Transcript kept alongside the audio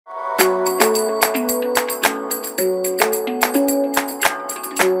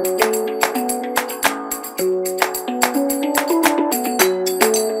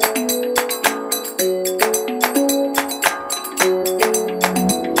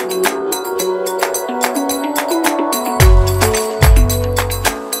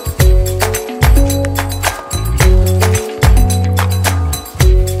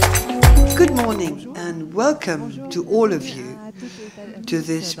welcome to all of you to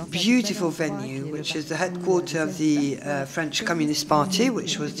this beautiful venue, which is the headquarters of the French Communist Party,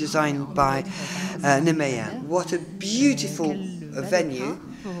 which was designed by Niemeyer. What a beautiful venue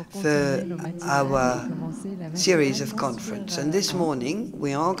for our series of conference. And this morning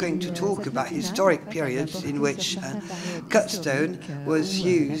we are going to talk about historic periods in which cut stone was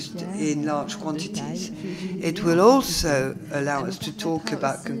used in large quantities. It will also allow us to talk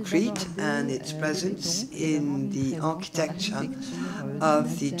about concrete and its presence in the architecture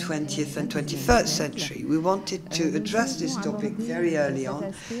of the 20th and 21st century. We wanted to address this topic very early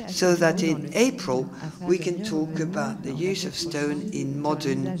on so that in April we can talk about the use of stone in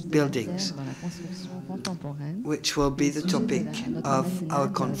modern buildings, which will be the topic of our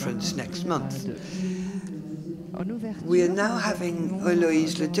conference next month. We are now having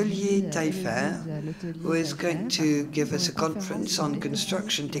Éloïse Letellier Taillefer, who is going to give us a conference on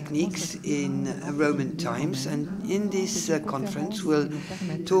construction techniques in Roman times, and in this conference we'll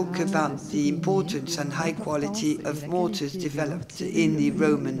talk about the importance and high quality of mortars developed in the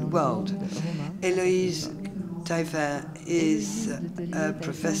Roman world. Éloïse Taillefer is a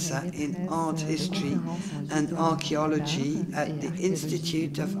professor in art history and archaeology at the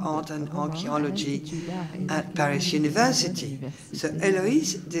Institute of Art and Archaeology at Paris University. So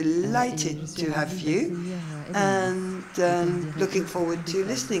Éloïse, delighted to have you and looking forward to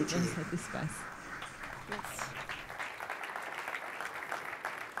listening to you.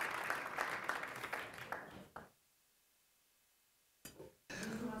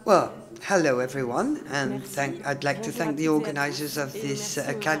 Well, hello everyone, and I'd like to thank the organizers of this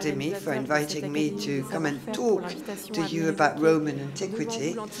academy for inviting me to come and talk to you about Roman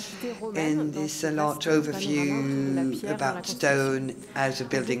antiquity in this large overview about stone as a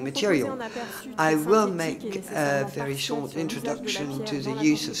building material. I will make a very short introduction to the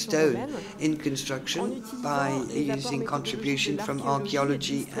use of stone in construction by using contribution from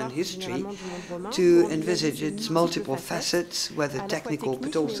archaeology and history to envisage its multiple facets, whether technical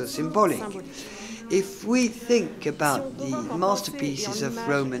but also symbolic. If we think about the masterpieces of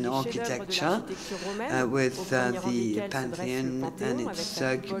Roman architecture with the Pantheon and its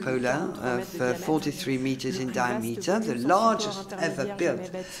cupola of 43 meters in diameter, the largest ever built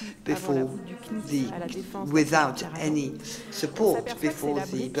without any support before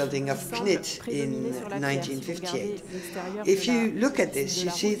the building of Crès in 1958. If you look at this, you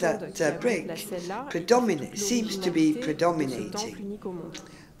see that brick seems to be predominating.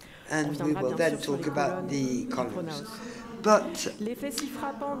 And we will then talk about the columns. But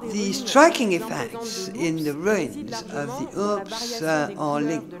the striking effects in the ruins of the urbs are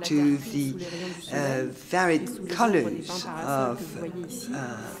linked to the varied colors of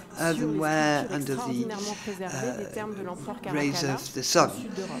earthenware under the rays of the sun.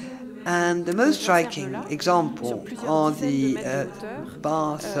 And the most striking example are the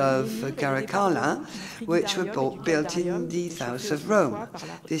baths of Caracalla, which were built in the south of Rome.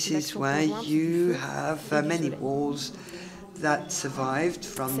 This is where you have many walls that survived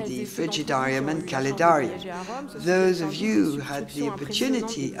from the Frigidarium and Calidarium. Those of you who had the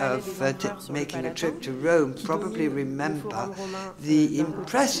opportunity of making a trip to Rome probably remember the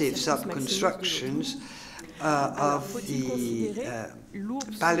impressive subconstructions of the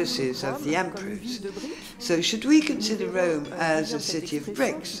palaces of the emperors. So should we consider Rome as a city of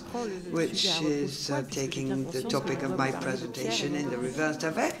bricks, which is taking the topic of my presentation in the reverse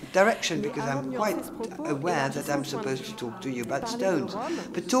direction, because I'm quite aware that I'm supposed to talk to you about stones.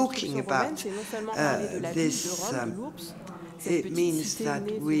 But talking about this, it means that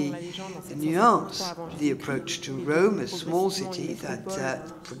we nuance the approach to Rome, a small city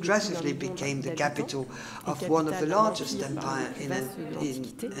that progressively became the capital of one of the largest empires in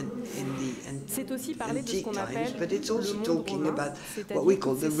the antique times, but it's also talking about what we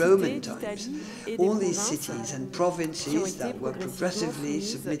call the Roman times. All these cities and provinces that were progressively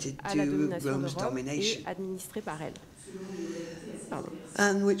submitted to Rome's domination,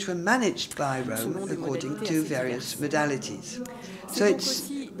 and which were managed by Rome according to various modalities. So it's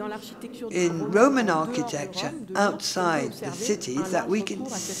in Roman architecture outside the cities that we can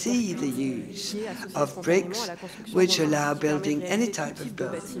see the use of bricks, which allow building any type of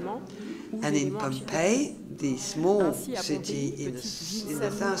building. And in Pompeii, the small city in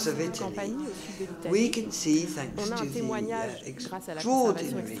the south of Italy, we can see, thanks to the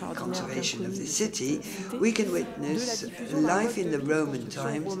extraordinary conservation of the city, we can witness life in the Roman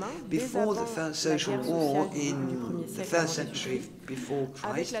times before the first social war in the 1st century before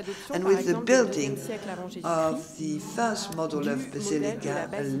Christ, and with the building of the first model of basilica,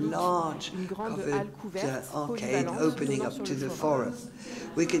 a large covered arcade opening up to the forum.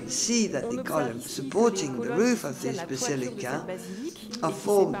 We can see that the columns supporting the roof of this basilica are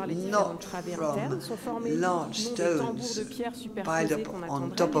formed not from large stones piled up on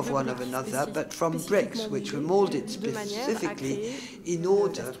top of one another, but from bricks which were molded specifically in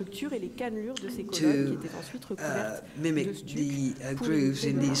order to mimic the grooves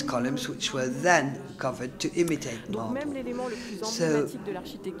in these columns, which were then covered to imitate marble. So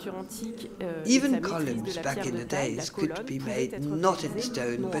even columns back in the days could be made not in stone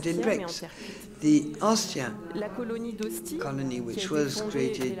but in bricks. The Ancien colony, which was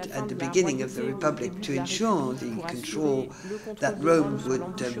created at the beginning of the Republic to ensure the control that Rome would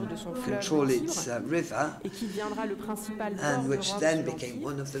control its river, and which then became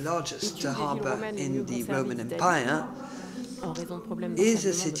one of the largest harbours in the Roman Empire, is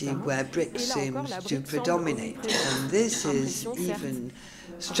a city where brick seems to predominate, and this is even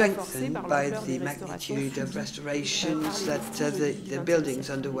strengthened by the magnitude of restorations that the buildings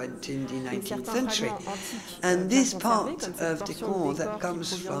underwent in the 19th century. And this part of decor that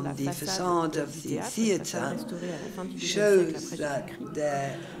comes from the facade of the theatre shows that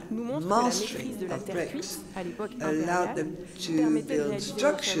their mastery of bricks allowed them to build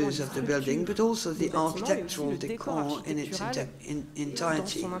structures of the building, but also the architectural decor in its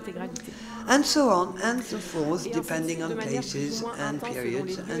entirety. And so on and so forth, depending on places and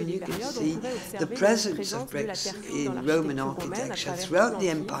periods. And you can see the presence of bricks in Roman architecture throughout the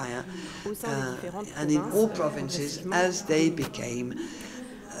empire and in all provinces as they became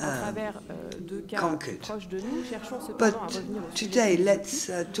conquered. But today, let's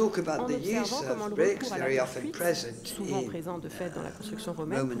talk about the use of bricks, very often present in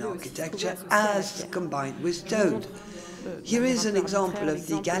Roman architecture, as combined with stone. Here is an example of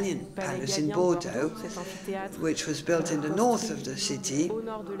the Gallian Palace in Bordeaux, which was built in the north of the city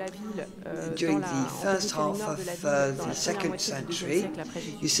during the first half of the 2nd century.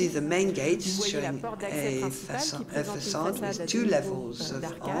 You see the main gates showing a facade with 2 levels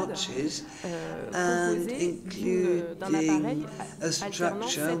of arches and including a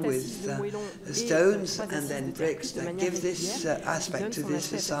structure with stones and then bricks that give this aspect to this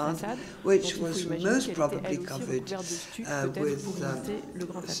facade, which was most probably covered with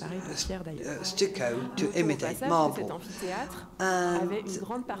stucco to imitate marble. And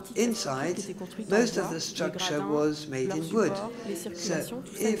inside, most of the structure was made in wood. So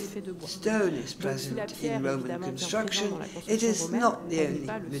if stone is present in Roman construction, it is not the only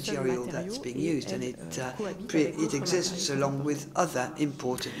material that's being used, and it exists along with other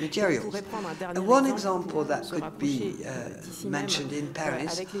important materials. And one example that could be mentioned in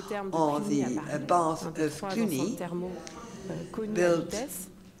Paris are the baths of Cluny, built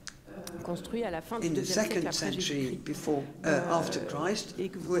in the 2nd century after Christ,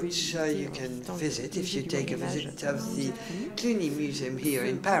 which you can visit if you take a visit of the Cluny Museum here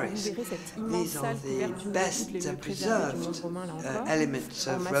in Paris. These are the best preserved elements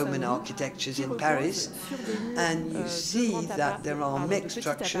of Roman architectures in Paris, and you see that there are mixed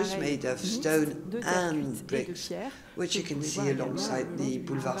structures made of stone and bricks, which you can see alongside the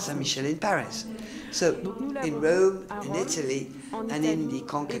Boulevard Saint-Michel in Paris. So in Rome, in Italy, and in the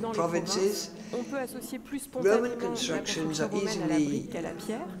conquered provinces, Roman constructions are easily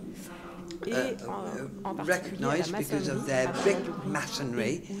recognized because of their brick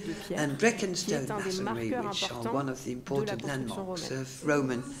masonry and brick and stone masonry, which are one of the important landmarks of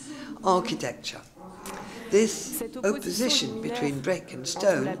Roman architecture. This opposition between brick and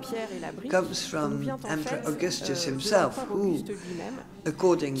stone comes from Emperor Augustus himself, who,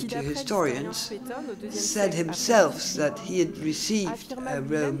 according to historians, said himself that he had received a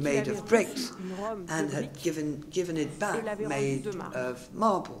Rome made of bricks and had given it back made of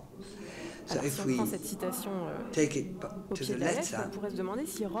marble. So if we take it to the letter,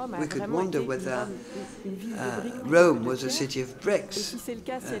 we could wonder whether Rome was a city of bricks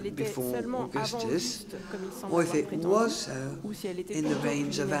before Augustus, or if it was so in the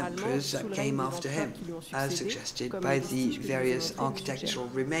reigns of emperors that came after him, as suggested by the various architectural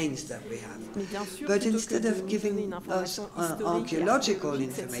remains that we have. But instead of giving us archaeological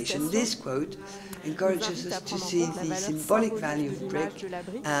information, this quote encourages us to see the symbolic value of brick,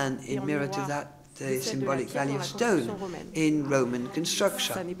 and in mirror to that, the symbolic value of stone in Roman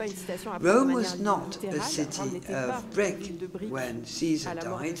construction. Rome was not a city of brick when Caesar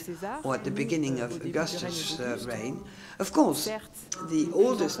died, or at the beginning of Augustus' reign. Of course, the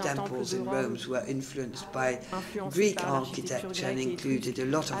oldest temples in Rome were influenced by Greek architecture and included a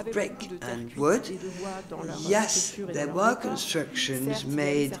lot of brick and wood. Yes, there were constructions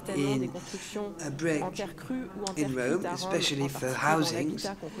made in brick in Rome, especially for housings,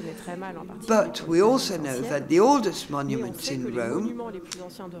 but we also know that the oldest monuments in Rome,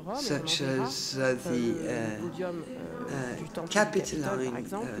 such as the Capitoline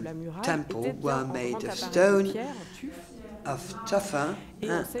Temple, were made of stone, of tufa,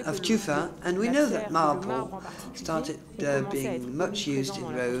 and we know that marble started being much used in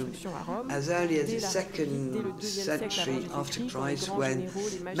Rome as early as the 2nd century after Christ, when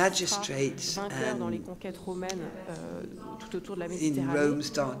magistrates in Rome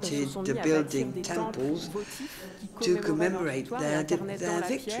started building temples to commemorate their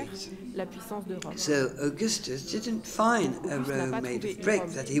victories. So Augustus didn't find a Rome made of brick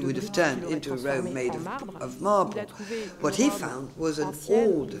that he would have turned into a Rome made of marble. What he found was an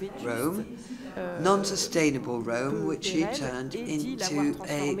old Rome, non-sustainable Rome, which he turned into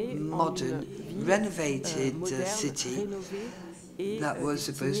a modern, renovated city that was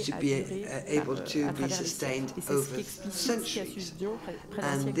supposed to be able to be sustained over centuries.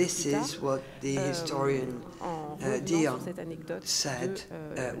 And this is what the historian Dion said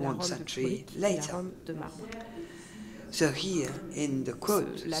 1 century later. So here, in the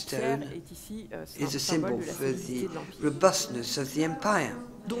quote, stone is a symbol for the robustness of the empire.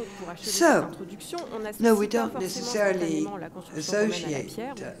 So, no, we don't necessarily associate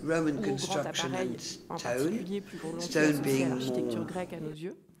Roman construction and stone being more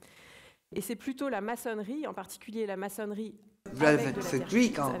relevant for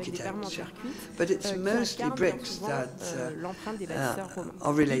Greek architecture, but it's mostly bricks that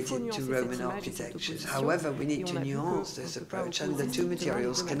are related to Roman architectures. However, we need to nuance this approach, and the two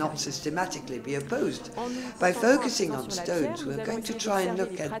materials cannot systematically be opposed. By focusing on stones, we're going to try and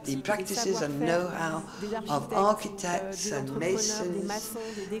look at the practices and know-how of architects and masons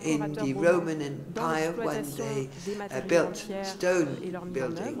in the Roman Empire when they built stone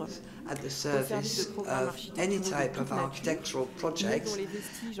buildings at the service of any type of architectural projects,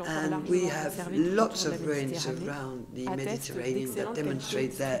 and we have lots of ruins around the Mediterranean that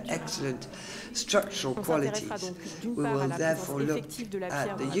demonstrate their excellent structural qualities. We will therefore look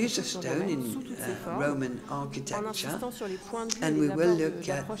at the use of stone in Roman architecture, and we will look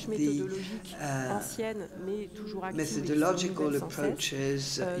at the methodological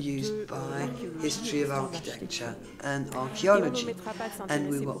approaches used by history of architecture and archaeology, and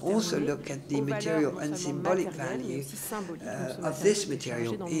we will also look at the material and symbolic value of this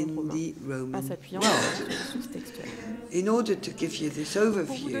material in the Roman world. In order to give you this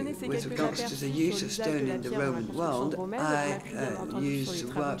overview with regards to the use of stone in the Roman world, I used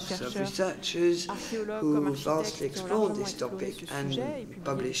the works of researchers who vastly explored this topic and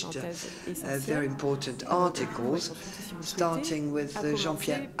published very important articles, starting with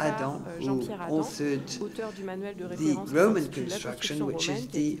Jean-Pierre Adam, who authored the Roman construction, which is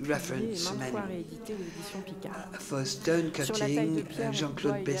the reference manual. For stone cutting,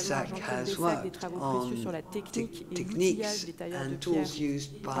 Jean-Claude Bessac has worked on techniques and tools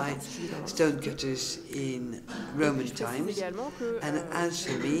used by stonecutters in Roman times, and as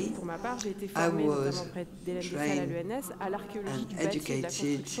for me, I was trained and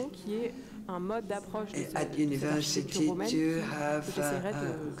educated at university to have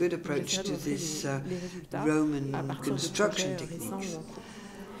a good approach to this Roman construction techniques.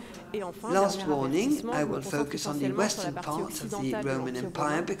 Last warning, I will focus on the western part of the Roman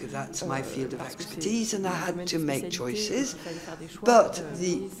Empire because that's my field of expertise and I had to make choices. But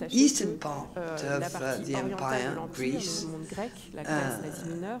the eastern part of the empire, Greece,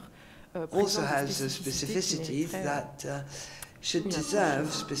 also has a specificity that should deserve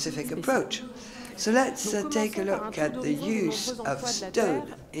specific approach. So let's take a look at the use of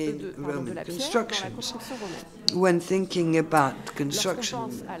stone in Roman constructions. When thinking about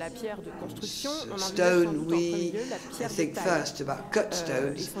construction stone, we think first about cut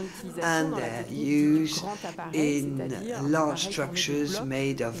stones and their use in large structures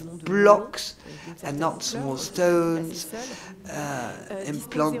made of blocks and not small stones,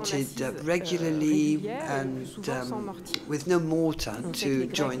 implanted regularly and with no mortar to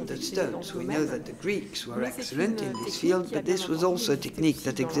join the stones. We know that the Greeks were excellent in this field, but this was also a technique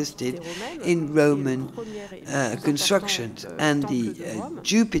that existed in Roman constructions. And the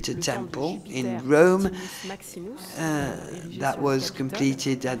Jupiter temple in Rome, that was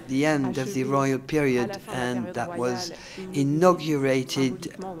completed at the end of the royal period, and that was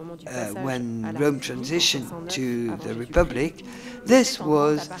inaugurated when Rome transitioned to the Republic. This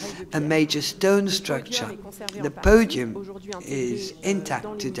was a major stone structure. The podium is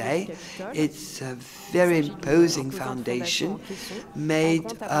intact today. It's a very imposing foundation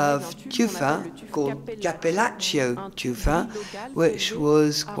made of tufa called Capellaccio tufa, which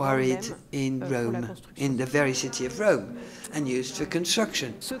was quarried in Rome, in the very city of Rome, and used for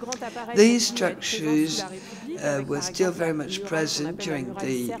construction. These structures were still very much present during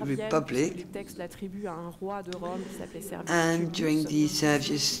the Republic and during the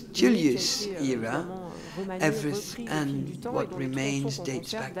Servius-Tullius era, and what remains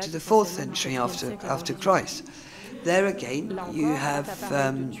dates back to the 4th century after Christ. There again, you have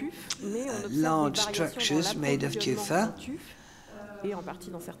large structures made of tufa,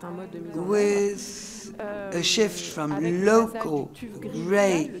 with a shift from local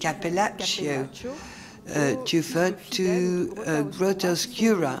grey Capellaccio tufa to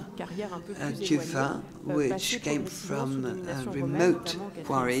Grotoscura tufa, which came from remote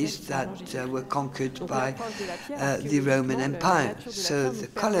quarries that were conquered by the Roman Empire. So the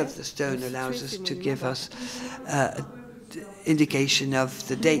color of the stone allows us to give us indication of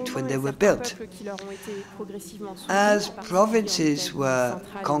the date when they were built. As provinces were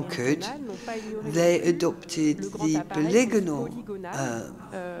conquered, they adopted the polygonal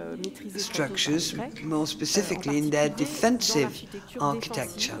structures, more specifically in their defensive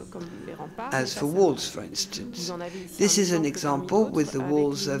architecture, as for walls, for instance. This is an example with the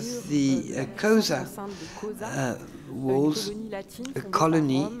walls of the Cosa walls, a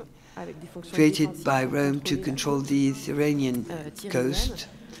colony created by Rome to control the Tyrrhenian coast,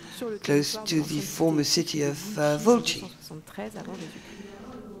 close to the former city of Volci.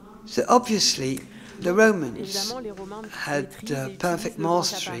 So obviously, the Romans had perfect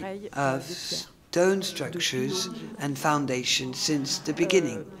mastery of stone structures and foundations since the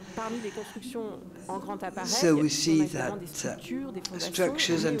beginning. So we see that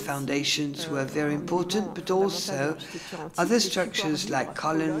structures and foundations were very important, but also other structures like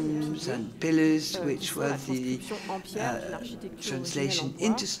columns and pillars, which were the translation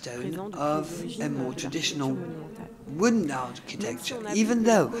into stone of a more traditional wooden architecture. Even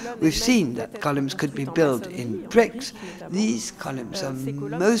though we've seen that columns could be built in bricks, these columns are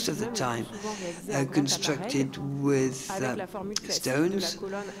most of the time constructed with stones,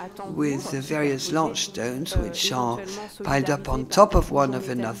 with various large stones which are piled up on top of one of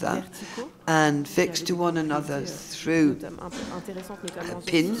another and fixed to one another through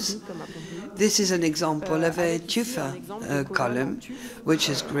pins. This is an example of a tufa column which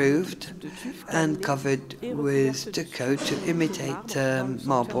is grooved and covered with stucco to imitate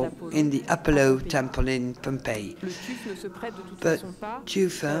marble in the Apollo temple in Pompeii. But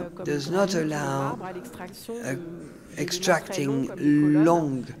tufa does not allow extracting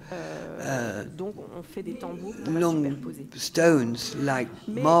long stones like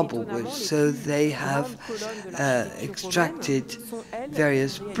marble would, so they have extracted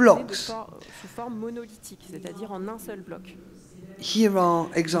various blocks. Here are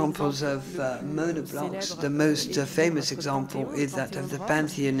examples of monoblocks. The most famous example is that of the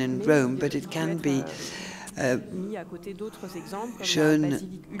Pantheon in Rome, but it can be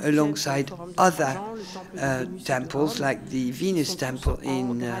shown alongside other temples, like the Venus temple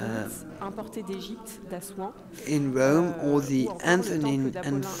in Rome, or the Antonine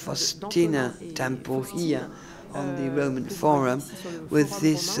and Faustina temple here on the Roman Forum, with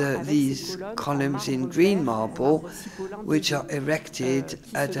these columns in green marble, which are erected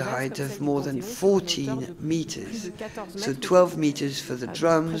at a height of more than 14 meters. So 12 meters for the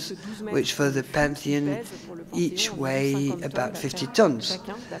drums, which for the Pantheon each weigh about 50 tons.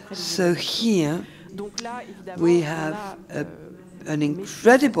 So here we have an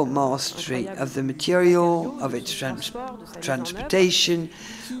incredible mastery of the material, of its transportation,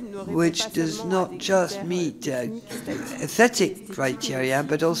 which does not just meet aesthetic criteria,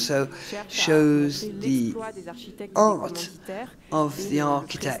 but also shows the art of the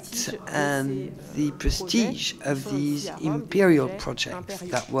architects and the prestige of these imperial projects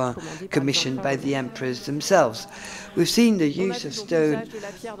that were commissioned by the emperors themselves. We've seen the use of stone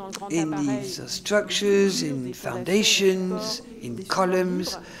in these structures, in foundations, in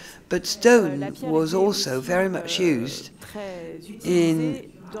columns, but stone was also very much used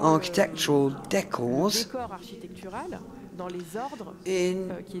in architectural decors,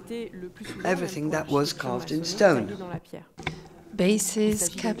 in everything that was carved in stone. bases,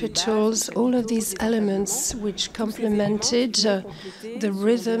 capitals, all of these elements which complemented the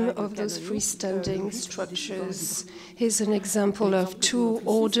rhythm of those freestanding structures. Here's an example of two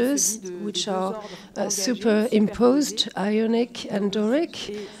orders which are superimposed, Ionic and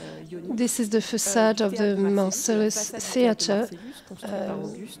Doric. This is the facade of the Marcellus Theatre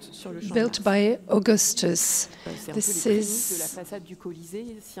built by Augustus. This is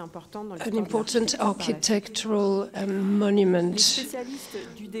an important architectural monument.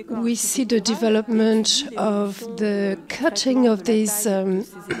 We see the development of the cutting of these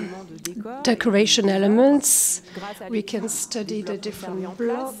decoration elements. We can study the different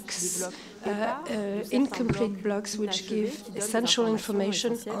blocks, incomplete blocks which give essential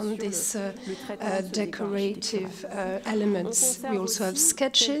information on these decorative elements. We also have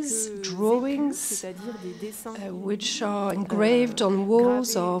sketches, drawings, which are engraved on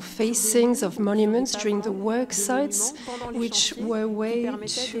walls or facings of monuments during the work sites, which were a way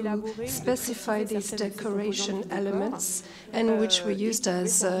to specify these decoration elements and which were used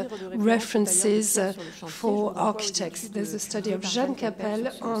as references for architects. There's a study of Jeanne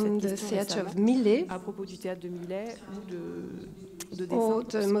Capelle on the theatre of Millet, or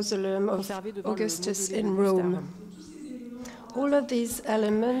the mausoleum of Augustus in Rome. All of these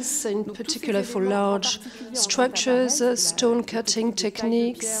elements, in particular for large structures, stone cutting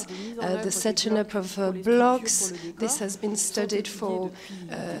techniques, the setting up of blocks, this has been studied for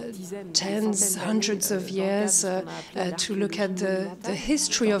tens, hundreds of years to look at the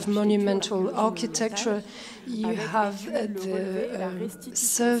history of monumental architecture. You have the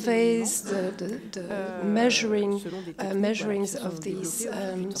surveys, the measurings of these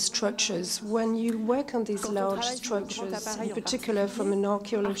structures. When you work on these large structures, in particular from an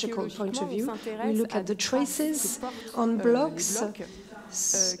archaeological point of view, we look at the traces on blocks,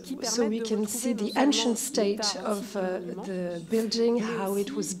 so we can see the ancient state of the building, how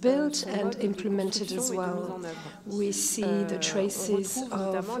it was built and implemented as well. We see the traces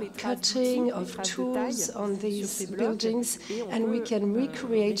of cutting, of tools on these buildings, and we can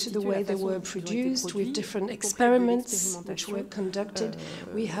recreate the way they were produced with different experiments which were conducted.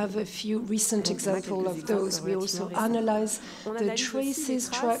 We have a few recent examples of those. We also analyze the traces,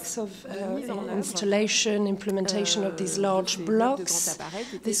 tracks of installation, implementation of these large blocks.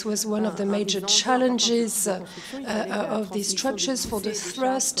 This was one of the major challenges of these structures, for the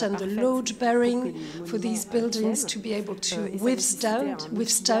thrust and the load bearing for these buildings to be able to withstand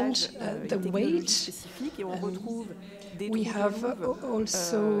the weight. We have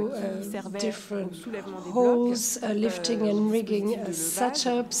also different holes, lifting and rigging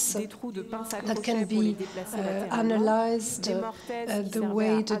setups that can be analyzed, the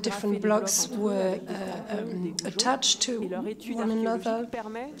way the different blocks were attached to one another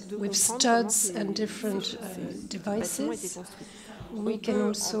with studs and different devices. We can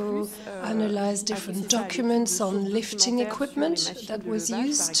also analyze different documents on lifting equipment that was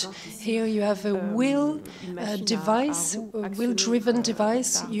used. Here you have a wheel device, a wheel-driven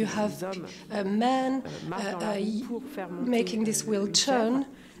device. You have a man making this wheel turn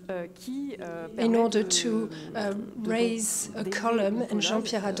in order to raise a column, and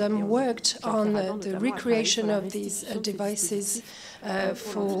Jean-Pierre Adam worked on the recreation of these devices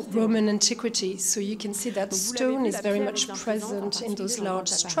for Roman antiquity. So you can see that stone is very much present in those large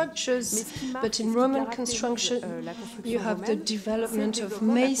structures, but in Roman construction you have the development of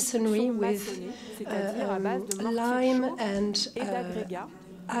masonry with lime and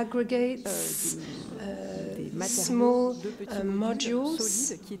aggregates, small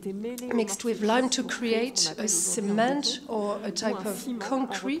modules mixed with lime to create a cement or a type of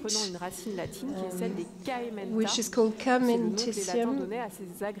concrete, which is called caementitium,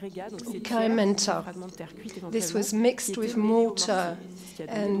 caementa. This was mixed with mortar,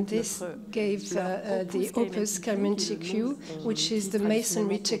 and this gave the opus caementicum, which is the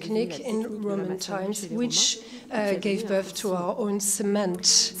masonry technique in Roman times, which gave birth to our own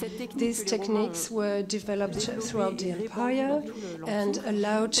cement. These techniques were developed throughout the empire and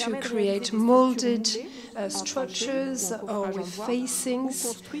allowed to create molded structures or with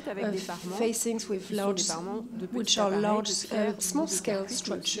facings with large, which are large, small-scale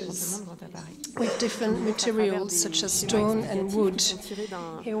structures with different materials such as stone and wood.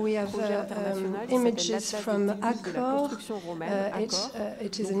 Here we have images from Accor.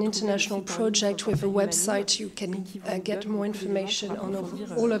 It is an international project with a website. You can get more information on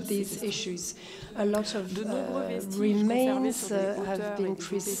all of these issues. A lot of remains have been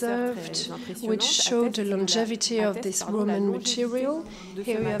preserved, which show the the longevity of this Roman material.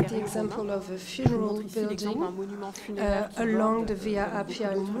 Here we have the example of a funeral building along the Via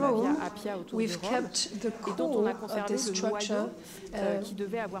Appia in Rome. We've kept the core of this structure.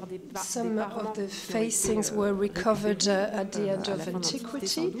 Some of the facings were recovered at the end of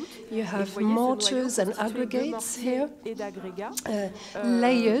antiquity. You have mortars and aggregates here,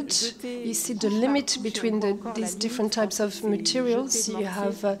 layered. You see the limit between these different types of materials. You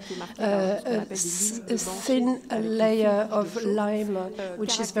have a thin layer of lime,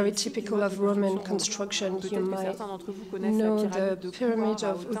 which is very typical of Roman construction. You might know the Pyramid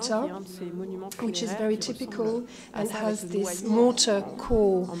of Uta, which is very typical and has this mortar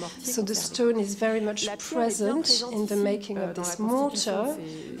core. So the stone is very much present in the making of this mortar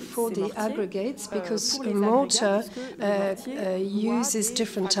for the aggregates, because a mortar uses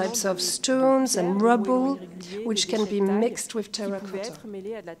different types of stones and rubble, which can be mixed with terracotta.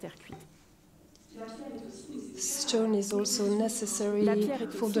 Stone is also necessary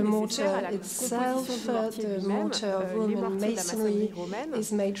for the mortar itself. The mortar of Roman masonry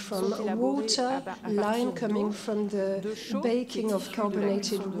is made from water, lime coming from the baking of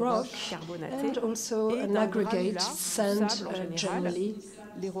carbonated rock, and also an aggregate, sand generally.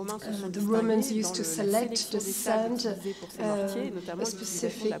 The Romans used to select the sand, a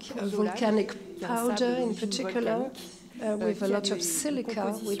specific volcanic powder in particular, with a lot of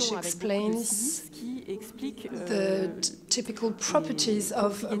silica, which explains the typical properties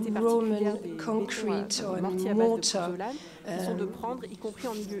of Roman concrete or mortar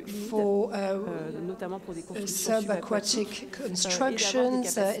for subaquatic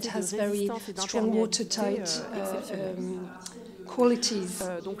constructions. It has very strong watertight qualities.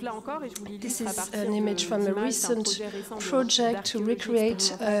 This is an image from a recent project to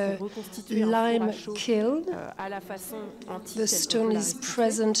recreate a lime kiln. The stone is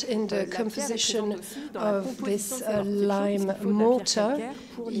present in the composition of this lime mortar.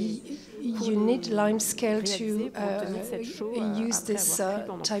 You need lime scale to use this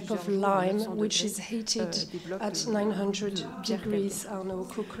type of lime, which is heated at 900 degrees. Arnaud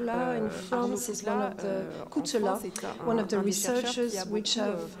Coquelat in France is one of the researchers who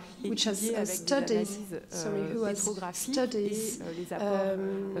has studied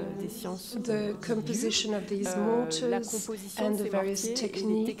the composition of these mortars and the various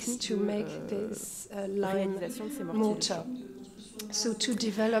techniques to make this lime mortar. So to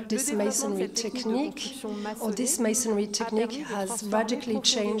develop this masonry technique, this masonry technique has radically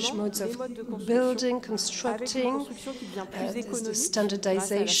changed modes of building, constructing. There's the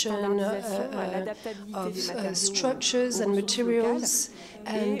standardization of structures and materials,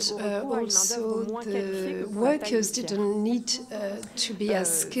 and also the workers didn't need to be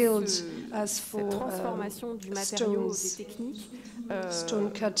as skilled as for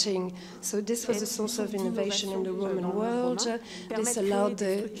stone cutting. So this was a source of innovation in the Roman world. This allowed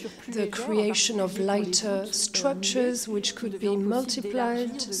the creation of lighter structures which could be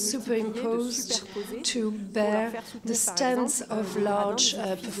multiplied, superimposed to bear the stands of large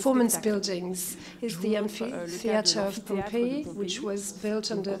performance buildings. Is the amphitheater of Pompeii, which was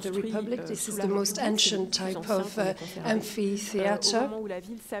built under the Republic. This is the most ancient type of amphitheater.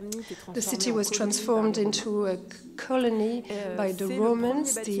 The city was transformed into a colony by the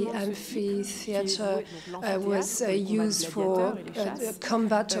Romans. The amphitheater was used for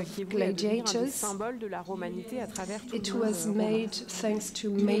combat of gladiators. It was made thanks to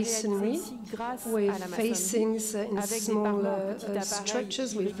masonry, with facings in small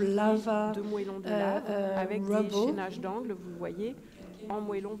structures with lava, rubble.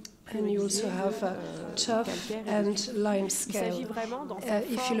 And you also have tuff and lime scale.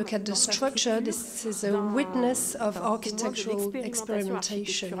 If you look at the structure, this is a witness of architectural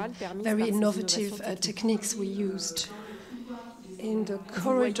experimentation. Very innovative techniques we used. In the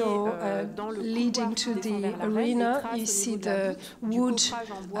corridor leading to the arena, you see the wood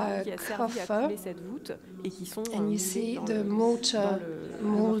coffer, and you see the mortar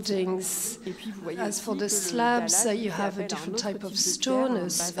moldings. As for the slabs, you have a different type of stone,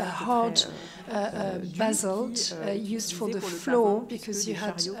 a hard basalt used for the floor, because you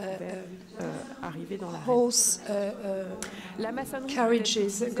had horse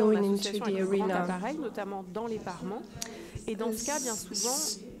carriages going into the arena.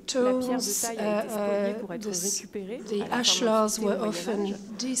 stones, the ashlars were often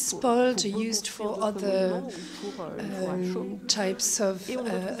despoiled, used for other types of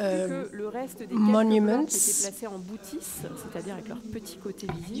monuments.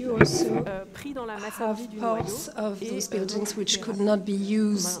 You also have parts of those buildings which could not be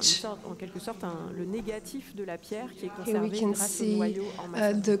used. Here we can see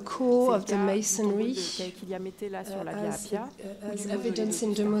the core of the masonry as evidence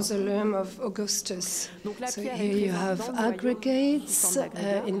in the mausoleum of Augustus. So here you have aggregates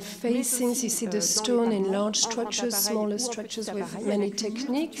in facings. You see the stone in large structures, smaller structures with many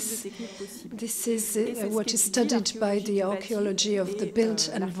techniques. This is what is studied by the archaeology of the built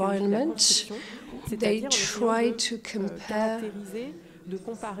environment. They try to compare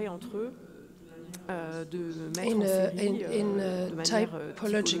in a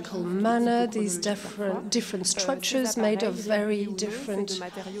typological manner these different structures made of very different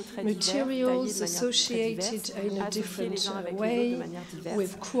materials associated in a different way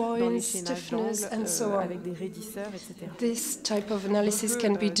with groins, stiffness, and so on. This type of analysis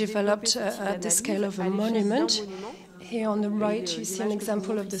can be developed at the scale of a monument. Here on the right, you see an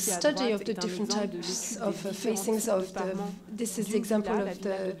example of the study of the different types of facings of the. This is the example of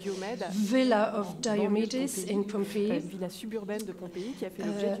the villa of Diomedes in Pompeii.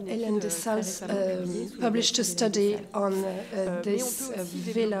 Hélène de Sales published a study on this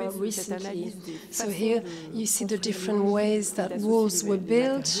villa recently. So here you see the different ways that walls were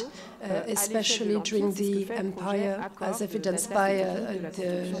built, especially during the empire, as evidenced by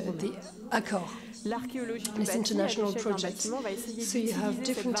the Accord. This international project. So you have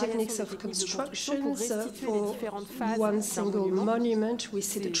different techniques of constructions for one single monument. We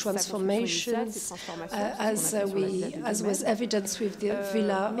see the transformations, as was evidenced with the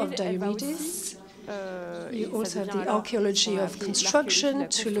villa of Diomedes. You also have the archaeology of construction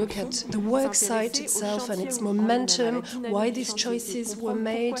to look at the work site itself and its momentum, why these choices were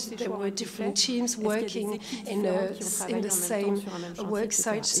made. There were different teams working in the same work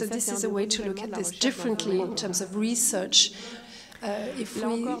site. So this is a way to look at this differently in terms of research. If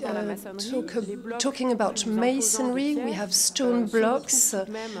we talking about masonry, we have stone blocks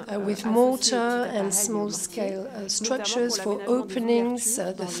with mortar and small-scale structures for openings,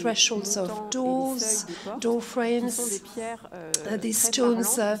 the thresholds of doors, door frames. These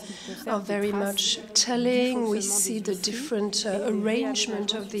stones are very much telling. We see the different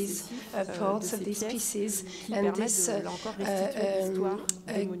arrangement of these parts of these pieces, and this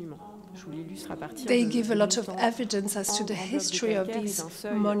they give a lot of evidence as to the history of these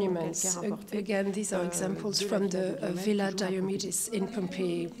monuments. Again, these are examples from the Villa Diomedes in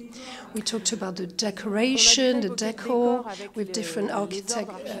Pompeii. We talked about the decoration, the decor, with different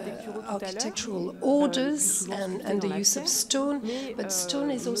architectural orders and the use of stone, but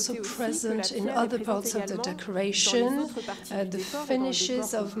stone is also present in other parts of the decoration, the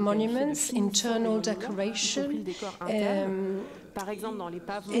finishes of monuments, internal decoration,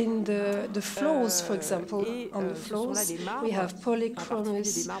 in the floors, for example, on the floors, we have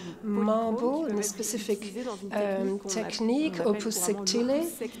polychromous marble and a specific technique, opus sectile,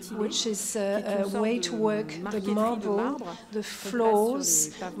 which is a way to work the marble, the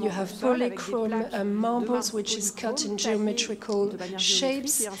floors. You have polychrome marbles, which is cut in geometrical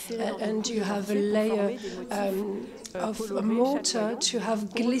shapes, and you have a layer of a mortar to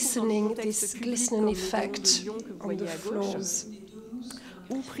have glistening, this glistening effect on the floors.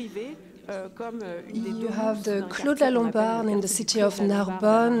 You have the Clos de la Lombarde in the city of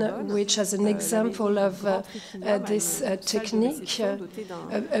Narbonne, which has an example of this technique,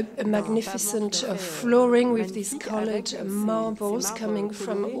 a magnificent flooring with these colored marbles coming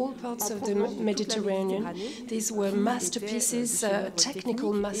from all parts of the Mediterranean. These were masterpieces,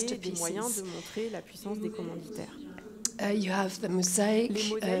 technical masterpieces. You have the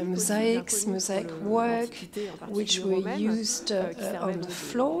mosaic work, which were used on the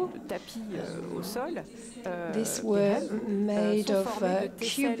floor. These were made of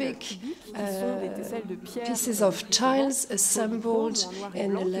cubic pieces of tiles assembled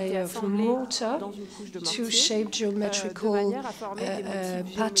in a layer of mortar to shape geometrical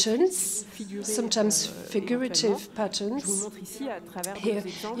patterns, sometimes figurative patterns. Here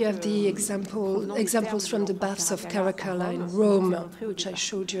you have the examples from the baths of Caracalla, Caracalla in Rome, which I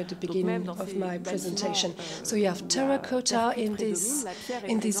showed you at the beginning of my presentation. So you have terracotta in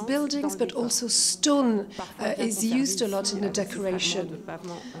these buildings, but also stone is used a lot in the decoration.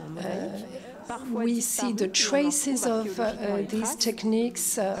 We see the traces of these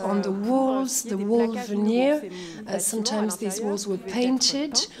techniques on the walls, the wall veneer. Sometimes these walls were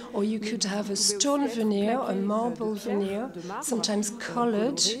painted, or you could have a stone veneer, a marble veneer, sometimes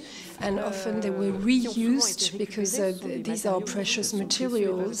colored, and often they were reused because these are precious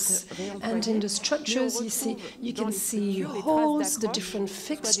materials. And in the structures, you can see holes, the different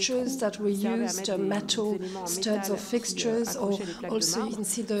fixtures that were used, metal studs or fixtures, or also you can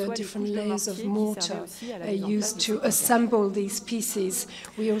see the different layers of mortar used to assemble these pieces.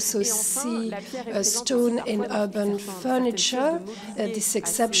 We also see stone in urban furniture, this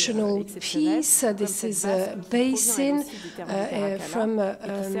exceptional piece. This is a basin from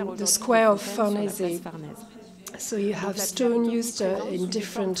the square of Farnese. So you have stone used in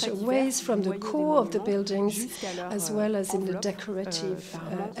different ways from the core of the buildings as well as in the decorative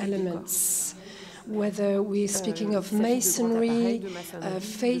elements. Whether we're speaking of masonry,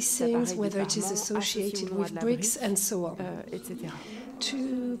 facings, whether it is associated with bricks, and so on.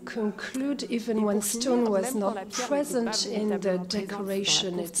 To conclude, even when stone was not present in the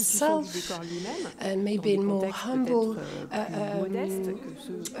decoration itself, and maybe in more humble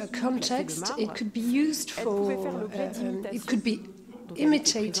context, it could be used for, it could be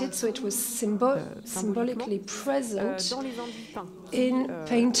imitated, so it was symbolically present in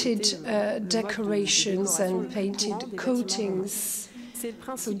painted decorations and painted coatings.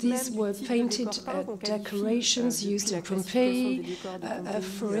 So these were painted decorations used in Pompeii,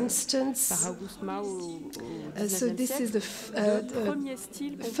 for instance. So this is the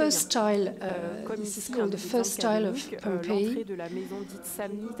first style, this is called the first style of Pompeii.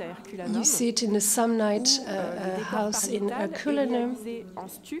 You see it in the Samnite house in Herculaneum.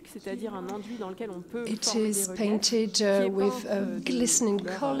 It is painted with glistening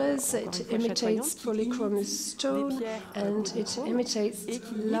colors, it imitates polychromous stone, and it imitates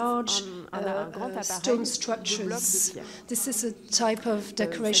large stone structures. This is a type of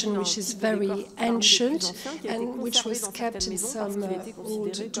decoration which is very ancient and which was kept in some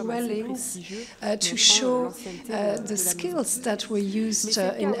old dwellings to show the skills that were used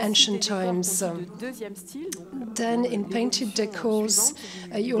in ancient times. Then in painted decors,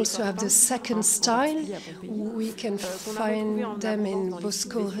 you also have the second style. We can find them in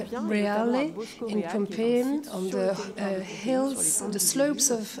Bosco Reale, in Pompeii, on the hills, on the slopes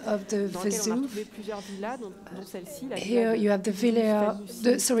of the Vesuve. Here you have the Villa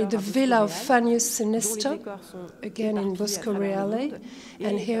of Fanius Sinister, again in Bosco Reale.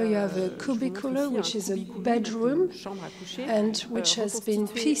 And here you have a cubiculo, which is a bedroom, and which has been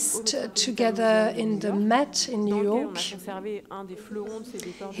pieced together in the Met in New York.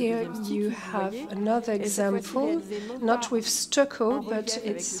 Here you have another example, not with stucco, but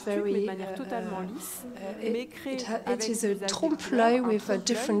it's very, it is a trompe-l'œil with a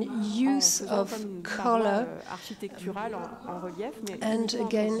different use of color. And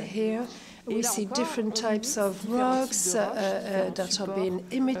again here we see different types of rugs that are being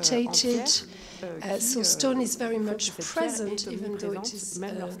imitated. So stone is very much present, even though it is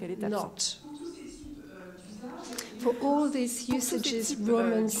not. For all these usages,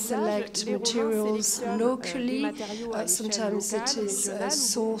 Romans select materials locally. Sometimes it is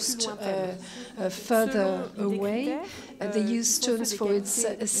sourced further away. They use stones for its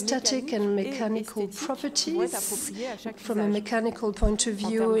aesthetic and mechanical properties. From a mechanical point of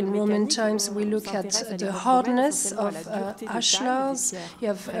view, in Roman times, we look at the hardness of ashlars. You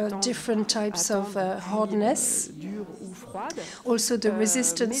have different types of hardness. Also the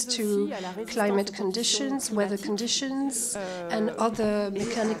resistance to climate conditions, weather conditions, and other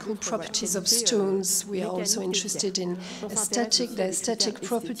mechanical properties of stones. We are also interested in the aesthetic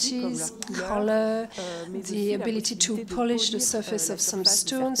properties, color, the ability to polish the surface of some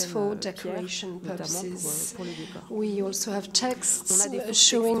stones for decoration purposes. We also have texts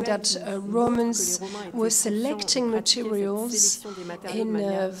showing that Romans were selecting materials in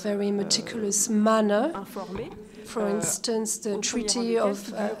a very meticulous manner. For instance, the treaty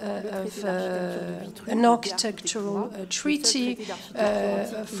of an architectural treaty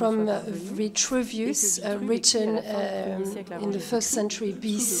from Vitruvius, written in the 1st century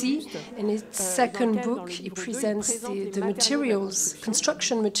BC. In its second book, he presents the materials,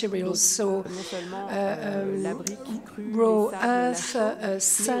 construction materials, so raw earth,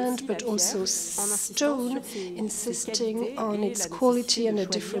 sand, but also stone, insisting on its quality and the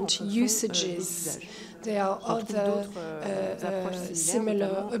different usages. there are other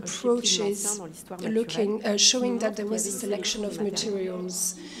similar approaches showing that there was a selection of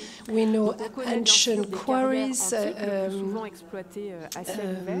materials. We know ancient quarries,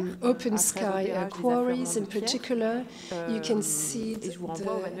 open sky quarries in particular. You can see the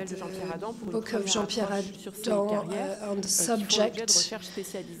book of Jean-Pierre Adam on the subject.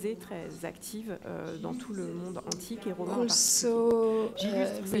 Also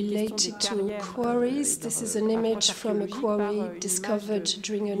related to quarries, this is an image from a quarry discovered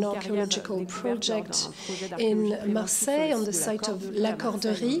during an archaeological project in Marseille on the site of La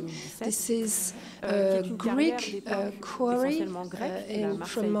Corderie. This is a Greek quarry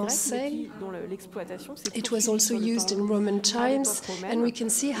from Marseille. It was also used in Roman times, and we can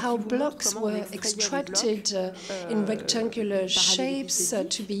see how blocks were extracted in rectangular shapes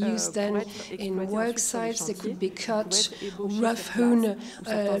to be used then in work sites. They could be cut, rough-hewn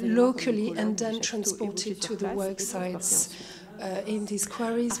locally, and then transported to the work sites. In these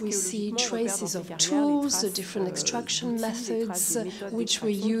quarries, we see traces of tools, the different extraction methods which were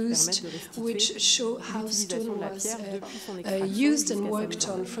used, which show how stone was used and worked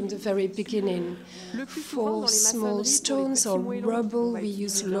on from the very beginning. For small stones or rubble, they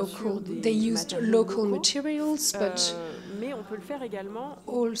used local materials, but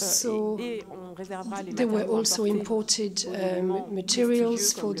also there were also imported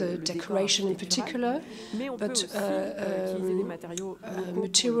materials for the decoration in particular, but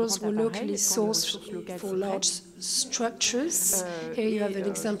materials were locally sourced for large structures. Here you have an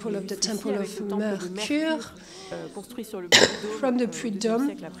example of the Temple of Mercure from the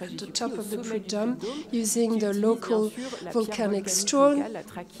Puy-de-Dôme, at the top of the Puy-de-Dôme, using the local volcanic stone,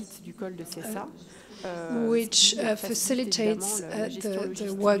 which facilitates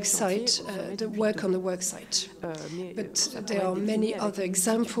the work site, the work on the work site. But there are many other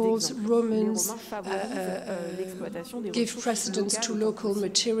examples. Romans give precedence to local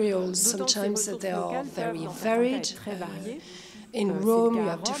materials. Sometimes they are very varied. In Rome, you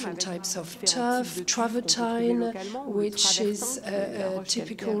have different types of turf, travertine, which is a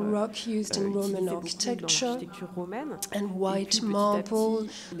typical rock used in Roman architecture, and white marble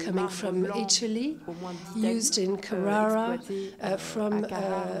coming from Italy, used in Carrara from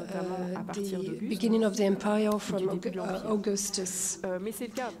the beginning of the empire, from Augustus.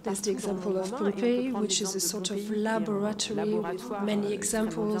 There's the example of Pompeii, which is a sort of laboratory with many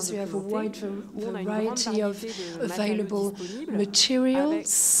examples. You have a wide variety of available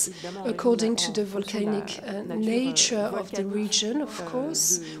materials according to the volcanic nature of the region, of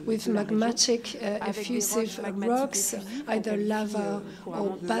course, with magmatic effusive rocks, either lava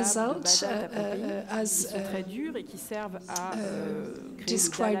or basalt, as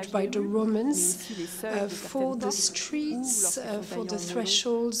described by the Romans, for the streets, for the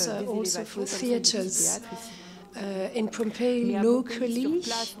thresholds, also for theatres. In Pompeii, locally,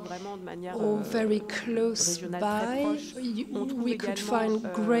 or very close by, we could find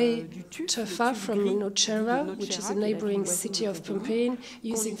grey tufa from Nocera, which is a neighboring city of Pompeii,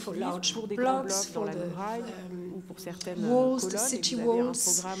 using for large blocks, for the walls, the city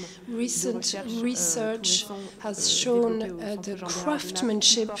walls. Recent research has shown the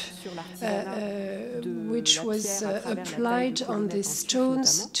craftsmanship which was applied on these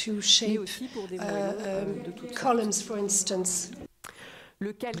stones to shape columns, for instance.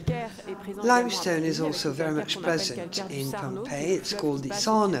 Limestone is also very much present in Pompeii. It's called the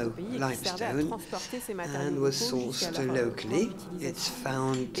Sarno limestone and was sourced locally. It's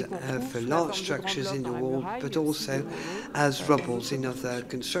found for large structures in the wall, but also as rubbles in other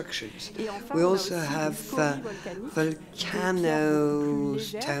constructions. We also have volcano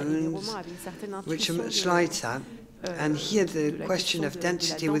stones, which are much lighter. And here the question of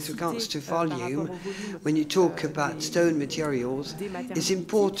density with regards to volume, when you talk about stone materials, is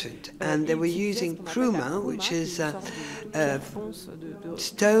important. And they were using pruma, which is a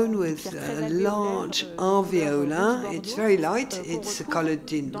stone with a large alveola. It's very light. It's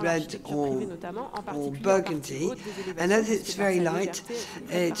coloured in red or burgundy. And as it's very light,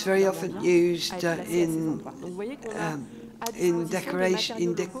 it's very often used in decoration,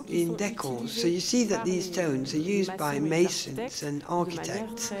 in decors. So you see that these stones are used by masons and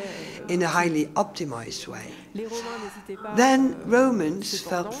architects in a highly optimized way. Then Romans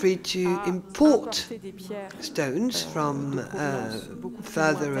felt free to import stones from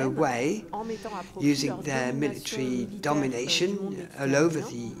further away, using their military domination all over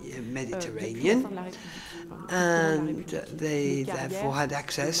the Mediterranean. and they therefore had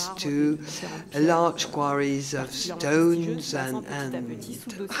access to large quarries of stones and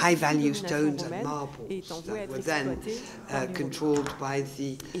high-value stones and marbles that were then controlled by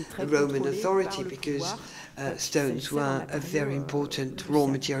the Roman authority, because stones were a very important raw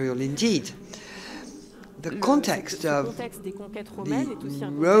material indeed. The context of the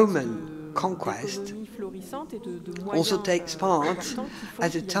Roman conquest also takes part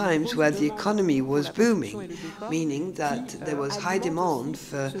at the times where the economy was booming, meaning that there was high demand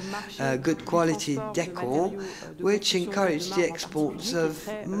for good quality decor, which encouraged the exports of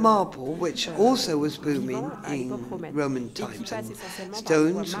marble, which also was booming in Roman times. And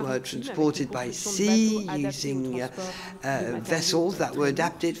stones were transported by sea using vessels that were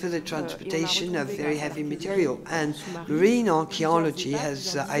adapted for the transportation of very heavy material. And marine archaeology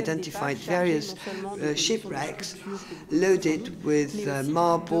has identified various shipwrecks loaded with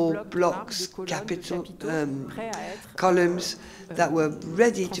marble blocks, capital columns that were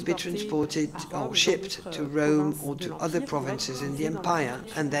ready to be transported or shipped to Rome or to other provinces in the empire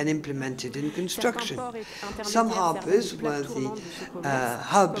and then implemented in construction. Some harbours were the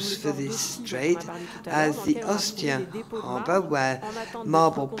hubs for this trade, as the Ostia harbour, where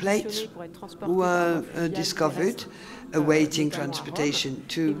marble plates were discovered awaiting transportation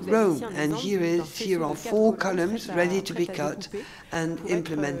to Rome. And here are 4 columns ready to be cut and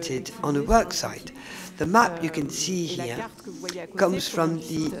implemented on a work site. The map you can see here comes from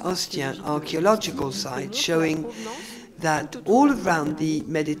the Ostia archaeological site, showing that all around the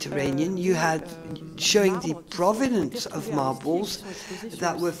Mediterranean you had showing the provenance of marbles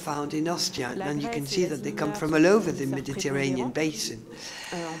that were found in Ostia, and you can see that they come from all over the Mediterranean basin.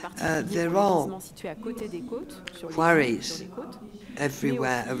 There are quarries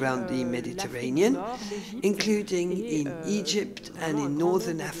everywhere around the Mediterranean, including in Egypt and in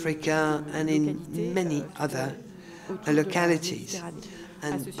northern Africa and in many other localities.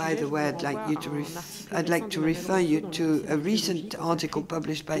 And by the way, I'd like to refer you to a recent article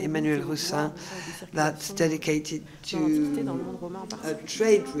published by Emmanuel Roussin that's dedicated to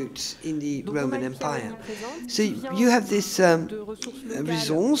trade routes in the Roman Empire. So you have this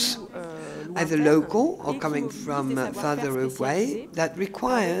resource, either local or coming from further away, that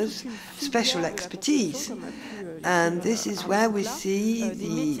requires special expertise. And this is where we see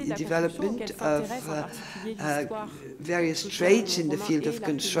the development of various trades in the field of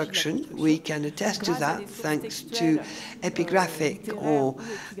construction. We can attest to that thanks to epigraphic or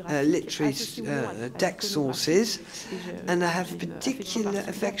literary text sources. And I have particular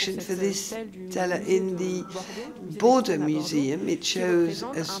affection for this teller in the Border Museum. It shows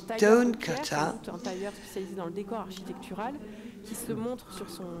a stone cutter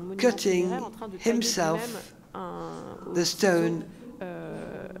cutting himself the stone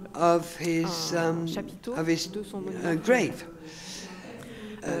of his grave.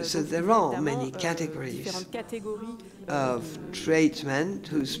 So there are many categories of tradesmen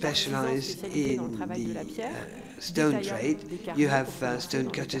who specialize in the stone trade. You have stone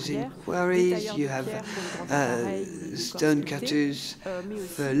cutters in quarries, you have stone cutters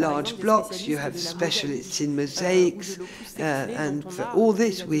for large blocks, you have specialists in mosaics, and for all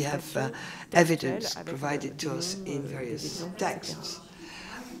this we have evidence provided to us in various texts.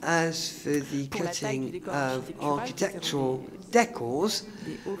 As for the cutting of architectural decors,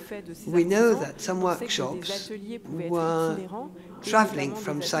 we know that some workshops were traveling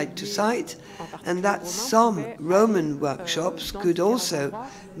from site to site, and that some Roman workshops could also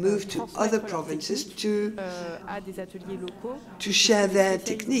move to other provinces to share their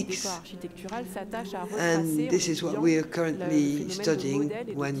techniques. And this is what we are currently studying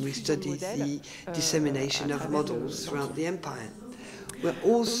when we study the dissemination of models throughout the empire. We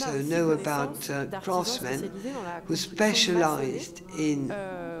also know about craftsmen who specialized in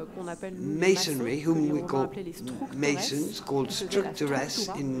masonry, whom we call masons, called structores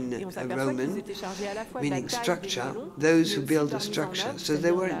in Roman, meaning structure, those who build a structure. So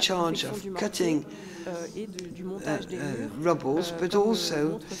they were in charge of cutting rubbles, but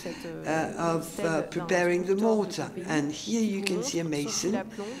also of preparing the mortar. And here you can see a mason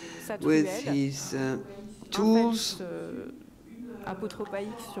with his tools.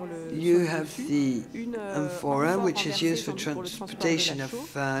 You have the amphora, which is used for transportation of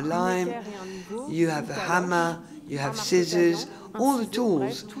lime. You have a hammer, you have scissors, all the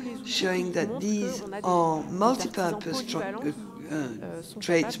tools showing that these are multi-purpose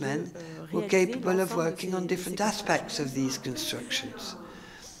tradesmen who are capable of working on different aspects of these constructions.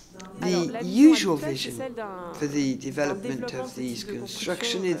 The usual vision for the development of these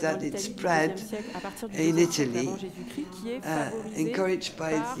constructions is that it spread in Italy, encouraged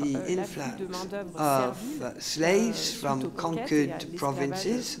by the influx of slaves from conquered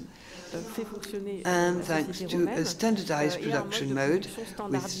provinces, and thanks to a standardized production mode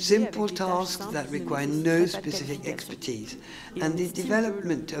with simple tasks that require no specific expertise. And the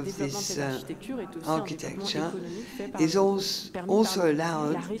development of this architecture is also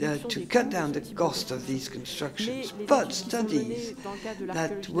allowed to cut down the cost of these constructions. But studies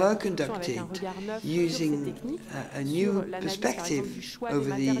that were conducted using a new perspective over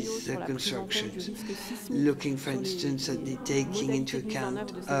these constructions, looking, for instance, at the taking into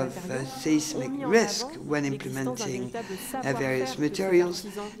account of seismic risk when implementing various materials,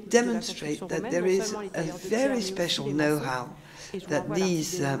 demonstrate that there is a very special know-how that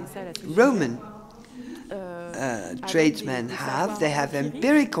these Roman tradesmen have. They have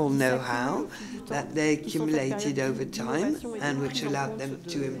empirical know-how that they accumulated over time and which allowed them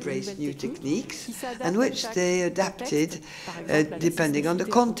to embrace new techniques and which they adapted depending on the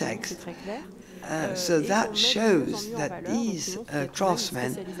context. So that shows that these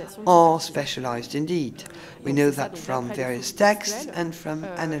craftsmen are specialized indeed. We know that from various texts and from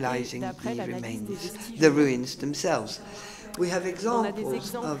analyzing the ruins themselves. We have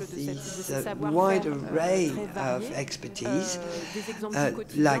examples of these wide array of expertise,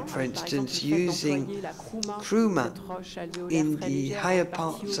 like, for instance, using chroma in the higher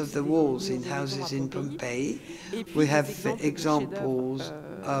parts of the walls in houses in Pompeii. We have examples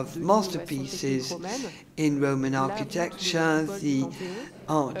of masterpieces in Roman architecture, the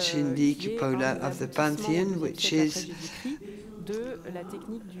arch in the cupola of the Pantheon, which is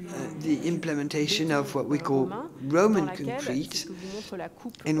the implementation of what we call Roman concrete,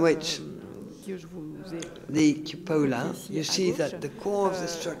 in which the cupola, you see that the core of the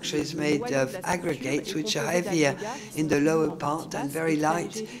structure is made of aggregates which are heavier in the lower part and very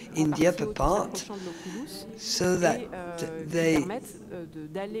light in the upper part, so that they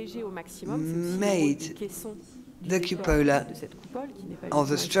made the cupola of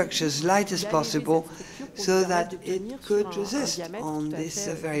the structure as light as possible so that it could resist on this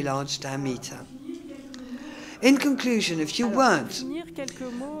very large diameter. In conclusion, a few words.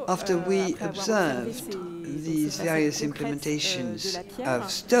 After we observed these various implementations of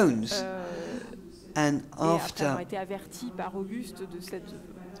stones, and after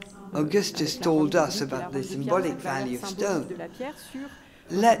Augustus told us about the symbolic value of stone,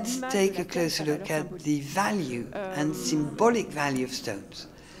 let's take a closer look at the value and symbolic value of stones.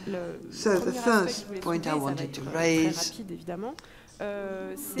 So the first point I wanted to raise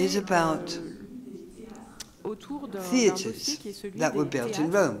is about theatres that were built in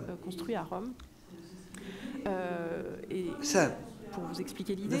Rome. So,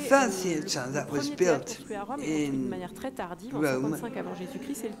 the first theatre that was built in Rome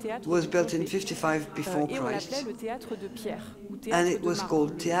was built in 55 before Christ, and it was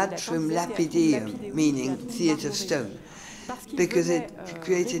called Theatrum Lapideum, meaning theatre of stone, because it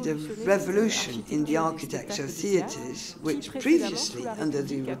created a revolution in the architecture of theatres, which previously, under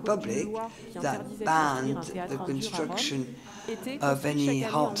the Republic, that banned the construction of any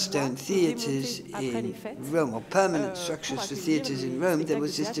hard stone theatres in Rome, or permanent structures for theatres in Rome. They were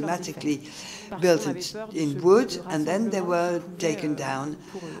systematically built in wood, and then they were taken down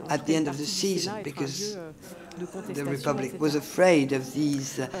at the end of the season, because the Republic was afraid of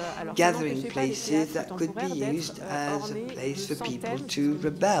these gathering places that could be used as a place for people to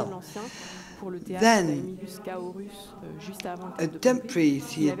rebel. Then a temporary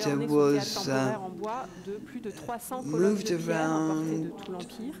theatre was moved around.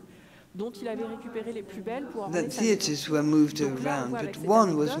 The theatres were moved around, but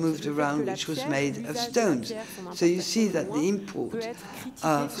one was moved around which was made of stones. So you see that the import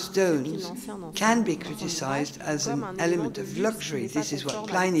of stones can be criticized as an element of luxury. This is what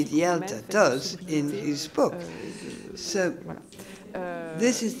Pliny the Elder does in his book. So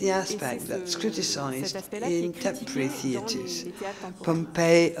this is the aspect that's criticized in temporary theatres.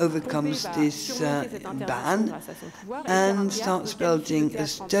 Pompeii overcomes this ban and starts building a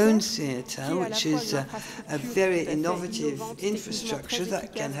stone theatre, which is a very innovative infrastructure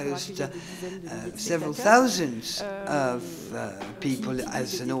that can host several thousands of people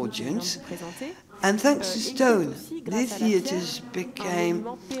as an audience. And thanks to stone, these theatres became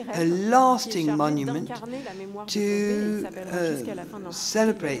a lasting monument to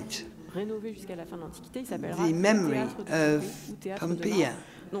celebrate the memory of Pompeii.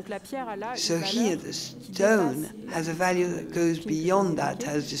 So here the stone has a value that goes beyond that,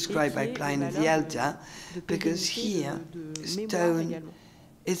 as described by Pliny the Elder, because here stone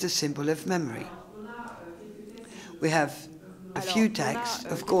is a symbol of memory. We have a few texts.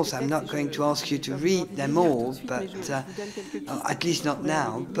 Of course, I'm not going to ask you to read them all, but at least not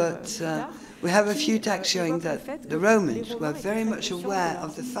now, but we have a few texts showing that the Romans were very much aware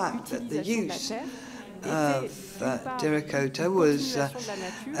of the fact that the use of terracotta was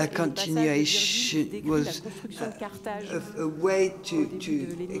a continuation, was a way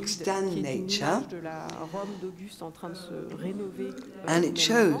to extend nature, and it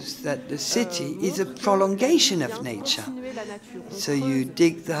shows that the city is a prolongation of nature. So you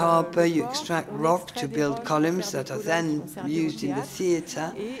dig the harbour, you extract rock to build columns that are then used in the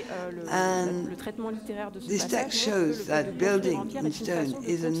theatre, and this text shows that building in stone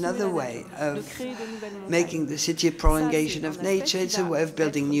is another way of making the city a prolongation of nature. It's a way of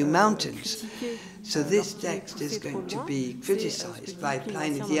building new mountains. So this text is going to be criticized by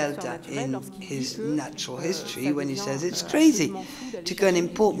Pliny the Elder in his natural history when he says it's crazy to go and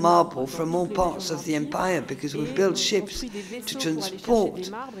import marble from all parts of the empire because we build ships to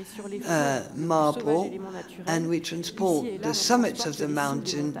transport marble, and we transport the summits of the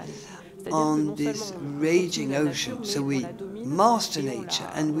mountain on this raging ocean. So we master nature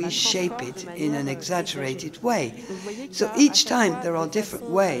and we shape it in an exaggerated way. So each time there are different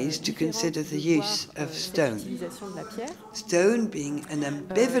ways to consider the use of stone. Stone being an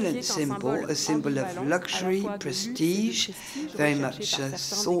ambivalent symbol, a symbol of luxury, prestige, very much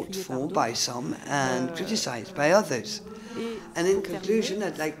sought for by some and criticized by others. And in conclusion,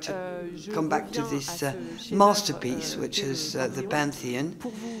 I'd like to come back to this masterpiece, which is the Pantheon,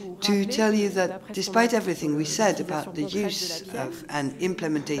 to tell you that despite everything we said about the use of and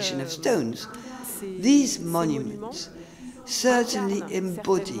implementation of stones, these monuments certainly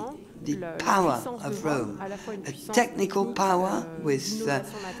embody the power of Rome, a technical power with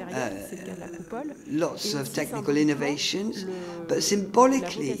lots of technical innovations, but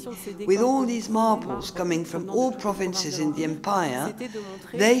symbolically, with all these marbles coming from all provinces in the empire,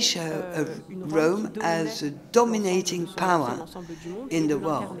 they show Rome as a dominating power in the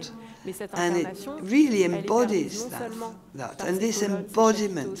world. And it really embodies that. And this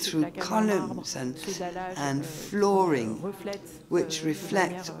embodiment through columns and flooring, which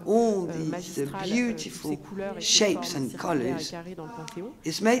reflect all these beautiful shapes and colors,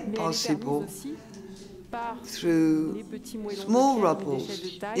 is made possible through small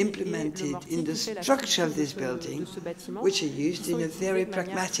rubbles implemented in the structure of this building, which are used in a very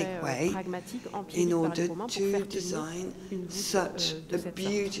pragmatic way in order to design such a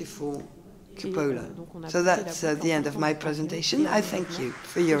beautiful cupola. So that's the end of my presentation. I thank you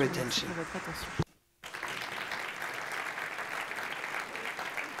for your attention.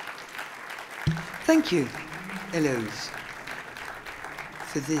 Thank you, Éloïse,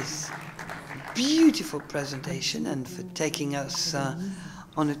 for this beautiful presentation and for taking us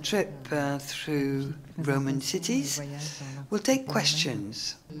on a trip through Roman cities. We'll take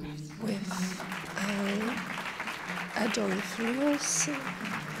questions. With Adolf Loos,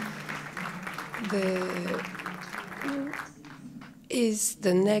 is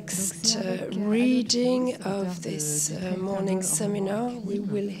the next reading of this morning seminar. We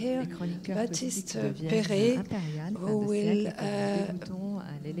will hear Auguste Perret, who will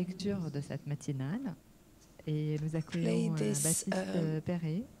les lectures de cette matinale. Et nous accueillons Baptiste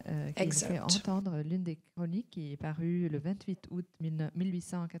Perret, qui nous fait entendre l'une des chroniques qui est parue le 28 août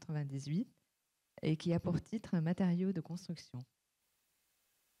 1898 et qui a pour titre « Matériaux de construction ».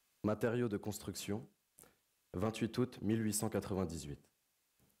 Matériaux de construction, 28 août 1898.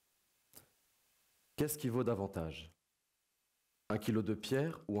 Qu'est-ce qui vaut davantage? 1 kilo de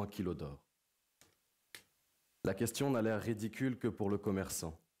pierre ou 1 kilo d'or? La question n'a l'air ridicule que pour le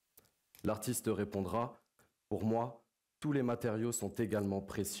commerçant. L'artiste répondra, pour moi, tous les matériaux sont également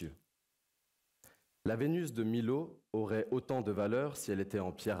précieux. La Vénus de Milo aurait autant de valeur si elle était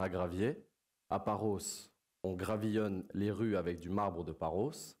en pierre à gravier. À Paros, on gravillonne les rues avec du marbre de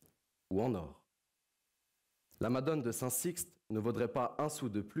Paros, ou en or. La Madone de Saint-Sixte ne vaudrait pas un sou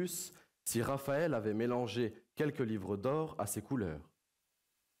de plus si Raphaël avait mélangé quelques livres d'or à ses couleurs.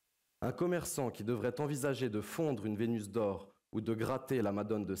 Un commerçant qui devrait envisager de fondre une Vénus d'or ou de gratter la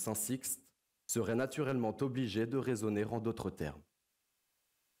Madone de Saint-Sixte serait naturellement obligé de raisonner en d'autres termes.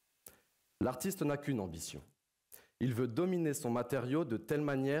 L'artiste n'a qu'une ambition. Il veut dominer son matériau de telle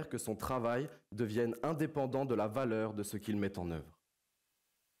manière que son travail devienne indépendant de la valeur de ce qu'il met en œuvre.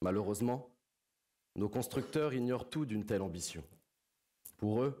 Malheureusement, nos constructeurs ignorent tout d'une telle ambition.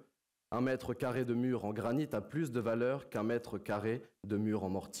 Pour eux, 1 mètre carré de mur en granit a plus de valeur qu'1 mètre carré de mur en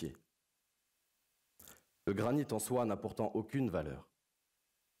mortier. Le granit en soi n'a pourtant aucune valeur.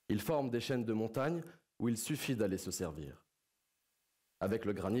 Il forme des chaînes de montagnes où il suffit d'aller se servir. Avec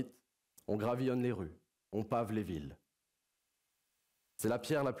le granit, on gravillonne les rues, on pave les villes. C'est la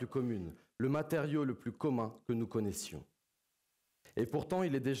pierre la plus commune, le matériau le plus commun que nous connaissions. Et pourtant,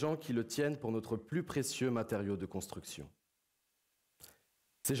 il est des gens qui le tiennent pour notre plus précieux matériau de construction.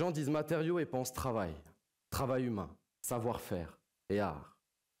 Ces gens disent matériaux et pensent travail, travail humain, savoir-faire et art.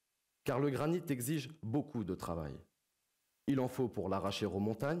 Car le granit exige beaucoup de travail. Il en faut pour l'arracher aux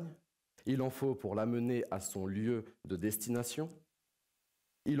montagnes, il en faut pour l'amener à son lieu de destination,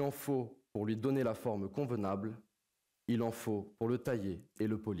 il en faut pour lui donner la forme convenable, il en faut pour le tailler et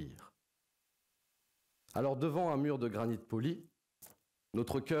le polir. Alors devant un mur de granit poli,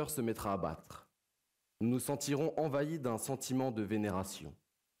 notre cœur se mettra à battre. Nous nous sentirons envahis d'un sentiment de vénération.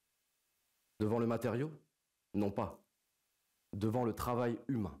 Devant le matériau? Non pas. Devant le travail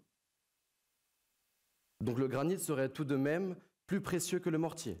humain. Donc le granit serait tout de même plus précieux que le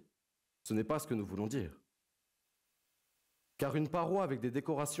mortier. Ce n'est pas ce que nous voulons dire. Car une paroi avec des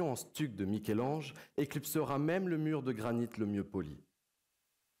décorations en stuc de Michel-Ange éclipsera même le mur de granit le mieux poli.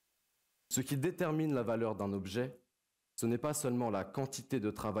 Ce qui détermine la valeur d'un objet, ce n'est pas seulement la quantité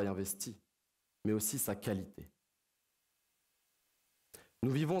de travail investi, mais aussi sa qualité.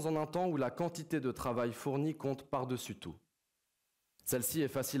 Nous vivons en un temps où la quantité de travail fourni compte par-dessus tout. Celle-ci est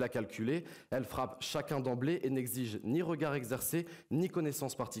facile à calculer, elle frappe chacun d'emblée et n'exige ni regard exercé, ni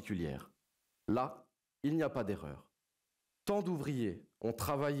connaissance particulière. Là, il n'y a pas d'erreur. Tant d'ouvriers ont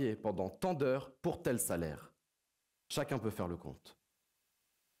travaillé pendant tant d'heures pour tel salaire. Chacun peut faire le compte.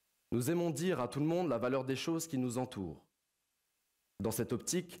 Nous aimons dire à tout le monde la valeur des choses qui nous entourent. Dans cette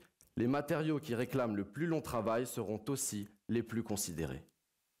optique, les matériaux qui réclament le plus long travail seront aussi les plus considérés.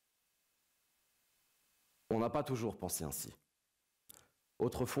 On n'a pas toujours pensé ainsi.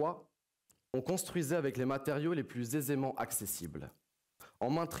 Autrefois, on construisait avec les matériaux les plus aisément accessibles.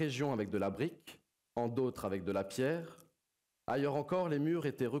 En maintes régions avec de la brique, en d'autres avec de la pierre. Ailleurs encore, les murs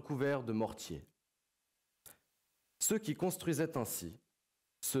étaient recouverts de mortier. Ceux qui construisaient ainsi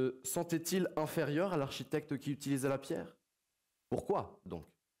se sentaient-ils inférieurs à l'architecte qui utilisait la pierre? Pourquoi donc?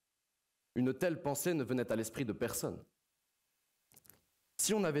 Une telle pensée ne venait à l'esprit de personne.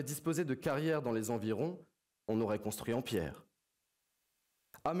 Si on avait disposé de carrières dans les environs, on aurait construit en pierre.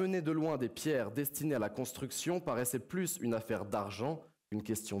 Amener de loin des pierres destinées à la construction paraissait plus une affaire d'argent qu'une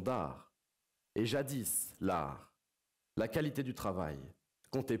question d'art. Et jadis, l'art, la qualité du travail,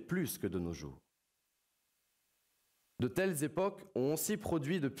 comptait plus que de nos jours. De telles époques ont aussi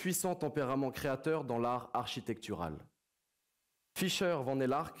produit de puissants tempéraments créateurs dans l'art architectural. Fischer van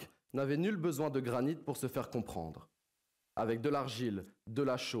Eylarck n'avait nul besoin de granit pour se faire comprendre. Avec de l'argile, de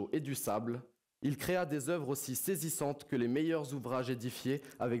la chaux et du sable, il créa des œuvres aussi saisissantes que les meilleurs ouvrages édifiés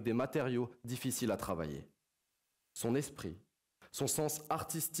avec des matériaux difficiles à travailler. Son esprit, son sens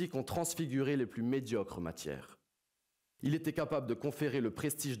artistique ont transfiguré les plus médiocres matières. Il était capable de conférer le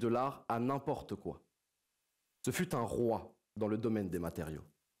prestige de l'art à n'importe quoi. Ce fut un roi dans le domaine des matériaux.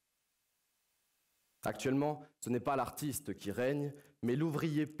 Actuellement, ce n'est pas l'artiste qui règne, mais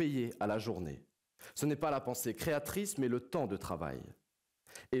l'ouvrier payé à la journée. Ce n'est pas la pensée créatrice, mais le temps de travail.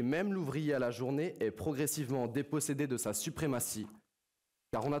 Et même l'ouvrier à la journée est progressivement dépossédé de sa suprématie,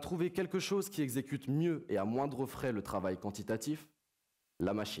 car on a trouvé quelque chose qui exécute mieux et à moindre frais le travail quantitatif,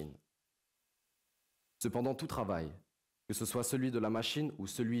 la machine. Cependant, tout travail, que ce soit celui de la machine ou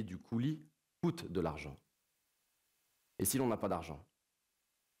celui du coulis, coûte de l'argent. Et si l'on n'a pas d'argent,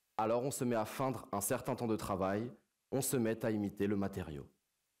 alors on se met à feindre un certain temps de travail, on se met à imiter le matériau.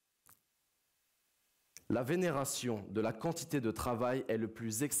 La vénération de la quantité de travail est le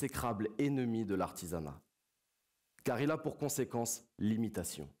plus exécrable ennemi de l'artisanat, car il a pour conséquence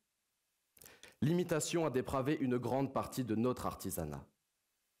l'imitation. L'imitation a dépravé une grande partie de notre artisanat.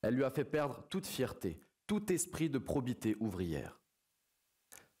 Elle lui a fait perdre toute fierté, tout esprit de probité ouvrière.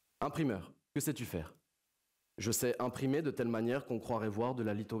 Imprimeur, que sais-tu faire? Je sais imprimer de telle manière qu'on croirait voir de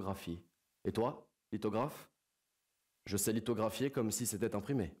la lithographie. Et toi, lithographe? Je sais lithographier comme si c'était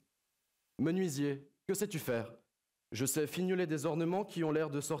imprimé. Menuisier, que sais-tu faire? Je sais fignoler des ornements qui ont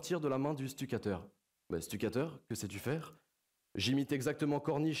l'air de sortir de la main du stuccateur. Mais stuccateur, que sais-tu faire? J'imite exactement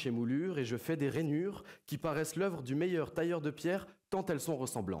corniche et moulure et je fais des rainures qui paraissent l'œuvre du meilleur tailleur de pierre tant elles sont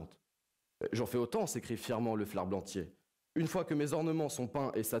ressemblantes. J'en fais autant, s'écrie fièrement le flarblantier. Une fois que mes ornements sont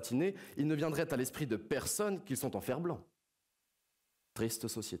peints et satinés, il ne viendrait à l'esprit de personne qu'ils sont en fer blanc. Triste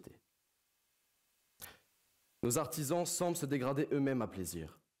société. Nos artisans semblent se dégrader eux-mêmes à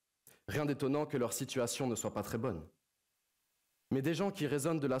plaisir. Rien d'étonnant que leur situation ne soit pas très bonne. Mais des gens qui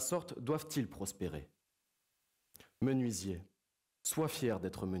raisonnent de la sorte doivent-ils prospérer? Menuisier, sois fier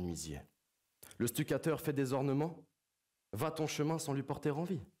d'être menuisier. Le stuccateur fait des ornements, va ton chemin sans lui porter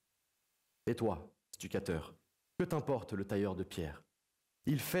envie. Et toi, stuccateur, que t'importe le tailleur de pierre?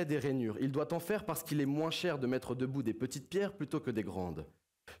 Il fait des rainures. Il doit en faire parce qu'il est moins cher de mettre debout des petites pierres plutôt que des grandes.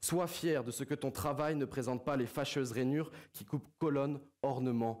 Sois fier de ce que ton travail ne présente pas les fâcheuses rainures qui coupent colonnes,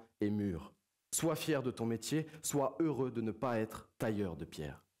 ornements et murs. Sois fier de ton métier, sois heureux de ne pas être tailleur de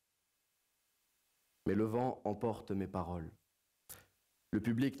pierre. Mais le vent emporte mes paroles. Le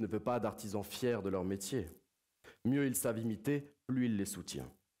public ne veut pas d'artisans fiers de leur métier. Mieux ils savent imiter, plus il les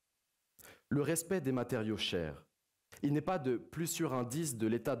soutient. Le respect des matériaux chers. Il n'est pas de plus sûr indice de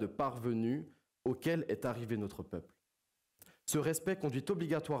l'état de parvenu auquel est arrivé notre peuple. Ce respect conduit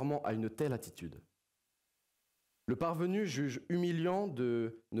obligatoirement à une telle attitude. Le parvenu juge humiliant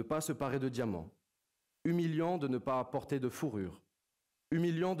de ne pas se parer de diamants, humiliant de ne pas porter de fourrure,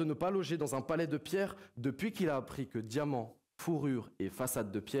 humiliant de ne pas loger dans un palais de pierre depuis qu'il a appris que diamants, fourrure et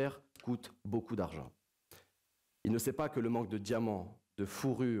façade de pierre coûtent beaucoup d'argent. Il ne sait pas que le manque de diamants, de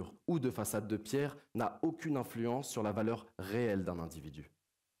fourrure ou de façade de pierre n'a aucune influence sur la valeur réelle d'un individu.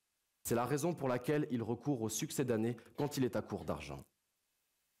 C'est la raison pour laquelle il recourt au succès d'année quand il est à court d'argent.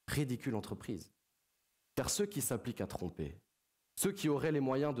 Ridicule entreprise. Car ceux qui s'appliquent à tromper, ceux qui auraient les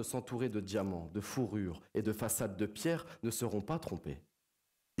moyens de s'entourer de diamants, de fourrures et de façades de pierre ne seront pas trompés.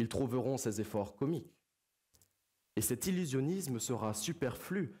 Ils trouveront ces efforts comiques. Et cet illusionnisme sera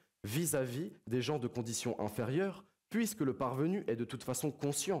superflu vis-à-vis des gens de conditions inférieures, puisque le parvenu est de toute façon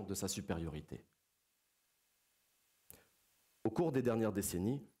conscient de sa supériorité. Au cours des dernières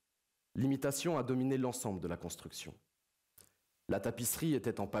décennies, l'imitation a dominé l'ensemble de la construction. La tapisserie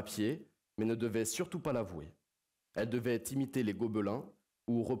était en papier, mais ne devait surtout pas l'avouer. Elle devait imiter les gobelins,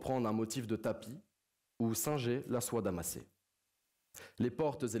 ou reprendre un motif de tapis, ou singer la soie damassée. Les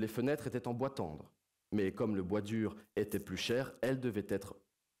portes et les fenêtres étaient en bois tendre, mais comme le bois dur était plus cher, elles devaient être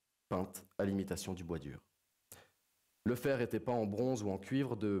peintes à l'imitation du bois dur. Le fer était peint en bronze ou en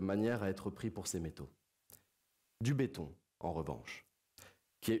cuivre de manière à être pris pour ces métaux. Du béton, en revanche,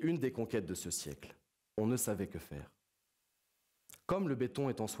 qui est une des conquêtes de ce siècle, on ne savait que faire. Comme le béton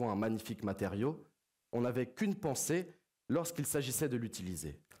est en soi un magnifique matériau, on n'avait qu'une pensée lorsqu'il s'agissait de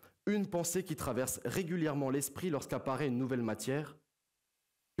l'utiliser. Une pensée qui traverse régulièrement l'esprit lorsqu'apparaît une nouvelle matière.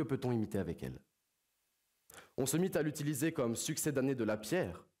 Que peut-on imiter avec elle? On se mit à l'utiliser comme succédané de la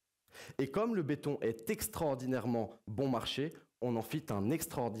pierre, et comme le béton est extraordinairement bon marché, on en fit un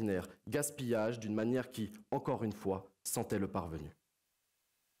extraordinaire gaspillage d'une manière qui, encore une fois, sentait le parvenu.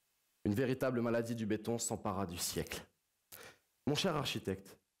 Une véritable maladie du béton s'empara du siècle. Mon cher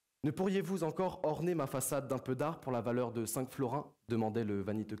architecte, ne pourriez-vous encore orner ma façade d'un peu d'art pour la valeur de 5 florins demandait le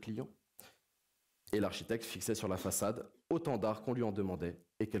vaniteux client. Et l'architecte fixait sur la façade autant d'art qu'on lui en demandait,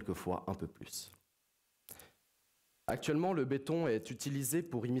 et quelquefois un peu plus. Actuellement, le béton est utilisé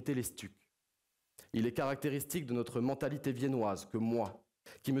pour imiter les stucs. Il est caractéristique de notre mentalité viennoise que moi,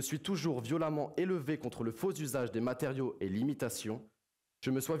 qui me suis toujours violemment élevé contre le faux usage des matériaux et l'imitation,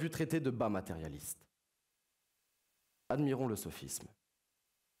 je me sois vu traité de bas matérialiste. Admirons le sophisme.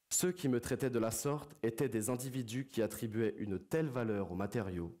 Ceux qui me traitaient de la sorte étaient des individus qui attribuaient une telle valeur aux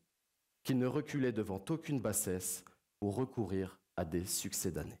matériaux qu'ils ne reculaient devant aucune bassesse pour recourir à des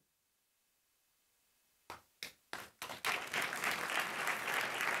succédanés.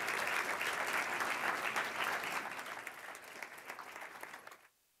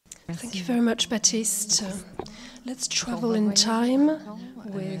 Thank you very much, Baptiste. Let's travel in time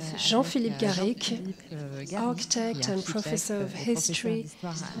with Jean-Philippe Garric, architect and professor of history,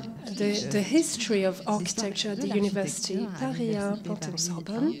 the history of architecture at the University Paris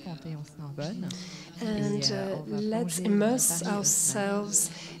Panthéon-Sorbonne. And let's immerse ourselves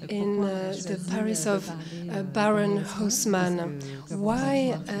in the Paris of Baron Haussmann.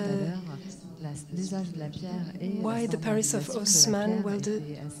 Why the Paris of Haussmann? Well,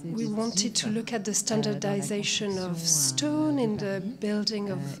 we wanted to look at the standardization of stone in the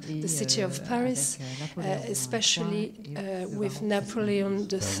building of the city of Paris, especially with Napoleon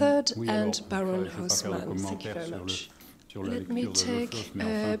III and Baron Haussmann. Thank you very much. Let me take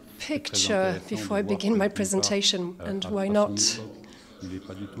a picture before I begin my presentation, and why not?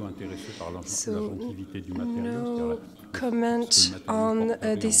 So, no comment on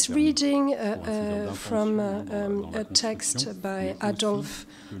this reading from a text by Adolf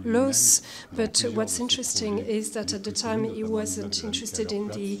Loos, but what's interesting is that at the time he wasn't interested in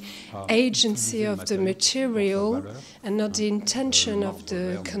the agency of the material and not the intention of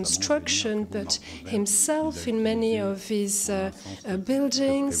the construction, but himself in many of his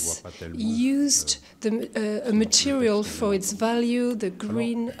buildings used a material for its value, the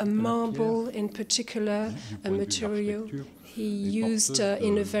green marble in particular, a material he used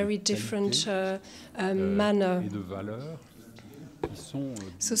in a very different manner.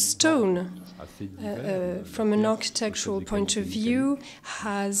 So stone, from an architectural point of view,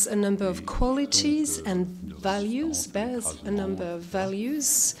 has a number of qualities and values, bears a number of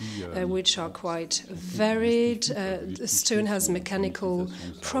values, which are quite varied. Stone has mechanical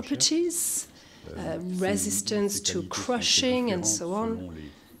properties, resistance to crushing and so on,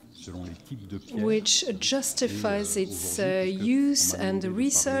 which justifies its use, and the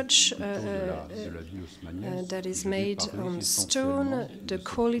research that is made on stone. The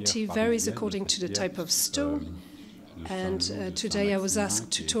quality varies according to the type of stone. And today I was asked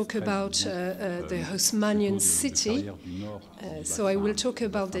to talk about the Haussmannian city. So I will talk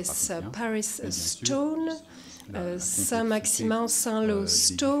about this Paris stone, Saint-Maximin, Saint-Lô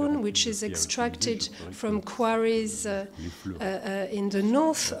stone, which is extracted from quarries in the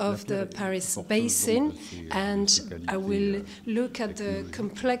north of the Paris basin. And I will look at the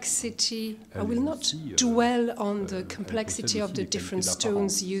complexity. I will not dwell on the complexity of the different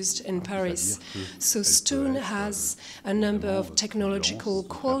stones used in Paris. So stone has a number of technological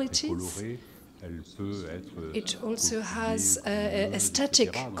qualities. It also has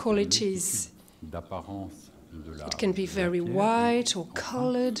aesthetic qualities. It can be very white or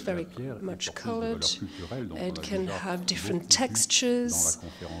colored, very much colored. It can have different textures.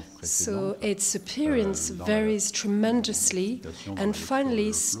 So its appearance varies tremendously. And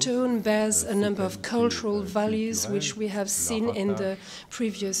finally, stone bears a number of cultural values, which we have seen in the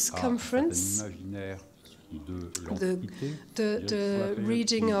previous conference. The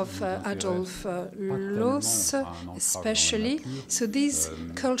reading of Adolf Loos, especially. So these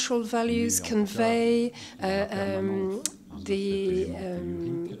cultural values convey the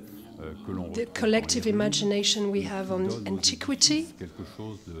collective imagination we have on antiquity.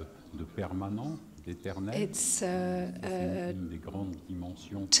 It's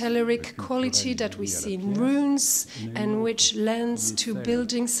telluric quality that we see in runes, and which lends to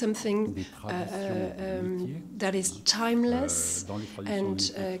building something that is timeless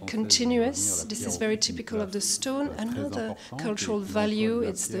and continuous. This is very typical of the stone. Another cultural value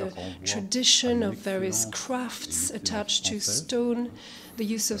is the tradition of various crafts attached to stone. The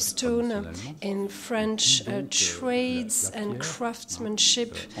use of stone in French trades and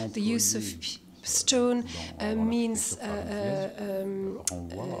craftsmanship, the use of stone means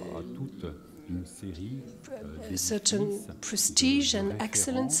certain prestige and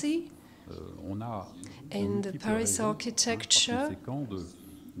excellency. In the Paris architecture,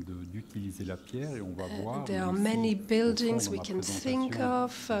 there are many buildings we can think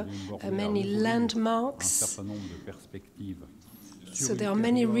of, many landmarks. So there are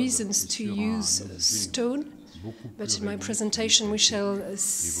many reasons to use stone, but in my presentation we shall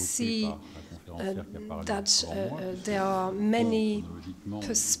see that there are many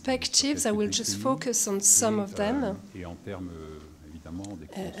perspectives. I will just focus on some of them.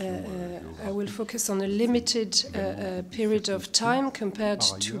 I will focus on a limited period of time compared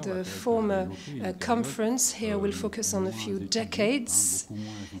to the former conference. Here I will focus on a few decades.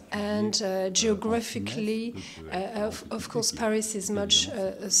 And geographically, of course, Paris is much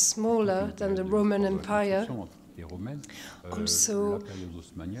smaller than the Roman Empire. Also,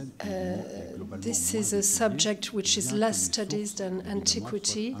 this is a subject which is less studied than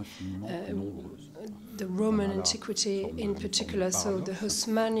antiquity, the Roman antiquity in particular. So the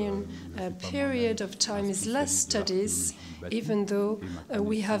Haussmannian period of time is less studied, even though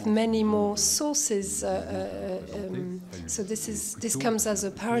we have many more sources. So this comes as a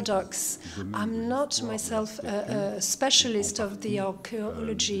paradox. I'm not myself a specialist of the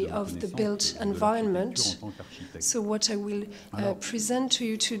archaeology of the built environment. So what I will present to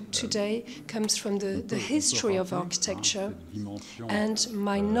you today comes from the history of architecture and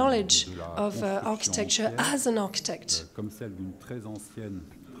my knowledge of architecture as an architect.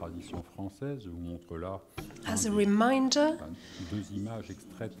 As a reminder,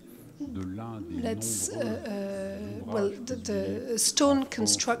 the stone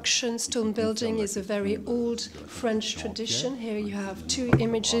construction, stone building is a very old French tradition. Here you have two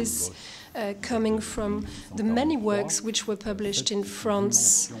images coming from the many works which were published in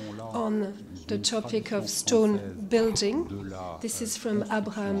France on the topic of stone building. This is from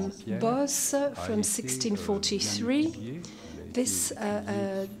Abraham Bosse from 1643. This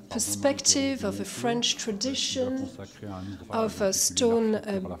perspective of a French tradition of a stone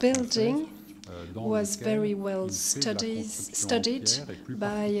building was very well studied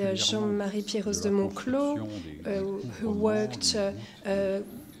by Jean-Marie Pierros de Monclos, who worked a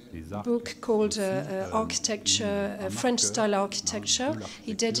book called Architecture, French-style architecture.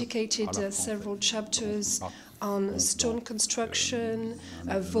 He dedicated several chapters on stone construction,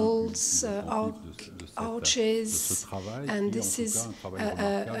 vaults, arches, and this is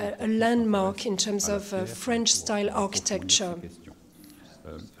a landmark in terms of French-style architecture.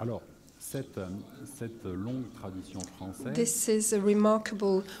 This is a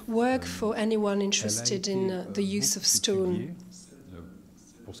remarkable work for anyone interested in the use of stone.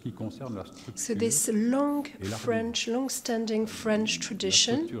 So this long-standing French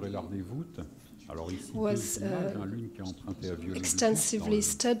tradition was extensively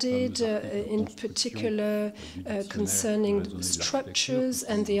studied, in particular concerning structures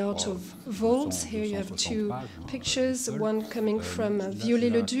and the art of vaults. Here you have two pictures, one coming from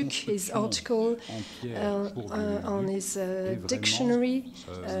Viollet-le-Duc, his article on his dictionary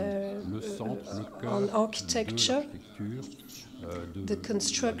on architecture.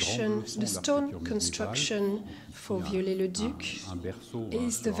 The stone construction for Viollet-le-Duc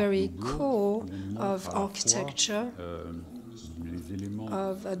is the very core of architecture,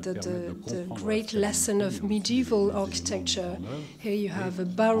 of the great lesson of medieval architecture. Here you have a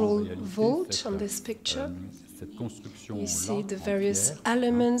barrel vault on this picture. You see the various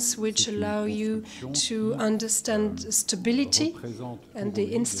elements which allow you to understand stability and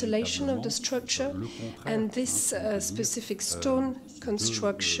the installation of the structure. And this specific stone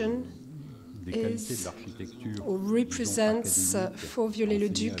construction is or represents for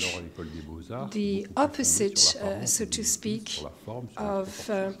Viollet-le-Duc the opposite, so to speak, of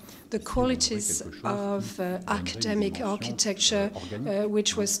the qualities of academic architecture,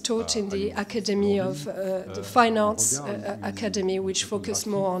 which was taught in the Académie of the Fine Arts Academy, which focused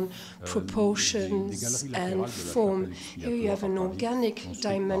more on proportions and form. Here you have an organic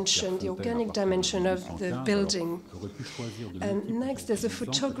dimension, the organic dimension of the building. And next, there's a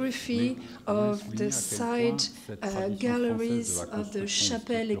photography of the side galleries of the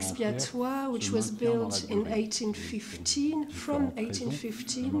Chapelle Expiatoire, which was built in 1815, from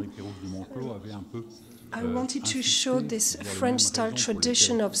 1815. I wanted to show this French-style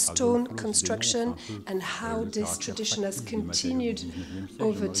tradition of stone construction and how this tradition has continued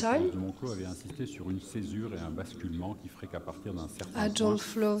over time.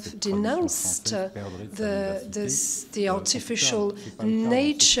 Adolf Loos denounced the artificial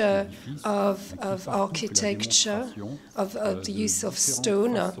nature of architecture, of the use of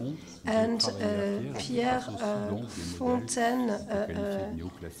stone, and Pierre Fontaine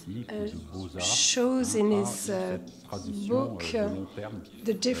shows in his book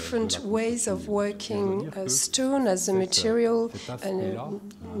the different ways of working stone as a material in a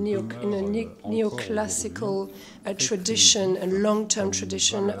neoclassical tradition, a long-term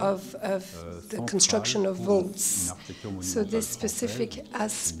tradition of the construction of vaults. So this specific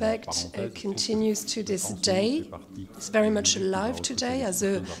aspect continues to this day. It's very much alive today as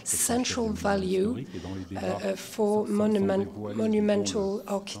a central value for monumental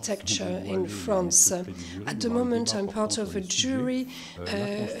architecture in France. At the moment, I'm part of a jury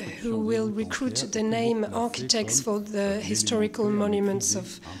who will recruit the name architects for the historical monuments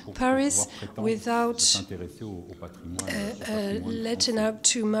of Paris without letting out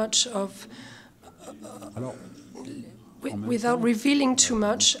too much of without revealing too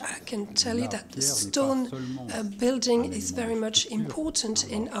much. I can tell you that the stone building is very much important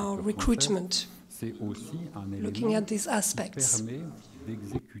in our recruitment, looking at these aspects.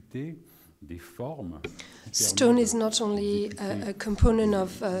 Stone is not only a component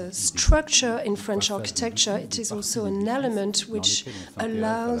of structure in French architecture, it is also an element which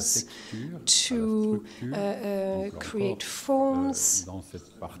allows to create forms,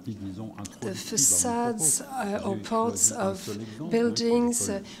 the facades or parts of buildings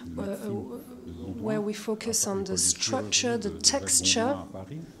where we focus on the structure, the texture.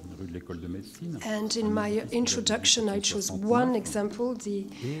 And in my introduction, I chose one example, the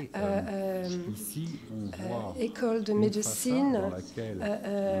École de Médecine,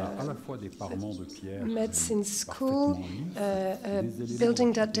 medicine school,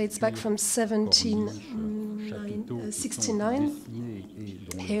 building that dates back from 1769.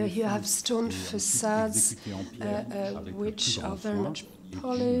 Here you have stone facades, which are very much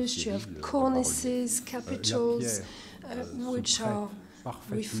polished. You have cornices, capitals, which are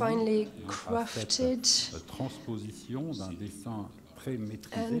refinely crafted,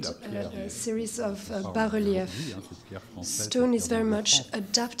 and a series of bas-reliefs. Stone is very much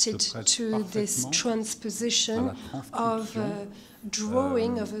adapted to this transposition of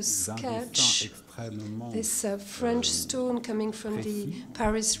drawing, of a sketch. This French stone coming from the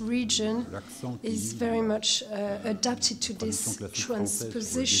Paris region is very much adapted to this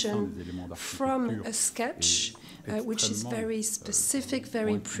transposition from a sketch, which is very specific,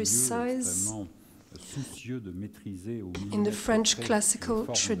 very precise, in the French classical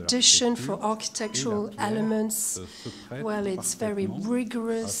tradition for architectural elements, well, it's very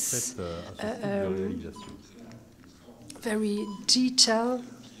rigorous, very detailed,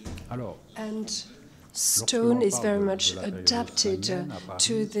 and stone is very much adapted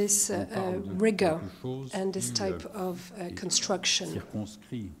to this rigor and this type of construction.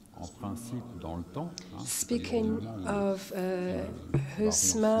 Speaking of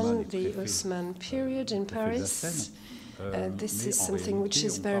Haussmann, the Haussmann period in Paris, this is something which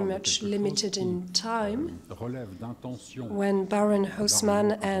is very much limited in time. When Baron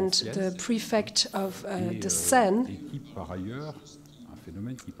Haussmann and the prefect of the Seine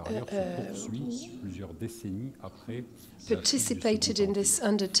participated in this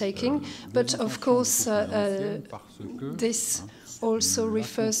undertaking, but of course this also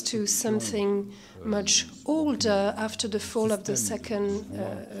refers to something much older after the fall of the Second,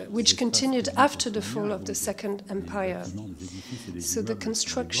 which continued after the fall of the Second Empire. So the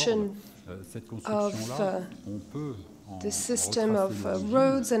construction of the system of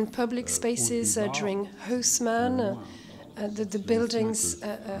roads and public spaces during Haussmann, the buildings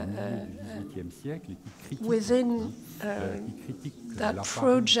within that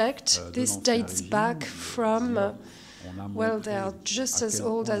project, this dates back from well, they are just as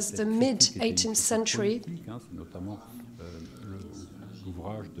old as the mid-18th century,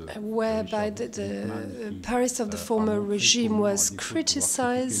 whereby the Paris of the former regime was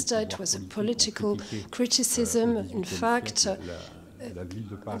criticized. It was a political criticism. In fact,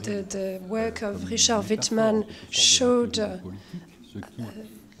 the work of Richard Wittmann showed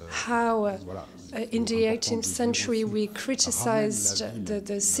how in the 18th century we criticized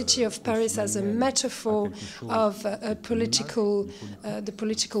the city of Paris as a metaphor of the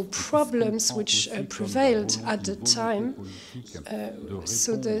political problems which prevailed at the time.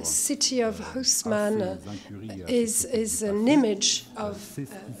 So the city of Haussmann is an image of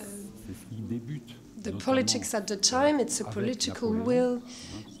the politics at the time. It's a political will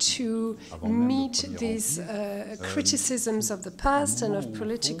to meet these criticisms of the past and of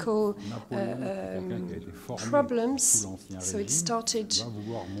political problems. So it started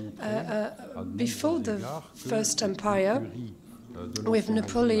before the First Empire with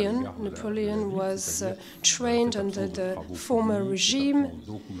Napoleon. Napoleon was trained under the former regime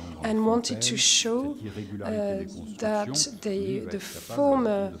and wanted to show that the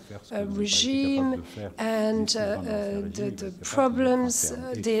former regime and the problems,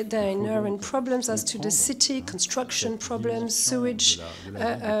 their inherent problems as to the city, construction problems, sewage,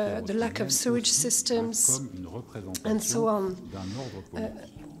 the lack of sewage systems, and so on.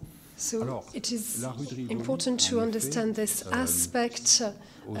 So it is important to understand this aspect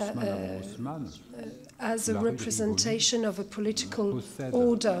as a representation of a political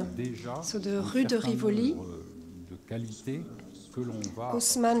order. So the Rue de Rivoli,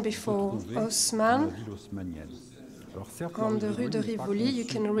 Haussmann before Haussmann, on the Rue de Rivoli, you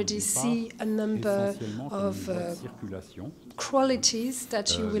can already see a number of qualities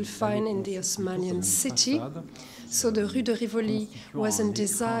that you will find in the Haussmannian city. So the Rue de Rivoli wasn't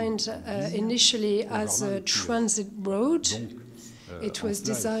designed initially as a transit road. It was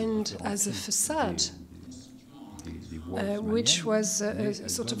designed as a facade, which was a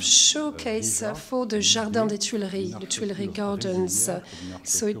sort of showcase for the Jardin des Tuileries, the Tuileries Gardens.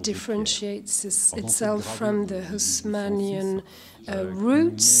 So it differentiates itself from the Haussmannian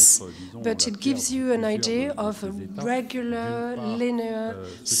roots, but it gives you an idea of a regular, linear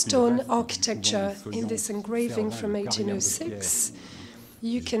stone architecture. In this engraving from 1806,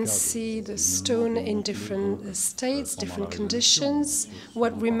 you can see the stone in different states, different conditions.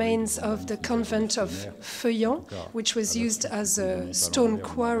 What remains of the convent of Feuillants, which was used as a stone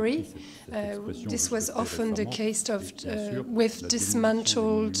quarry. This was often the case with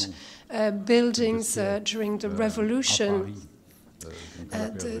dismantled buildings during the Revolution.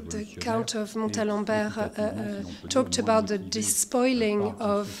 The Count of Montalembert talked about the despoiling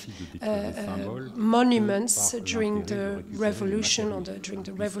of monuments during the Revolution or during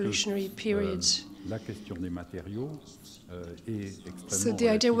the revolutionary period. So the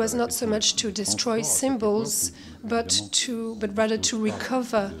idea was not so much to destroy symbols, but rather to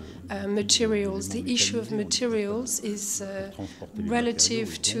recover materials. The issue of materials is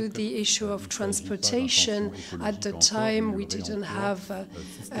relative to the issue of transportation. At the time, we didn't have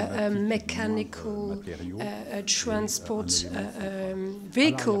mechanical transport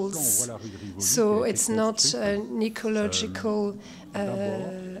vehicles, so it's not an ecological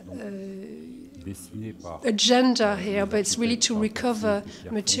agenda here, but it's really to recover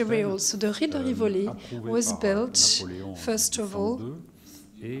materials. So the Rue de Rivoli was built, first of all,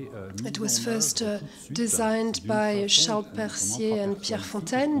 It was first designed by Charles Percier and Pierre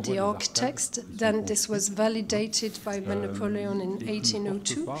Fontaine, the architects. Then this was validated by Napoleon in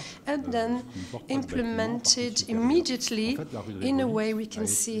 1802, and then implemented immediately in a way we can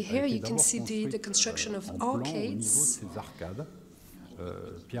see here. You can see the construction of arcades,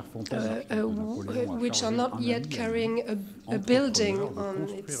 which are not yet carrying a building on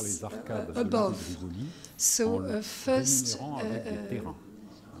its above. So first,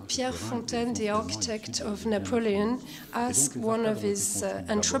 Pierre Fontaine, the architect of Napoleon, asked one of his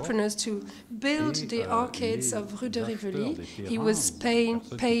entrepreneurs to build the arcades of Rue de Rivoli. He was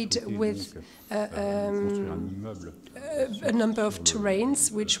paid with a number of terrains,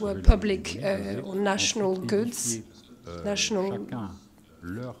 which were public or national goods, national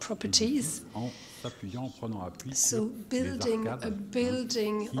properties. So building a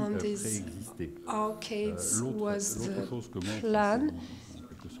building on these arcades was the plan.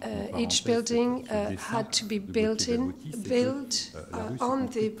 Each building had to be built on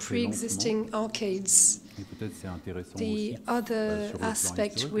the pre-existing arcades. The other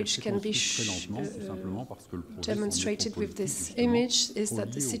aspect which can be demonstrated with this image is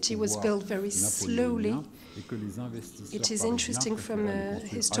that the city was built very slowly. It is interesting from a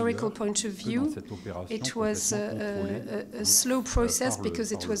historical point of view. It was a slow process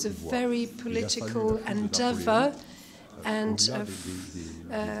because it was a very political endeavor, and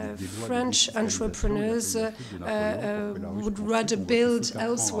French entrepreneurs would rather build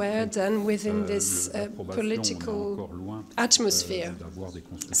elsewhere than within this political atmosphere.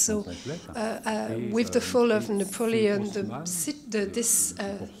 So, with the fall of Napoleon, this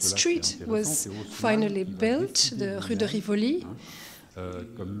street was finally built, the Rue de Rivoli.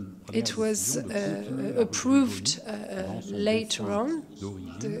 It was approved later on,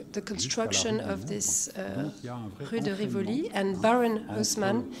 the construction of this Rue de Rivoli, and Baron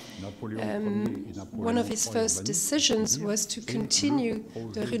Haussmann, one of his first decisions was to continue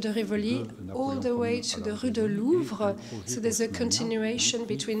the Rue de Rivoli all the way to the Rue de Louvre. So there's a continuation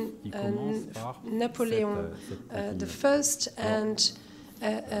between Napoleon I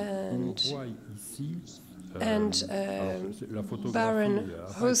and Baron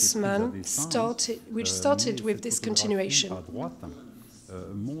Haussmann started with this continuation.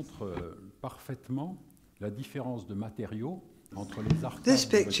 This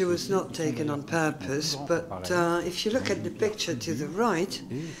picture was not taken on purpose, but if you look at the picture to the right,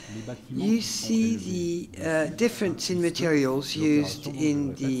 you see the difference in materials used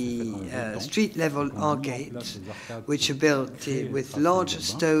in the street-level arcades, which are built with larger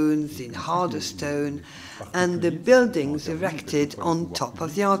stones, in harder stone, and the buildings erected on top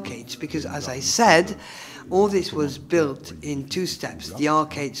of the arcades, because, as I said, all this was built in two steps. The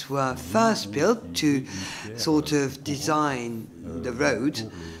arcades were first built to sort of design the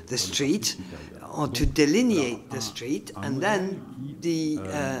road, the street, or to delineate the street, and then the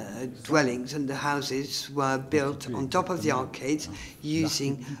dwellings and the houses were built on top of the arcades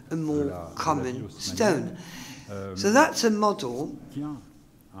using a more common stone. So that's a model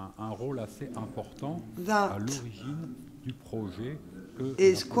that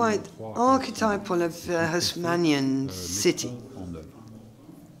is quite archetypal of the Haussmannian city.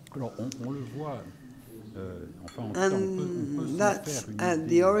 And that's at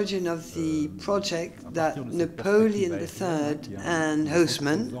the origin of the project that Napoleon III and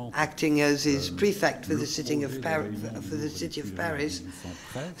Haussmann, acting as his prefect for the city of Paris,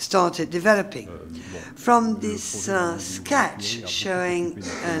 started developing. From this sketch showing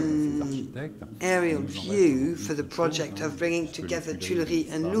an aerial view for the project of bringing together Tuileries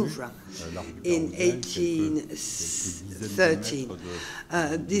and Louvre in 1813,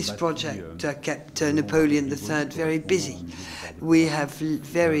 this project kept Napoleon III very busy. We have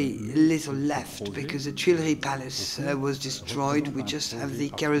very little left because the Tuileries Palace was destroyed. We just have the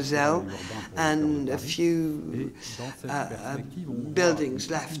carousel and a few buildings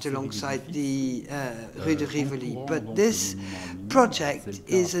left alongside the Rue de Rivoli. But this project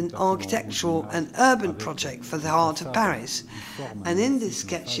is an architectural and urban project for the heart of Paris. And in this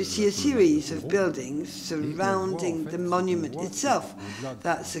sketch you see a series of buildings surrounding the monument itself.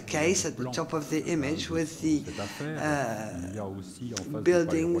 That's the case at the top of the image with the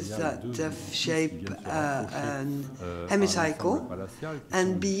buildings that shape a hemicycle,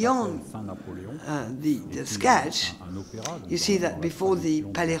 and beyond the sketch you see that before the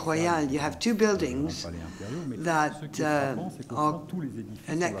Palais Royal you have two buildings that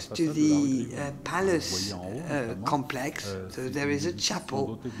next to the palace complex, so there is a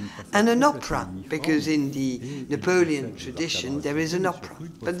chapel and an opera, because in the Napoleon tradition there is an opera.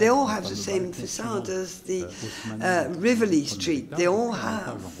 But they all have the same facade as the Rivoli Street. They all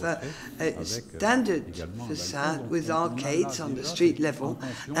have a standard facade with arcades on the street level,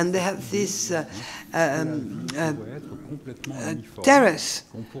 and they have this terrace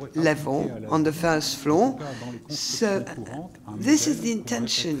level on the first floor. So this is the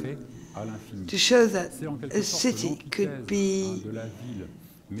intention, to show that a city could be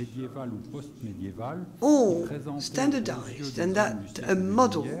all standardized, and that a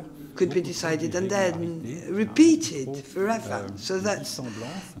model could be decided and then repeated forever. So that's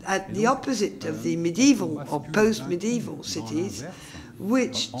at the opposite of the medieval or post-medieval cities,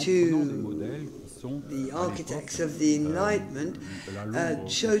 which to the architects of the Enlightenment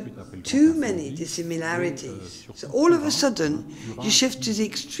showed too many dissimilarities. So all of a sudden, you shift to the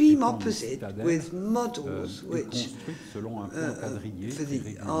extreme opposite with models which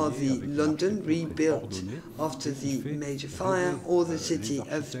are the London rebuilt after the major fire, or the city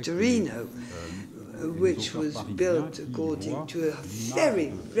of Torino, which was built according to a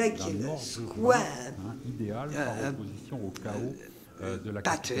very regular square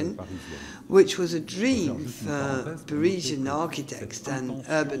pattern, which was a dream for Parisian architects and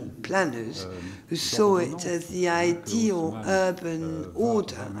urban planners who saw it as the ideal urban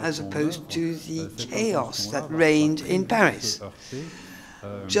order as opposed to the chaos that reigned in Paris.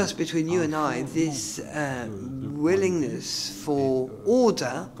 Just between you and I, this willingness for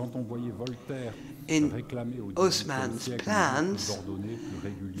order in Haussmann's plans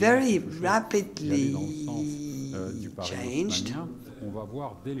very rapidly changed.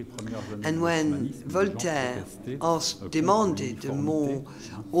 And when Voltaire demanded a more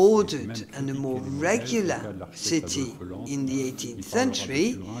ordered and a more regular city in the 18th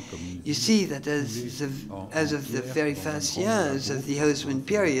century, you see that as of the very first years of the Haussmann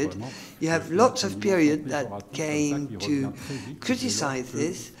period, you have lots of period that came to criticize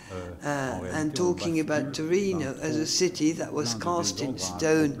this, and talking about Torino as a city that was cast in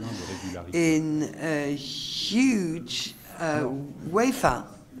stone in a huge wafer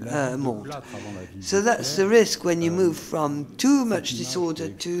mold. So that's the risk when you move from too much disorder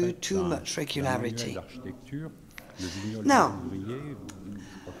to too much regularity. Now,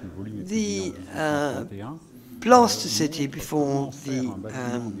 the plaster city before the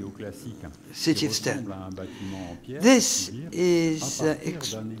City of Stone. This is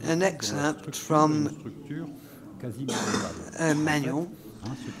an excerpt from a manual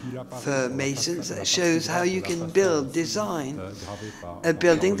for masons that shows how you can design a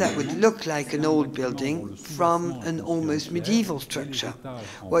building that would look like an old building from an almost medieval structure.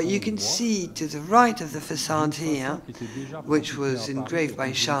 What you can see to the right of the facade here, which was engraved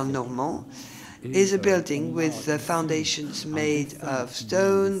by Charles Normand, is a building with the foundations made of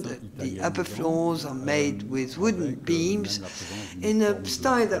stone. The upper floors are made with wooden beams in a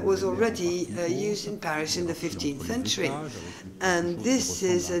style that was already used in Paris in the 15th century. And this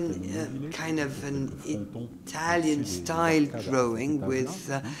is kind of an Italian style drawing with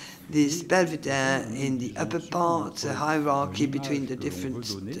this belvedere in the upper part, a hierarchy between the different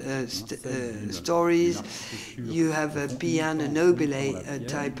stories. You have a piano nobile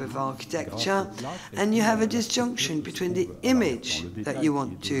type of architecture, and you have a disjunction between the image that you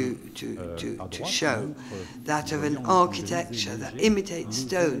want to show, that of an architecture that imitates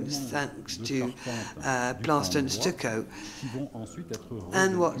stones thanks to plaster and stucco,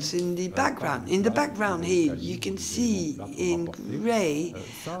 and what's in the background. In the background here, you can see in grey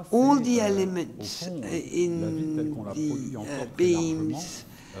all the elements in the beams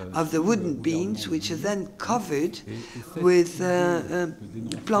of the wooden beams, which are then covered with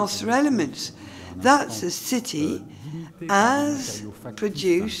plaster elements. That's a city as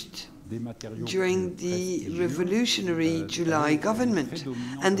produced during the revolutionary July government.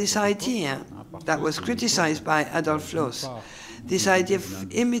 And this idea that was criticized by Adolf Loos, this idea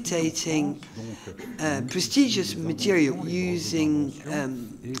of imitating prestigious material using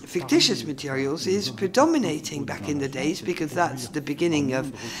fictitious materials is predominating back in the days, because that's the beginning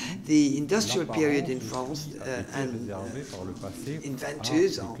of the industrial period in France, and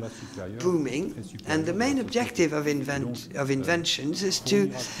inventors are booming. And the main objective of inventions is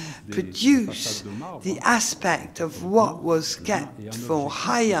to produce the aspect of what was kept for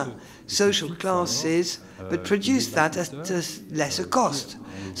higher social classes, but produce that at a lesser cost.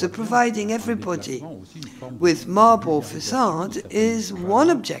 So providing everybody with marble facade is one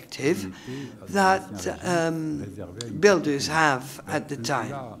objective that builders have at the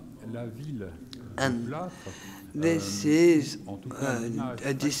time. And this is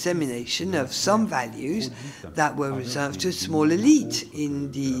a dissemination of some values that were reserved to a small elite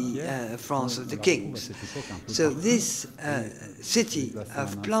in the France of the kings. So this city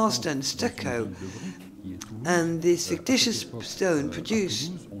of plaster and stucco and this fictitious stone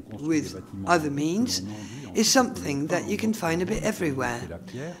produced with other means is something that you can find a bit everywhere.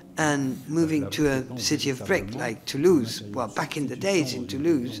 And moving to a city of brick like Toulouse, well, back in the days in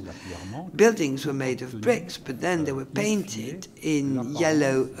Toulouse, buildings were made of bricks, but then they were painted in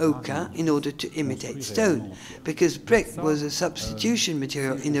yellow ochre in order to imitate stone, because brick was a substitution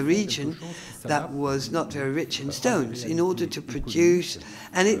material in a region that was not very rich in stones, in order to produce,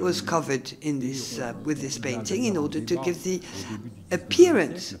 and it was covered in this with this painting in order to give the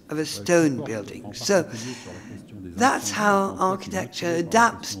appearance of a stone building. So that's how architecture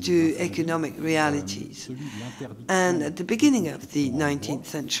adapts to economic realities. And at the beginning of the 19th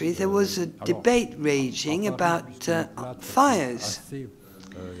century, there was a debate raging about fires.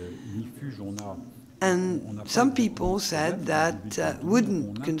 And some people said that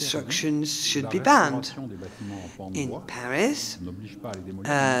wooden constructions should be banned. In Paris,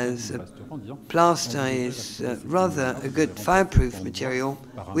 as plaster is rather a good fireproof material,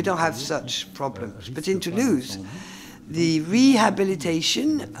 we don't have such problems. But in Toulouse, the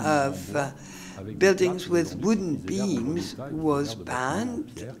rehabilitation of buildings with wooden beams was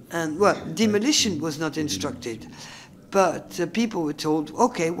banned, and, well, demolition was not instructed. But people were told,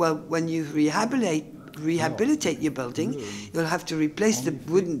 okay, well, when you rehabilitate your building, you'll have to replace the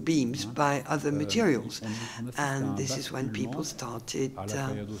wooden beams by other materials. And this is when people started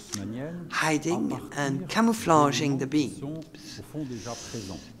hiding and camouflaging the beams.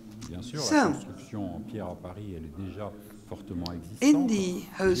 So, in the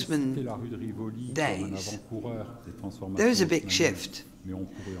Haussmann days, there is a big shift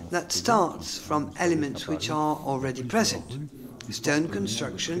that starts from elements which are already present. Stone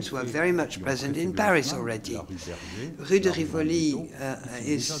constructions were very much present in Paris already. Rue de Rivoli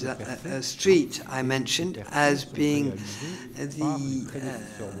is a street I mentioned as being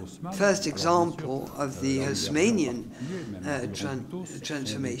the first example of the Haussmannian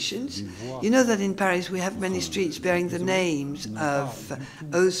transformations. You know that in Paris we have many streets bearing the names of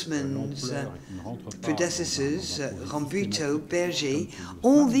Haussmann's predecessors, Rambuteau, Berger.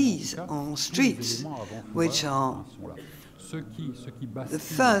 All these are streets which are the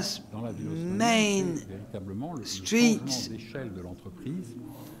first main streets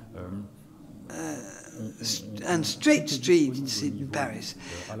and straight streets in Paris.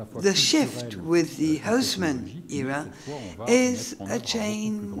 The shift with the Haussmann era is a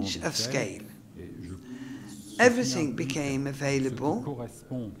change of scale. Everything became available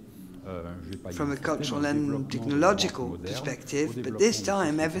from a cultural and technological perspective, but this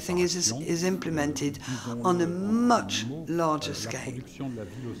time everything is implemented on a much larger scale,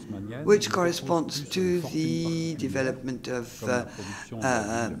 which corresponds to the development of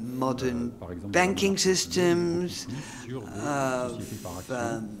modern banking systems, of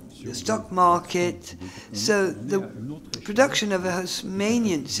the stock market. So the production of a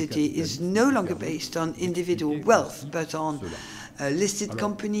Haussmannian city is no longer based on individual wealth, but on listed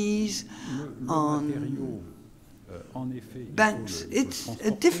companies, on banks. It's a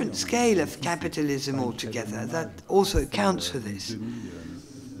different scale of capitalism altogether that also accounts for this.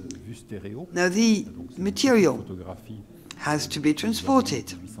 Now, the material has to be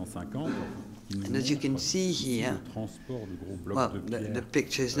transported. And as you can see here, well, the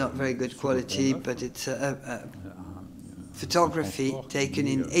picture is not very good quality, but it's a photography taken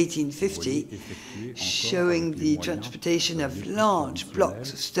in 1850 showing the transportation of large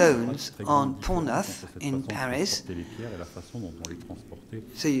blocks of stones on Pont Neuf in Paris.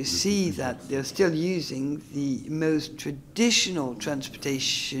 So you see that they're still using the most traditional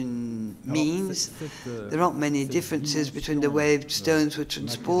transportation means. There aren't many differences between the way stones were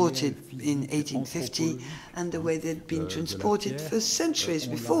transported in 1850 and the way they'd been transported for centuries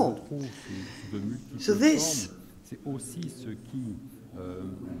before. So this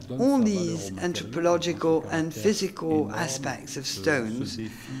all these anthropological and physical aspects of stones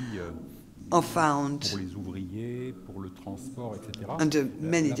are found under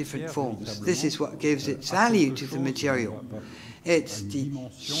many different forms. This is what gives its value to the material. It's the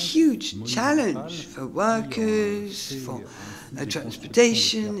huge challenge for workers, for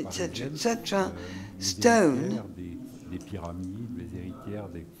transportation, etc., etc. Stone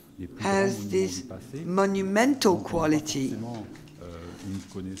has this monumental quality,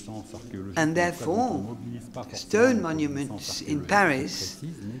 and therefore stone monuments in Paris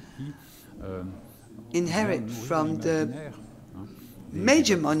inherit from the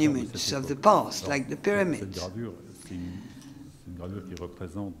major monuments of the past, like the pyramids.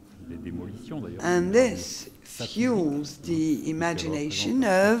 And this fuels the imagination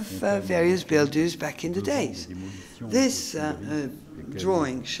of various builders back in the days. This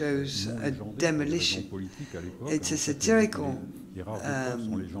drawing shows a demolition. It's a satirical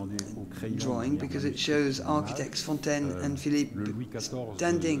drawing because it shows architects Fontaine and Philippe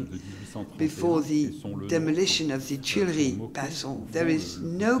standing before the demolition of the Tuileries Passant. There is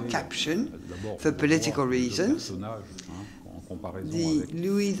no caption for political reasons. The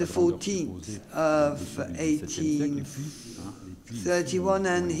Louis XIV of 1831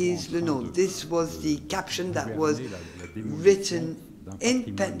 and his Le Nôtre. This was the caption that was written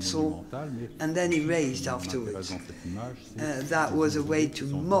in pencil and then erased afterwards. That was a way to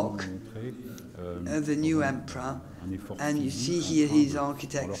mock the new emperor. And you see here his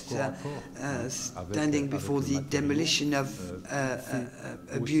architects standing before the demolition of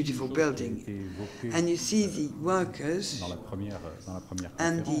a beautiful building. And you see the workers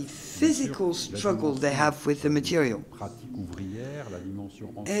and the physical struggle they have with the material.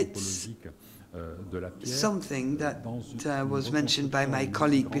 It's something that was mentioned by my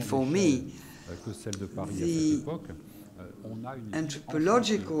colleague before me. The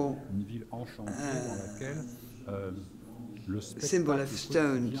anthropological symbol of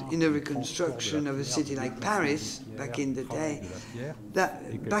stones in a reconstruction of a city like Paris back in the day.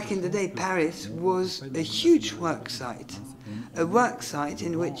 Back in the day, Paris was a huge work site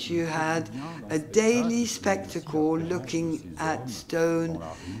in which you had a daily spectacle looking at stone,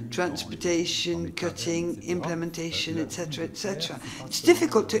 transportation, cutting, implementation, etc., etc. It's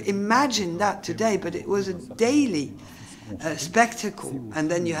difficult to imagine that today, but it was a daily spectacle. And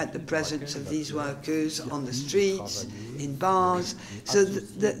then you had the presence of these workers on the streets, in bars. So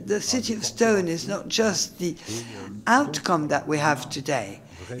the City of Stone is not just the outcome that we have today.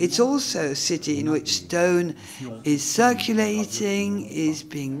 It's also a city in which stone is circulating, is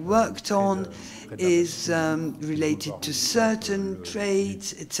being worked on, is related to certain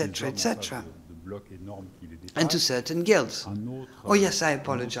trades, etc., etc., and to certain guilds. Oh yes, I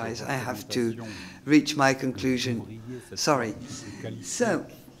apologize. I have to reach my conclusion. Sorry. So,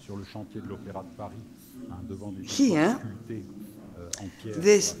 here,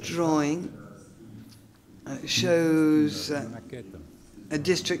 this drawing shows a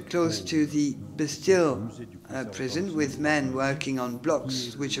district close to the Bastille prison with men working on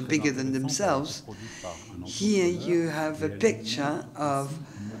blocks which are bigger than themselves. Here you have a picture of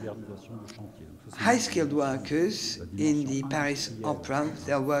high-skilled workers in the Paris Opera.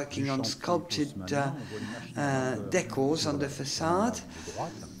 They are working on sculpted decors on the facade.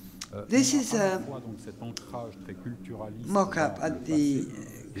 This is a mock-up at the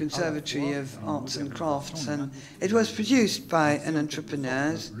Conservatory of Arts and Crafts, and it was produced by an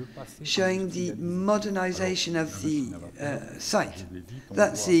entrepreneur showing the modernization of the site.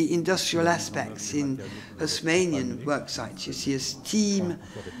 That's the industrial aspects in Haussmannian work sites. You see a steam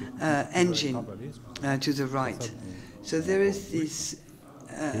engine to the right. So there is this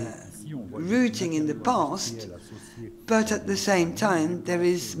rooting in the past, but at the same time there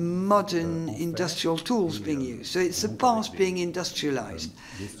is modern industrial tools being used. So it's the past being industrialized.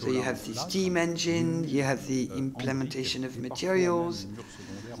 So you have the steam engine, you have the implementation of materials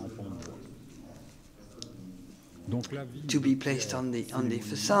to be placed on the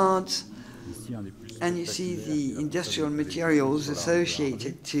facades, and you see the industrial materials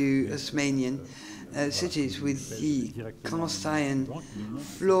associated to Haussmannian cities with the cast iron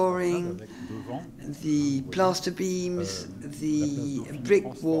flooring, the plaster beams, the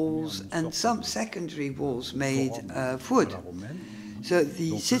brick walls, and some secondary walls made of wood. So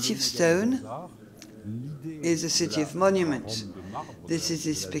the City of Stone is a city of monuments. This is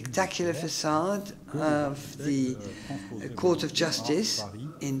the spectacular facade of the Court of Justice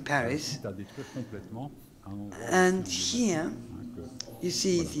in Paris. And here you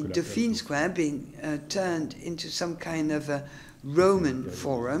see the Dauphine Square being turned into some kind of a Roman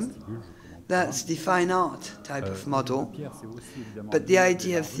forum. That's the fine art type of model. But the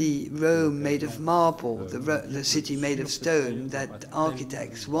idea of the Rome made of marble, the city made of stone, that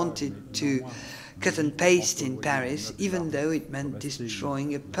architects wanted to cut and paste in Paris, even though it meant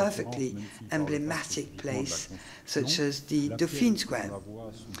destroying a perfectly emblematic place such as the Dauphine Square.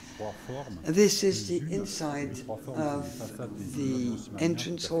 This is the inside of the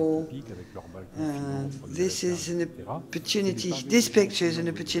entrance hall. This is an opportunity, this picture is an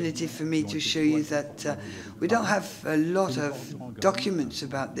opportunity for me to show you that we don't have a lot of documents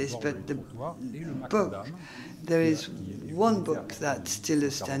about this, but the book, there is one book that's still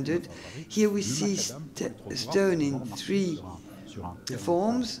a standard. Here we see stone in 3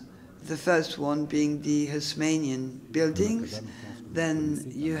 forms. The first one being the Haussmannian buildings. Then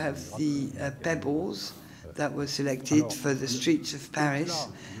you have the pebbles that were selected for the streets of Paris.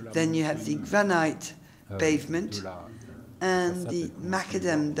 Then you have the granite pavement and the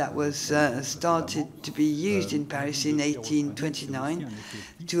macadam that was started to be used in Paris in 1829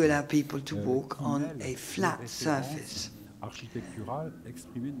 to allow people to walk on a flat surface.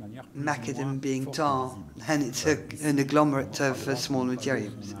 Macadam being tar, and it's an agglomerate of small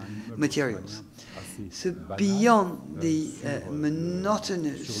materials. So beyond the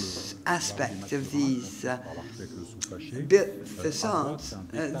monotonous aspect of these facades,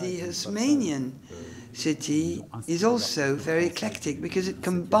 the Haussmannian city is also very eclectic because it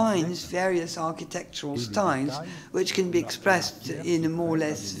combines various architectural styles which can be expressed in a more or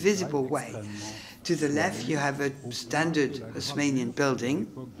less visible way. To the left, you have a standard Haussmannian building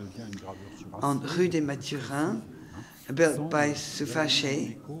on Rue des Mathurins, built by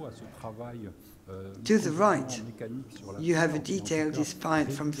Soufachet. To the right, you have a detail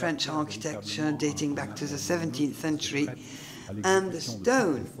inspired from French architecture dating back to the 17th century, and the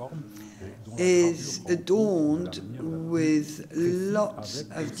stone is adorned with lots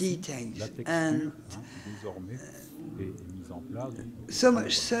of details, and so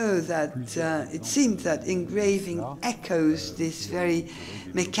much so that it seems that engraving echoes this very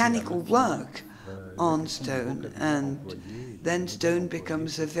mechanical work on stone, and then stone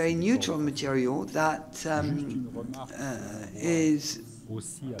becomes a very neutral material that is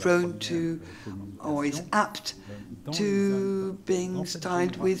prone to, or is apt to being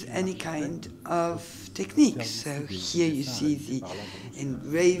styled with any kind of technique. So here you see the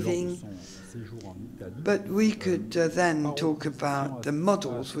engraving, but we could then talk about the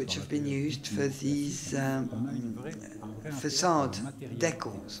models which have been used for these facade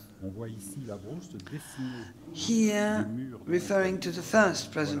decors. Here, referring to the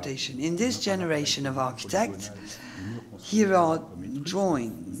first presentation, in this generation of architects, here are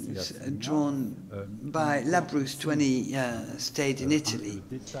drawings drawn by Labrousse when he stayed in Italy.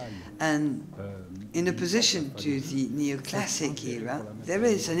 And in opposition to the neoclassic era, there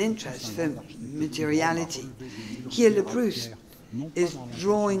is an interest for materiality. Here, Labrousse is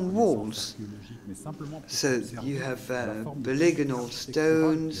drawing walls. So you have polygonal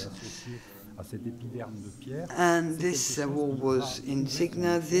stones, and this wall was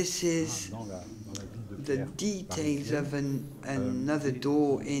insignia. This is the details of another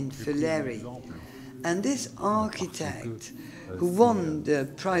door in Fileri. And this architect, who won the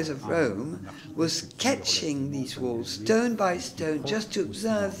Prize of Rome, was sketching these walls stone by stone just to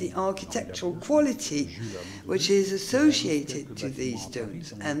observe the architectural quality which is associated to these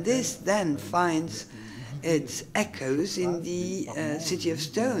stones. And this then finds its echoes in the City of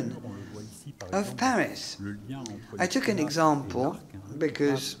Stone of Paris. I took an example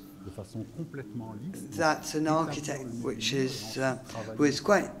because that's an architect which is who is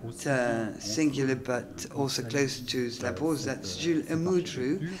quite singular but also close to Labrousse. That's Jules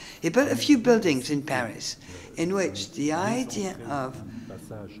Amoudrou. He built a few buildings in Paris in which the idea of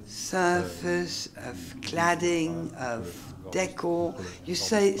surface, of cladding, of decor, you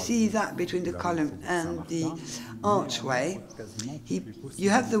see that between the column and the archway. You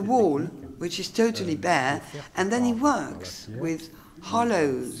have the wall, which is totally bare, and then he works with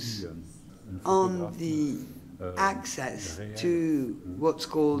hollows on the access to what's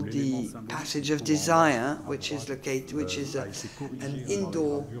called the Passage of Desire, which is an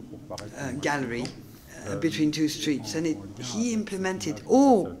indoor gallery between two streets, and he implemented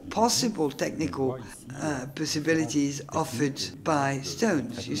all possible technical possibilities offered by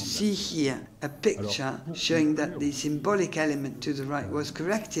stones. You see here a picture showing that the symbolic element to the right was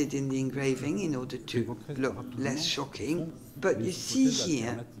corrected in the engraving in order to look less shocking. But you see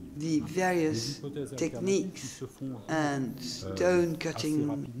here the various techniques and stone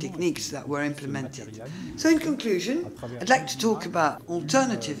cutting techniques that were implemented. So in conclusion, I'd like to talk about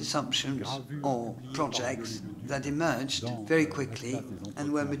alternative assumptions or projects that emerged very quickly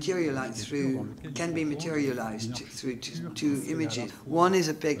and were can be materialized through two images. One is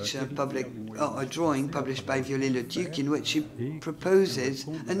a picture a drawing published by Viollet-le-Duc, in which he proposes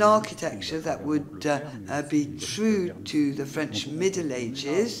an architecture that would be true to the French Middle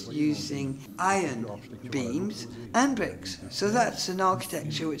Ages, using iron beams and bricks. So that's an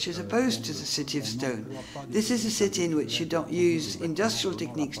architecture which is opposed to the City of Stone. This is a city in which you don't use industrial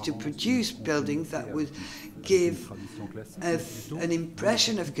techniques to produce buildings that would give an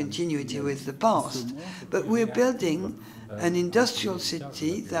impression of continuity with the past. But we're building an industrial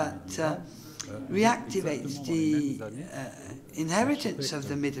city that reactivates the inheritance of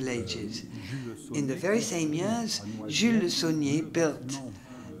the Middle Ages. In the very same years, Jules Le Saunier built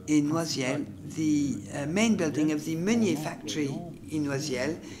in Noisiel the main building of the Meunier factory in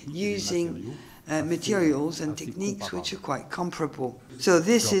Noisiel, using materials and techniques which are quite comparable. So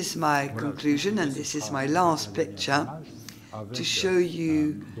this is my conclusion, and this is my last picture to show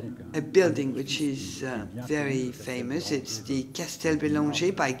you a building which is very famous. It's the Castel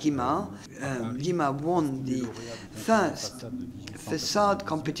Bélanger by Gallimard. Gallimard won the first facade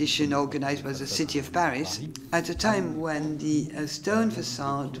competition organized by the city of Paris at a time when the stone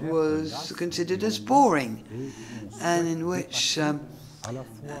facade was considered as boring, and in which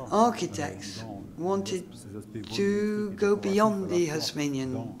architects wanted to go beyond the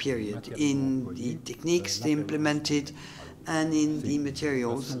Haussmannian period in the techniques they implemented and in the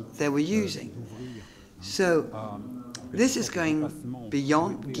materials they were using. So this is going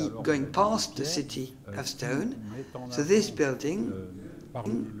beyond, going past the city of stone. So this building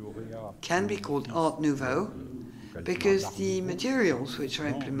can be called Art Nouveau because the materials which are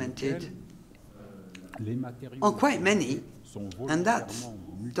implemented are quite many, and that's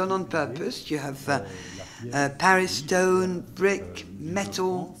done on purpose. You have Paris stone, brick,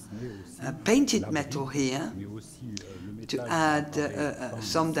 metal, painted metal here to add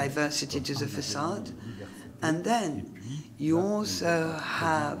some diversity to the facade. And then you also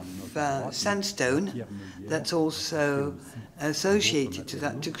have sandstone that's also associated to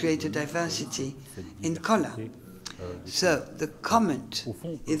that to create a diversity in color. So the comment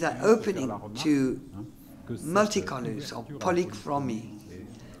is that opening to multicolors or polychromy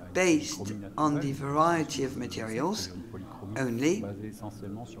based on the variety of materials only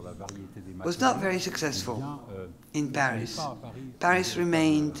was not very successful in Paris. Paris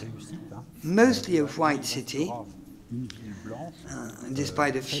remained mostly a white city,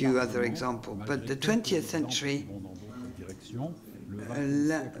 despite a few other examples. But the 20th century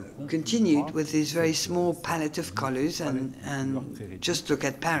continued with this very small palette of colors, and just look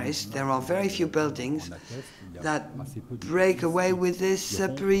at Paris. There are very few buildings that break away with this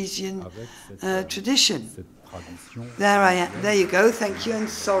Parisian tradition. There you go. Thank you, and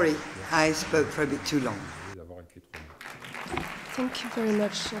sorry I spoke for a bit too long. Thank you very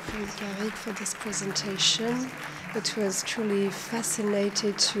much, Jean-Philippe Garric, for this presentation. It was truly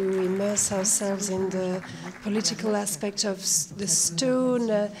fascinating to immerse ourselves in the political aspect of the stone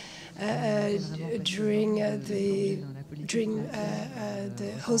during the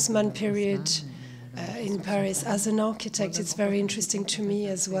Haussmann period in Paris. As an architect, it's very interesting to me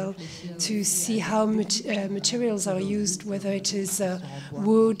as well to see how materials are used, whether it is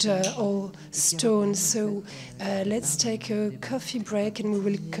wood or stone. So let's take a coffee break, and we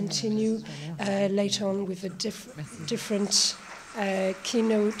will continue later on with a different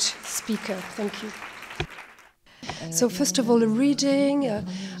keynote speaker. Thank you. So first of all, a reading,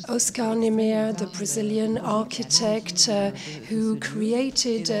 Oscar Niemeyer, the Brazilian architect who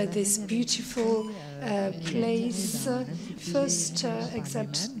created this beautiful place, first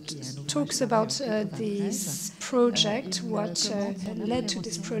talks about this project, what led to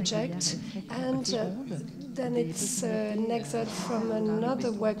this project, and then it's an excerpt from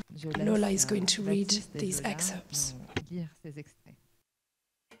another work. Lola is going to read these excerpts.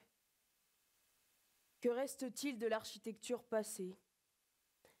 Que reste-t-il de l'architecture passée?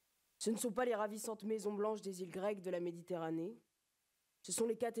 Ce ne sont pas les ravissantes maisons blanches des îles grecques de la Méditerranée. Ce sont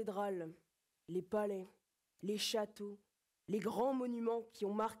les cathédrales, les palais, les châteaux, les grands monuments qui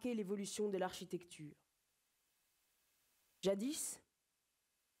ont marqué l'évolution de l'architecture. Jadis,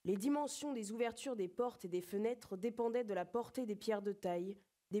 les dimensions des ouvertures des portes et des fenêtres dépendaient de la portée des pierres de taille,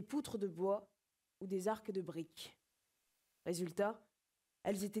 des poutres de bois ou des arcs de briques. Résultat,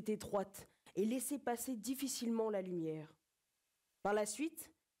 elles étaient étroites et laissaient passer difficilement la lumière. Par la suite,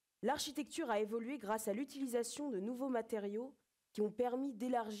 l'architecture a évolué grâce à l'utilisation de nouveaux matériaux qui ont permis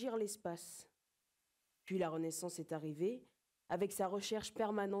d'élargir l'espace. Puis la Renaissance est arrivée avec sa recherche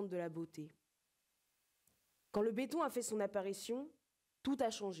permanente de la beauté. Quand le béton a fait son apparition, tout a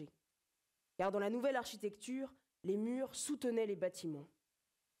changé. Car dans la nouvelle architecture, les murs soutenaient les bâtiments.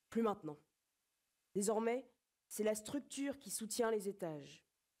 Plus maintenant. Désormais, c'est la structure qui soutient les étages.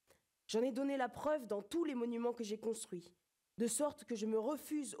 J'en ai donné la preuve dans tous les monuments que j'ai construits, de sorte que je me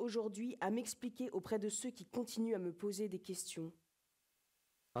refuse aujourd'hui à m'expliquer auprès de ceux qui continuent à me poser des questions.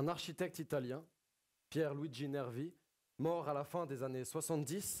 Un architecte italien, Pier Luigi Nervi, mort à la fin des années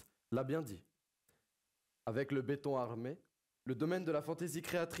 70, l'a bien dit. Avec le béton armé, le domaine de la fantaisie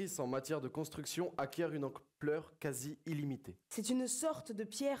créatrice en matière de construction acquiert une ampleur quasi illimitée. C'est une sorte de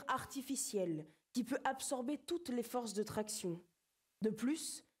pierre artificielle qui peut absorber toutes les forces de traction. De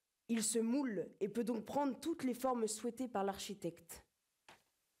plus, Il se moule et peut donc prendre toutes les formes souhaitées par l'architecte.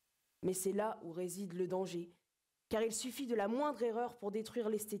 Mais c'est là où réside le danger, car il suffit de la moindre erreur pour détruire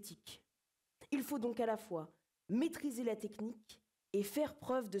l'esthétique. Il faut donc à la fois maîtriser la technique et faire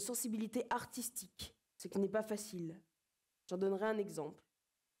preuve de sensibilité artistique, ce qui n'est pas facile. J'en donnerai un exemple.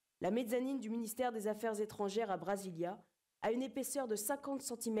 La mezzanine du ministère des Affaires étrangères à Brasilia a une épaisseur de 50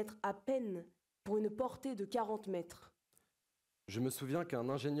 cm à peine pour une portée de 40 mètres. Je me souviens qu'un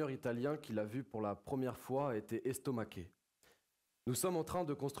ingénieur italien qui l'a vu pour la première fois a été estomaqué. Nous sommes en train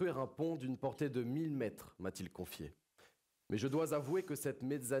de construire un pont d'une portée de 1000 mètres, m'a-t-il confié. Mais je dois avouer que cette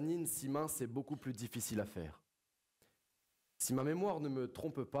mezzanine si mince est beaucoup plus difficile à faire. Si ma mémoire ne me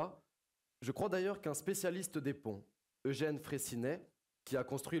trompe pas, je crois d'ailleurs qu'un spécialiste des ponts, Eugène Freycinet, qui a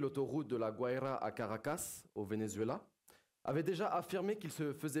construit l'autoroute de la Guaira à Caracas, au Venezuela, avait déjà affirmé qu'il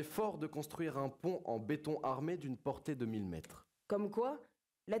se faisait fort de construire un pont en béton armé d'une portée de 1000 mètres. Comme quoi,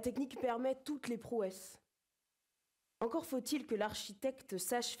 la technique permet toutes les prouesses. Encore faut-il que l'architecte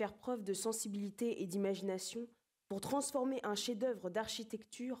sache faire preuve de sensibilité et d'imagination pour transformer un chef-d'œuvre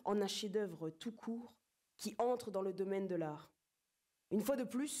d'architecture en un chef-d'œuvre tout court qui entre dans le domaine de l'art. Une fois de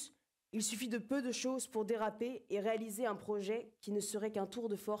plus, il suffit de peu de choses pour déraper et réaliser un projet qui ne serait qu'un tour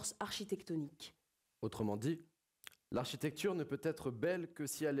de force architectonique. Autrement dit, l'architecture ne peut être belle que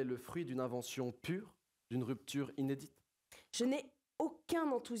si elle est le fruit d'une invention pure, d'une rupture inédite. Je n'ai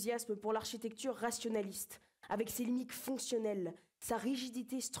aucun enthousiasme pour l'architecture rationaliste, avec ses limites fonctionnelles, sa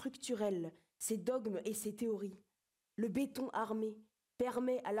rigidité structurelle, ses dogmes et ses théories. Le béton armé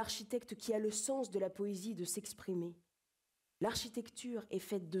permet à l'architecte qui a le sens de la poésie de s'exprimer. L'architecture est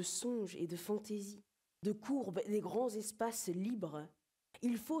faite de songes et de fantaisies, de courbes et des grands espaces libres.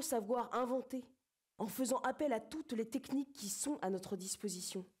 Il faut savoir inventer, en faisant appel à toutes les techniques qui sont à notre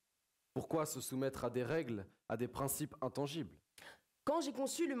disposition. Pourquoi se soumettre à des règles, à des principes intangibles? Quand j'ai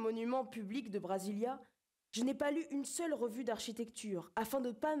conçu le monument public de Brasilia, je n'ai pas lu une seule revue d'architecture afin de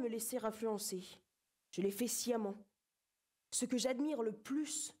ne pas me laisser influencer. Je l'ai fait sciemment. Ce que j'admire le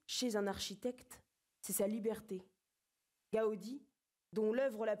plus chez un architecte, c'est sa liberté. Gaudí, dont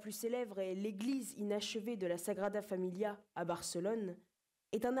l'œuvre la plus célèbre est l'église inachevée de la Sagrada Familia à Barcelone,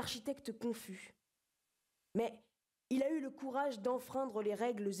 est un architecte confus. Mais il a eu le courage d'enfreindre les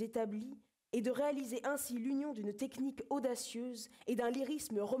règles établies et de réaliser ainsi l'union d'une technique audacieuse et d'un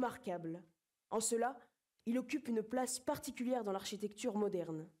lyrisme remarquable. En cela, il occupe une place particulière dans l'architecture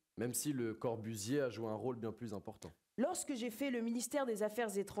moderne. Même si le Corbusier a joué un rôle bien plus important. Lorsque j'ai fait le ministère des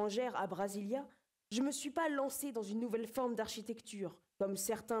Affaires étrangères à Brasilia, je ne me suis pas lancée dans une nouvelle forme d'architecture, comme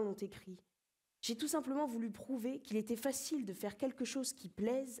certains l'ont écrit. J'ai tout simplement voulu prouver qu'il était facile de faire quelque chose qui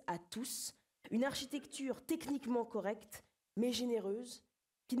plaise à tous, une architecture techniquement correcte, mais généreuse,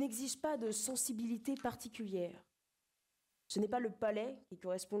 qui n'exige pas de sensibilité particulière. Ce n'est pas le palais qui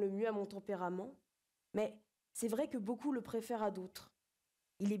correspond le mieux à mon tempérament, mais c'est vrai que beaucoup le préfèrent à d'autres.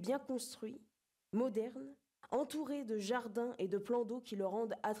 Il est bien construit, moderne, entouré de jardins et de plans d'eau qui le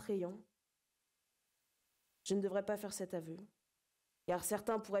rendent attrayant. Je ne devrais pas faire cet aveu, car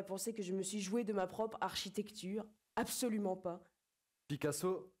certains pourraient penser que je me suis joué de ma propre architecture. Absolument pas.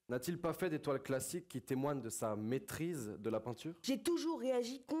 Picasso n'a-t-il pas fait des toiles classiques qui témoignent de sa maîtrise de la peinture? J'ai toujours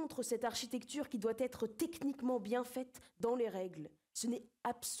réagi contre cette architecture qui doit être techniquement bien faite dans les règles. Ce n'est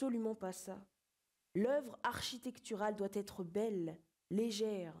absolument pas ça. L'œuvre architecturale doit être belle,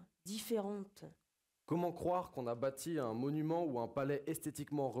 légère, différente. Comment croire qu'on a bâti un monument ou un palais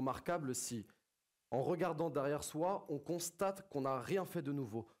esthétiquement remarquable si, en regardant derrière soi, on constate qu'on n'a rien fait de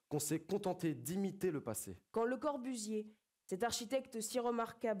nouveau, qu'on s'est contenté d'imiter le passé? Quand Le Corbusier, cet architecte si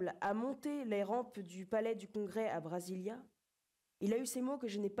remarquable, a monté les rampes du palais du Congrès à Brasilia, il a eu ces mots que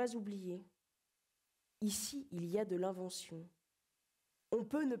je n'ai pas oubliés. Ici, il y a de l'invention. On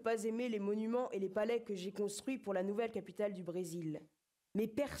peut ne pas aimer les monuments et les palais que j'ai construits pour la nouvelle capitale du Brésil, mais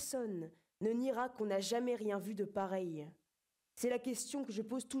personne ne niera qu'on n'a jamais rien vu de pareil. C'est la question que je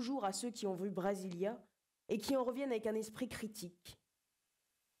pose toujours à ceux qui ont vu Brasilia et qui en reviennent avec un esprit critique.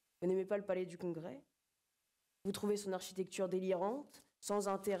 Vous n'aimez pas le palais du Congrès? Vous trouvez son architecture délirante, sans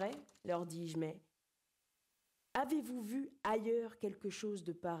intérêt, leur dis-je, mais avez-vous vu ailleurs quelque chose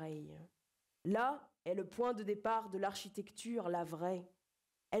de pareil? Là est le point de départ de l'architecture, la vraie.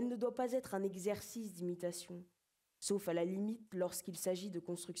 Elle ne doit pas être un exercice d'imitation, sauf à la limite lorsqu'il s'agit de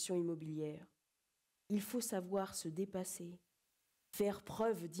construction immobilière. Il faut savoir se dépasser, faire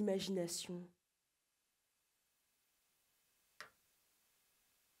preuve d'imagination.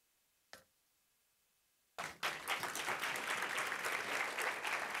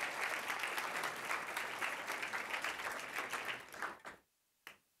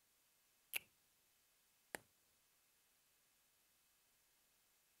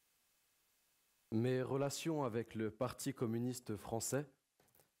 mes relations avec le Parti communiste français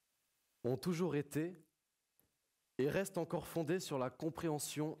ont toujours été et restent encore fondées sur la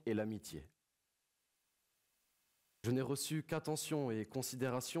compréhension et l'amitié. Je n'ai reçu qu'attention et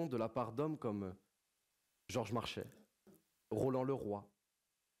considération de la part d'hommes comme Georges Marchais, Roland Leroy,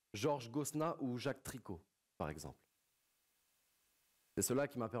 Georges Gosselin ou Jacques Tricot, par exemple. C'est cela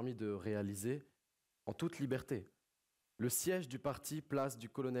qui m'a permis de réaliser, en toute liberté, le siège du parti Place du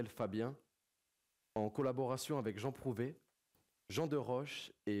Colonel Fabien, en collaboration avec Jean Prouvé, Jean de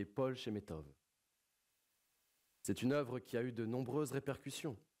Roche et Paul Chemetov. C'est une œuvre qui a eu de nombreuses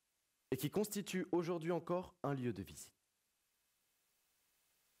répercussions et qui constitue aujourd'hui encore un lieu de visite.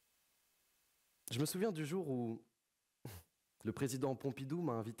 Je me souviens du jour où le président Pompidou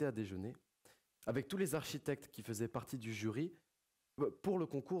m'a invité à déjeuner avec tous les architectes qui faisaient partie du jury pour le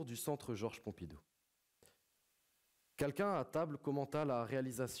concours du Centre Georges Pompidou. Quelqu'un à table commenta la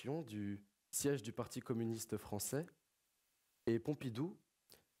réalisation du siège du Parti communiste français et Pompidou,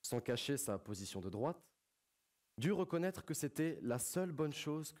 sans cacher sa position de droite, dut reconnaître que c'était la seule bonne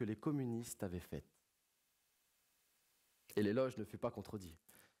chose que les communistes avaient faite. Et l'éloge ne fut pas contredit.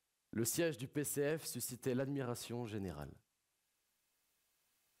 Le siège du PCF suscitait l'admiration générale.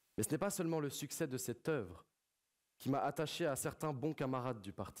 Mais ce n'est pas seulement le succès de cette œuvre qui m'a attaché à certains bons camarades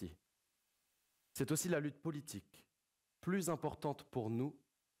du parti. C'est aussi la lutte politique, plus importante pour nous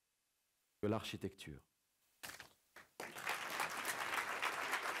que l'architecture.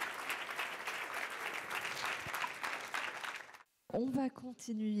 On va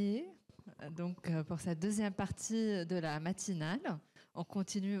continuer donc pour cette deuxième partie de la matinale. On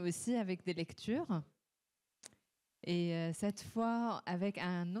continue aussi avec des lectures. Et cette fois avec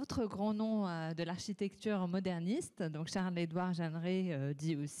un autre grand nom de l'architecture moderniste, donc Charles-Édouard Jeanneret,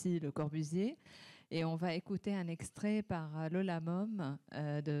 dit aussi le Corbusier. Et on va écouter un extrait par Lola Mom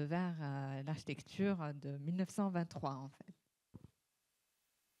de Vers l'architecture de 1923 en fait.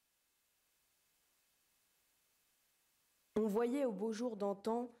 On voyait au beau jour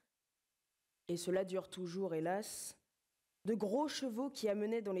d'antan, et cela dure toujours hélas, de gros chevaux qui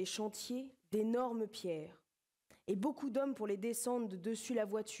amenaient dans les chantiers d'énormes pierres, et beaucoup d'hommes pour les descendre de dessus la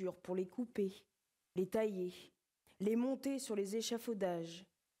voiture, pour les couper, les tailler, les monter sur les échafaudages,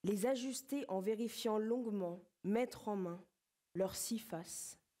 les ajuster en vérifiant longuement, maître en main, leurs 6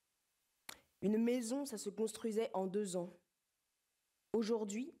 faces. Une maison, ça se construisait en 2 ans.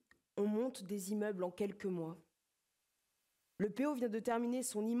 Aujourd'hui, on monte des immeubles en quelques mois. Le PO vient de terminer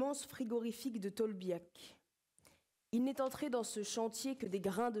son immense frigorifique de Tolbiac. Il n'est entré dans ce chantier que des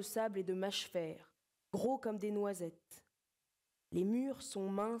grains de sable et de mâche-fer, gros comme des noisettes. Les murs sont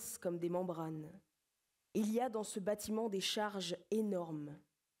minces comme des membranes. Il y a dans ce bâtiment des charges énormes.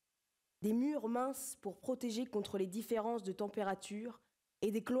 Des murs minces pour protéger contre les différences de température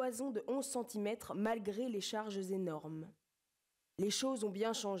et des cloisons de 11 cm malgré les charges énormes. Les choses ont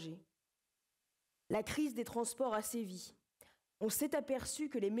bien changé. La crise des transports a sévi. On s'est aperçu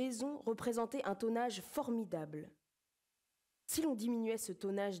que les maisons représentaient un tonnage formidable. Si l'on diminuait ce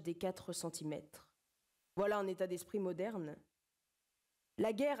tonnage des 4 cm, voilà un état d'esprit moderne.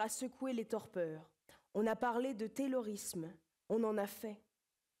 La guerre a secoué les torpeurs. On a parlé de taylorisme. On en a fait.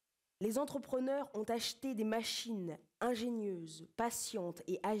 Les entrepreneurs ont acheté des machines ingénieuses, patientes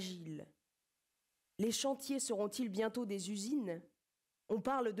et agiles. Les chantiers seront-ils bientôt des usines ? On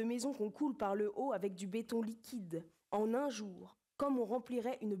parle de maisons qu'on coule par le haut avec du béton liquide, en un jour, comme on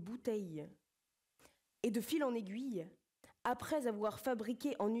remplirait une bouteille. Et de fil en aiguille, après avoir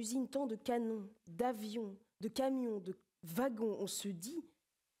fabriqué en usine tant de canons, d'avions, de camions, de wagons, on se dit,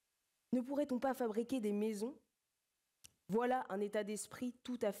 ne pourrait-on pas fabriquer des maisons ? Voilà un état d'esprit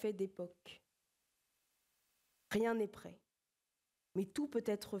tout à fait d'époque. Rien n'est prêt, mais tout peut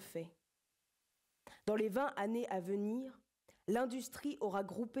être fait. Dans les 20 années à venir, l'industrie aura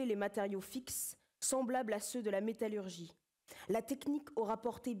groupé les matériaux fixes, semblables à ceux de la métallurgie. La technique aura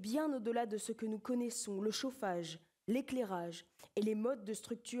porté bien au-delà de ce que nous connaissons, le chauffage, l'éclairage et les modes de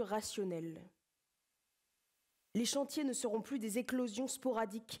structure rationnels. Les chantiers ne seront plus des éclosions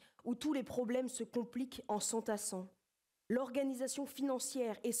sporadiques où tous les problèmes se compliquent en s'entassant. L'organisation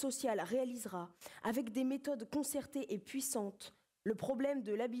financière et sociale réalisera, avec des méthodes concertées et puissantes, le problème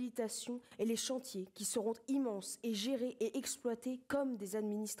de l'habilitation et les chantiers qui seront immenses et gérés et exploités comme des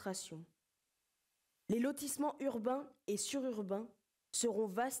administrations. Les lotissements urbains et sururbains seront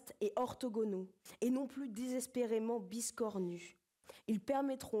vastes et orthogonaux, et non plus désespérément biscornus. Ils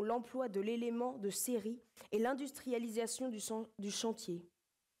permettront l'emploi de l'élément de série et l'industrialisation du chantier.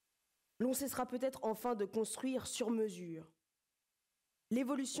 L'on cessera peut-être enfin de construire sur mesure.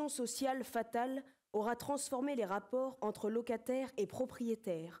 L'évolution sociale fatale aura transformé les rapports entre locataires et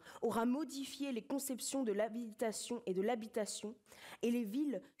propriétaires, aura modifié les conceptions de l'habitation et de l'habitation, et les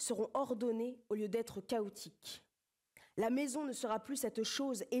villes seront ordonnées au lieu d'être chaotiques. La maison ne sera plus cette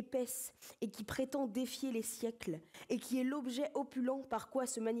chose épaisse et qui prétend défier les siècles, et qui est l'objet opulent par quoi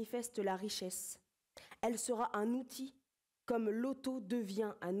se manifeste la richesse. Elle sera un outil, comme l'auto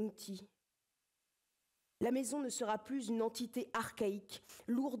devient un outil. La maison ne sera plus une entité archaïque,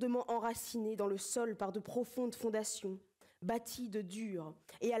 lourdement enracinée dans le sol par de profondes fondations, bâtie de dur,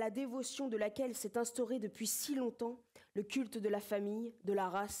 et à la dévotion de laquelle s'est instauré depuis si longtemps le culte de la famille, de la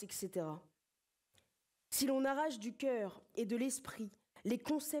race, etc. Si l'on arrache du cœur et de l'esprit les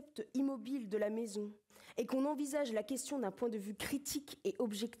concepts immobiles de la maison et qu'on envisage la question d'un point de vue critique et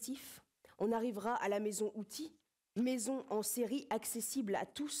objectif, on arrivera à la maison-outil, maison en série accessible à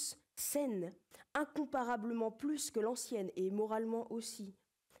tous, saine, incomparablement plus que l'ancienne et moralement aussi,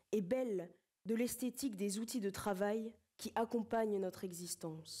 et belle de l'esthétique des outils de travail qui accompagnent notre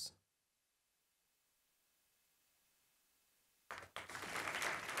existence.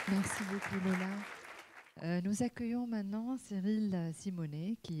 Merci beaucoup Lola. Nous accueillons maintenant Cyrille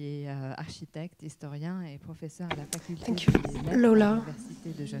Simonnet, qui est architecte, historien et professeur à la faculté de l'Université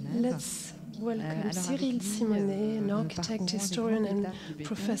de Genève. Let's welcome Cyrille Simonnet, an architect, historian and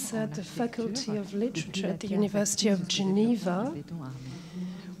professor at the Faculty of Literature at the University of Geneva.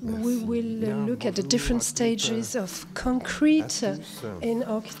 We will look at the different stages of concrete in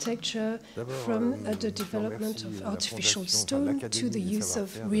architecture, from the development of artificial stone to the use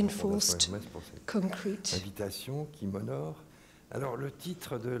of reinforced concrete. Invitation qui m'honore. Alors, le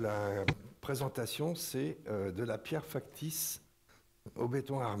titre de la présentation, c'est de la pierre factice au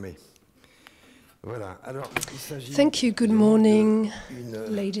béton armé. Voilà. Alors, il s'agit. Thank you. Good morning,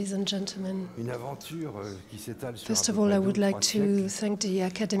 ladies and gentlemen. Une aventure qui s'étale sur First of all, I would like to thank the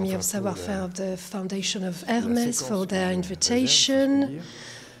Académie of SAVOIR-FAIRE of the Foundation of Hermès for their invitation.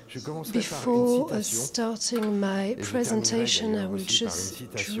 Before starting my presentation, I will just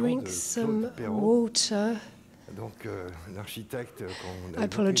drink some water. Donc, l'architecte I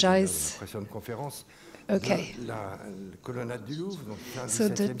apologize. Okay. So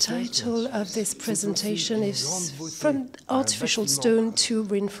the title of this presentation is From Artificial Stone to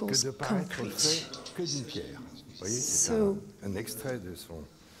Reinforced Concrete. So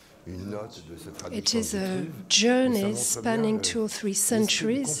it is a journey spanning 2 or 3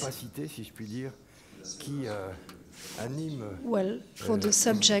 centuries. Well, for the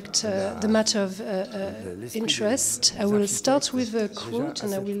subject, the matter of interest, I will start with a quote,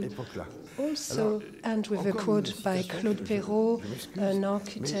 and I will also end with a quote by Claude Perrault, an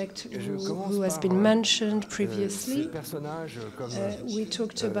architect who has been mentioned previously. We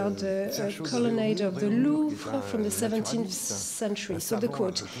talked about the colonnade of the Louvre from the 17th century. So the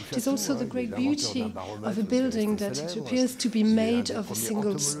quote, "It is also the great beauty of a building that it appears to be made of a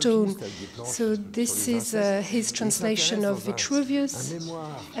single stone." So this is his translation of Vitruvius,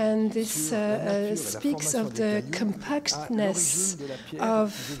 and this speaks of the compactness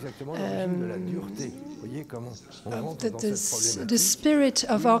of the spirit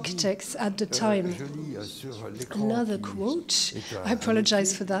of architects at the time. Another quote, I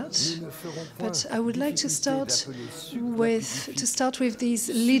apologize for that, but I would like to start with these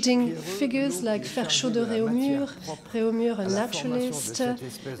leading figures like Ferchaud de Réaumur, a naturalist,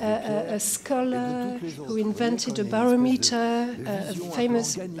 a scholar who invented a barometer, a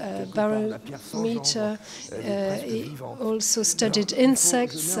famous barometer. He also studied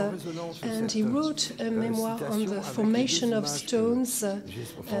insects, and he wrote a memoir on the formation of stones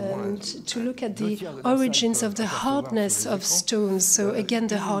and to look at the origins of the hardness of stones. So again,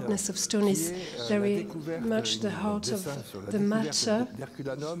 the hardness of stone is very much the heart of the matter.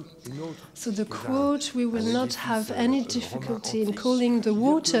 So the quote, "We will not have any difficulty in calling the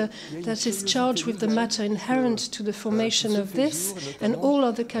water that is charged with the matter inherent to the formation of this and all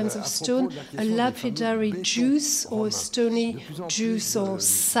other kinds of stone a lapidary juice or a stony juice or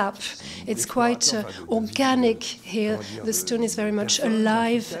sap." It's quite organic here. The stone is very much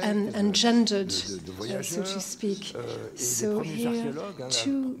alive and engendered, so to speak. So here,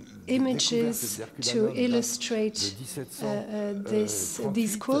 2 images to illustrate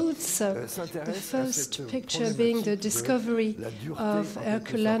these quotes. The first picture being the discovery of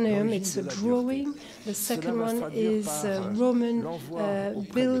Herculaneum. It's a drawing. The second one is a Roman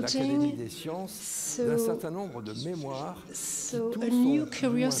building. So a new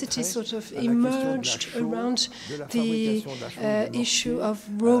curiosity sort of emerged around the issue of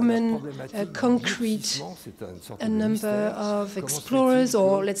Roman concrete meet a number of explorers,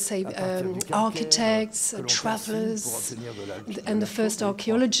 or let's say architects, travelers, and the first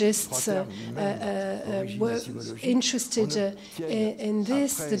archaeologists were interested in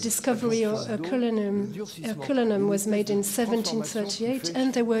this. The discovery of Herculaneum was made in 1738,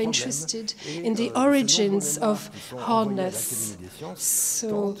 and they were interested in the origins of hardness.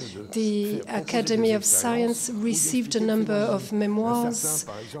 So the Academy of Science received a number of memoirs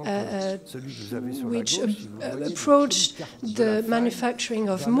which approached the manufacturing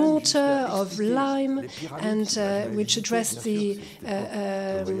of mortar, of lime, and which addressed the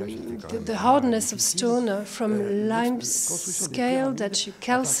hardness of stone from lime scale that you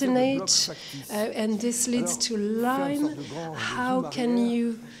calcinate, and this leads to lime. How can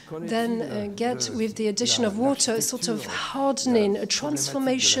you then get, with the addition of water, a sort of hardening, a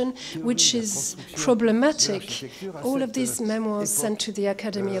transformation which is problematic? All of these memoirs sent to the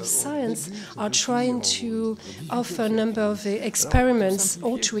Academy of Science are trying to offer a number of experiments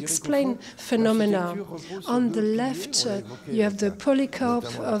or to explain phenomena. On the left, you have the polycarp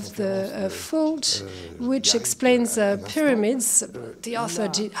of the fault, which explains pyramids. The author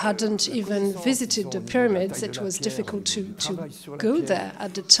hadn't even visited the pyramids. It was difficult to go there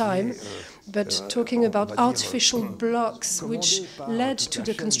at the time. But talking about artificial blocks which led to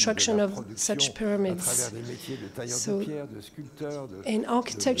the construction of such pyramids. So in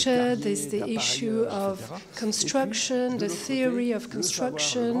architecture, there's the issue of construction, the theory of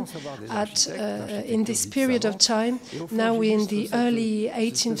construction in this period of time. Now we're in the early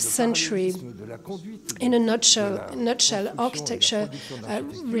 18th century. In a nutshell, architecture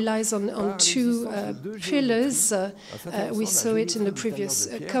relies on two pillars. We saw it in the previous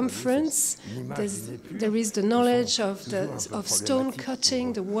conference. There is the knowledge of stone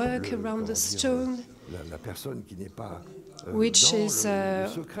cutting, the work around the stone, which is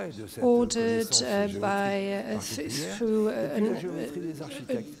ordered through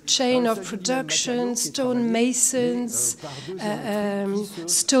a chain of production, stone masons,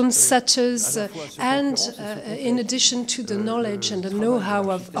 stone setters, and in addition to the knowledge and the know-how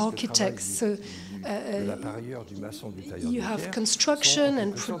of architects. So, you have construction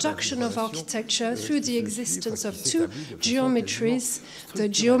and production of architecture through the existence of two geometries. The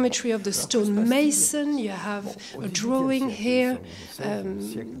geometry of the stone mason. You have a drawing here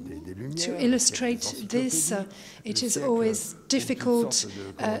to illustrate this. It is always difficult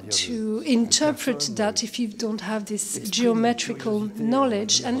to interpret that if you don't have this geometrical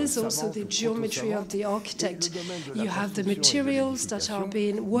knowledge. And there's also the geometry of the architect. You have the materials that are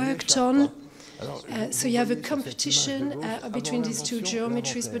being worked on. So you have a competition between these two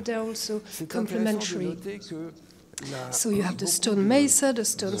geometries, but they're also complementary. So you have the stone mason, the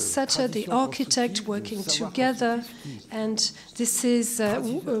stone setter, the architect working together, and this is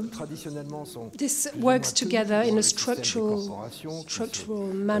this works together in a structural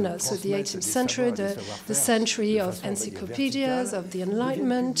manner. So the 18th century, the century of encyclopedias, of the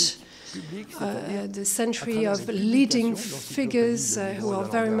Enlightenment, the century of leading figures who are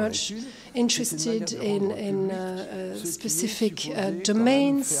very much interested in specific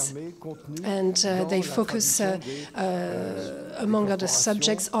domains, and they focus, among other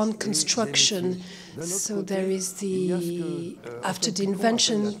subjects, on construction. So there is after the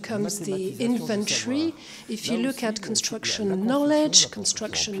invention comes the inventory. If you look at construction knowledge,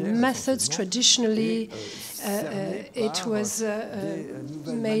 construction methods, traditionally it was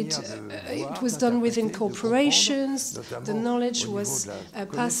done within corporations. The knowledge was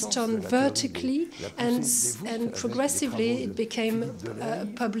passed on vertically, and progressively it became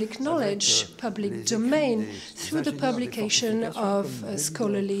public knowledge, public domain, through the publication of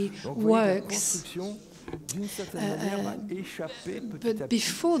scholarly works. But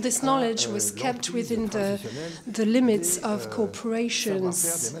before, this knowledge was kept within the limits of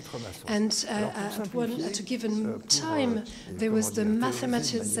corporations, and at a given time there was the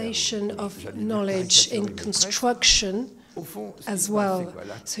mathematization of knowledge in construction as well.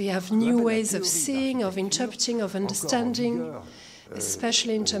 So you have new ways of seeing, of interpreting, of understanding,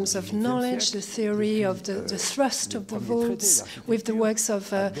 especially in terms of knowledge, the theory of the thrust of the vaults, with the works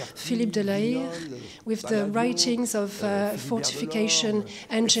of Philippe de Laïre, with the writings of fortification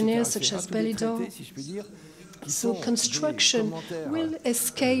engineers such as Balland. So construction will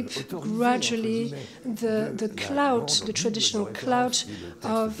escape gradually the clout, the traditional clout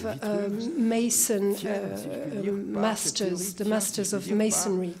of mason masters, the masters of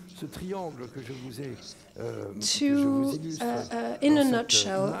masonry. In a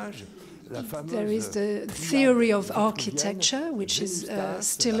nutshell, there is the theory of architecture, which is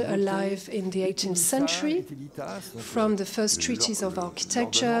still alive in the 18th century, from the first treatise of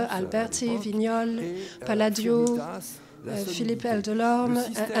architecture, Alberti, Vignol, Palladio, Philippe L. Delorme,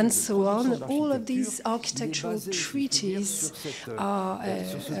 and so on. All of these architectural treatises are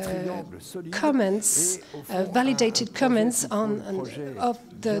comments, validated comments of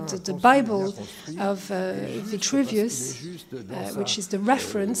the Bible of Vitruvius, which is the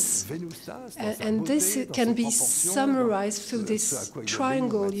reference, and this can be summarized through this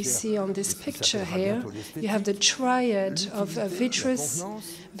triangle you see on this picture here. You have the triad of Vitruvius,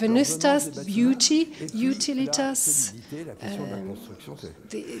 Venustas, beauty, utilitas,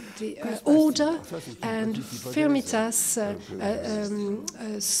 the order, and firmitas,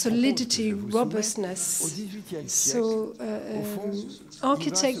 solidity, robustness. So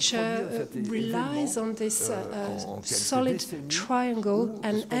architecture relies on this solid triangle,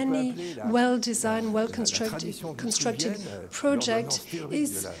 and any well-designed, well-constructed project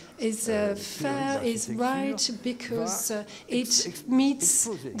is fair, is right, because it meets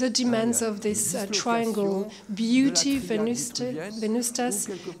the demands of this triangle: beauty, venustas,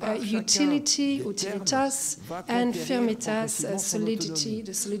 utility, utilitas, and firmitas, solidity,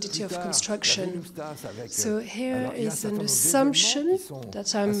 the solidity of construction. So here is an assumption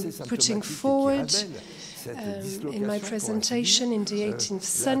that I'm putting forward in my presentation in the 18th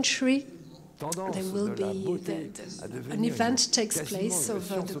century. There will be an event takes place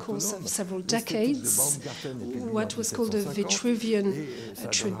over the course of several decades. What was called the Vitruvian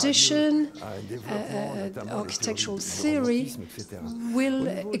tradition, architectural theory, will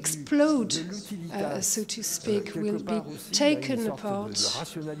explode, so to speak, will be taken apart,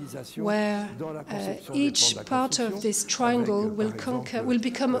 where each part of this triangle will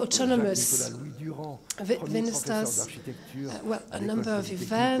become autonomous. Venustas, well, a number of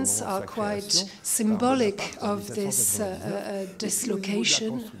events are quite symbolic of this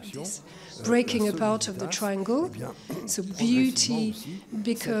dislocation, this breaking apart of the triangle. So beauty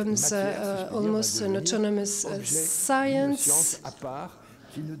becomes almost an autonomous science.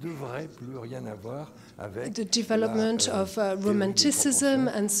 The development of romanticism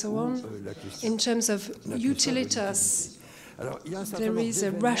and so on. In terms of utilitas, there is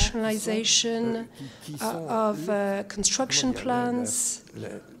a rationalization of construction plans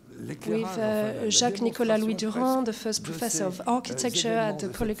with Jacques-Nicolas Louis-Durand, the first professor of architecture at the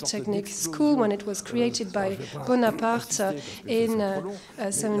Polytechnic School when it was created by Bonaparte in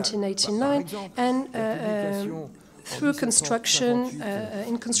 1789, and through construction,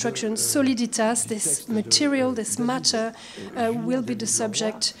 in construction, soliditas, this material, this matter, will be the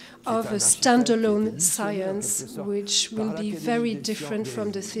subject of a standalone science, which will be very different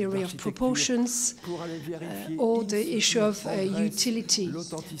from the theory of proportions or the issue of utility.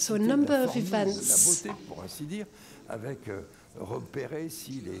 So a number of events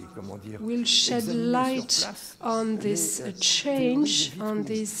will shed light on this change, on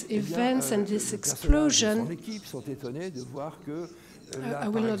these events and this explosion. I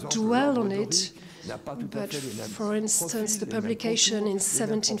will not dwell on it, but for instance, the publication in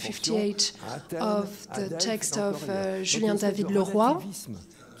 1758 of the text of Julien David Leroy,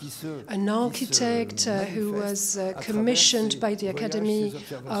 an architect who was commissioned by the Academy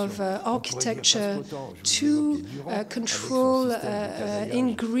of Architecture to control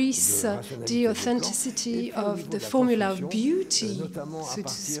in Greece the authenticity of the formula of beauty, so to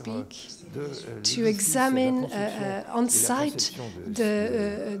speak, to examine on site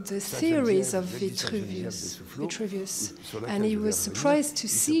the theories of Vitruvius. And he was surprised to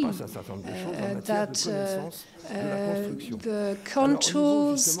see that the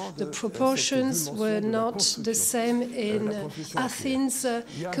contours, the proportions were not the same in Athens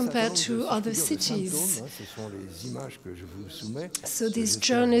compared to other cities. So these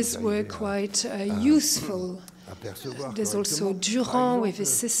journeys were quite useful. There's also Durand with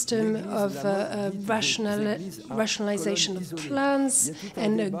his system of rationalization of plans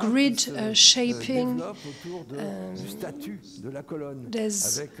and grid shaping.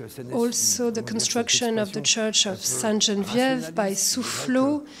 There's also the construction of the church of Sainte-Geneviève by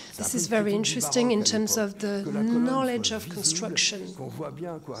Soufflot. This is very interesting in terms of the knowledge of construction.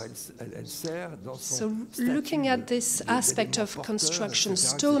 So looking at this aspect of construction,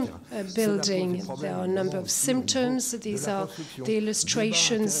 stone building, there are a number of symptoms. These are the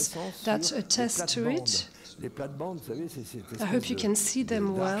illustrations that attest to it. I hope you can see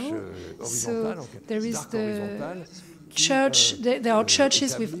them well. So there is the there are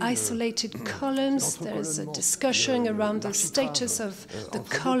churches with isolated columns. There's a discussion around the status of the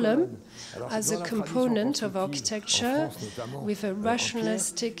column as a component of architecture, with a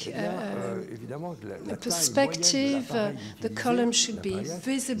rationalistic perspective. The column should be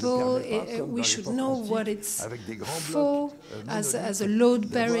visible. We should know what it's for as a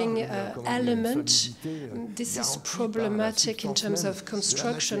load-bearing element. This is problematic in terms of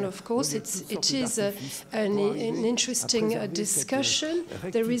construction, of course. It is an interesting discussion.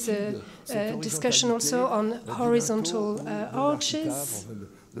 There is a discussion also on horizontal arches,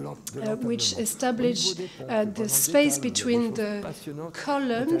 which establish the space between the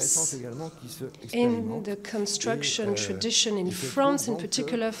columns in the construction tradition in France, in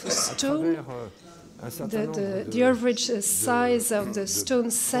particular for stone. The average size of the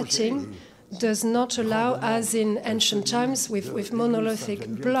stone setting does not allow, as in ancient times with monolithic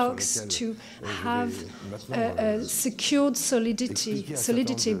blocks, to have a secured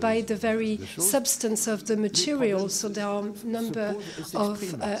solidity by the very substance of the material. So there are a number of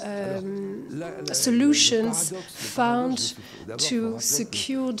solutions found to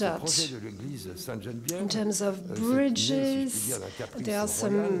secure that. In terms of bridges, there are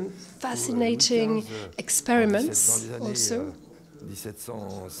some fascinating experiments also.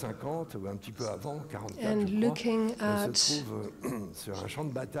 And looking at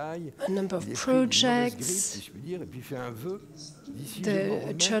a number of projects,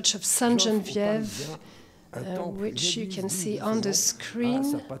 the Church of Sainte-Geneviève, which you can see on the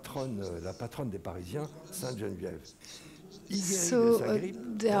screen. So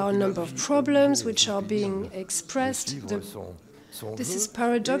there are a number of problems which are being expressed. This is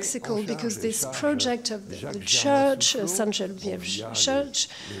paradoxical because this project of the church, Sainte-Geneviève Church,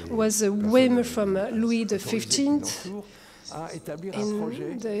 was a whim from Louis XV in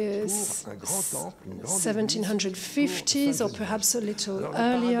the 1750s, or perhaps a little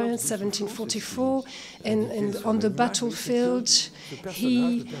earlier, in 1744. And on the battlefield,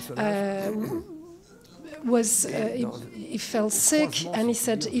 he he fell sick, and he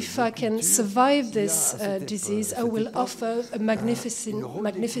said, if I can survive this disease, I will offer a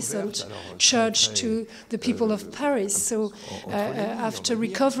magnificent church to the people of Paris. So after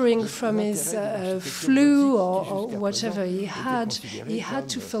recovering from his flu or whatever he had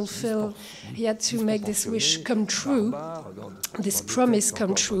to fulfill, he had to make this wish come true, this promise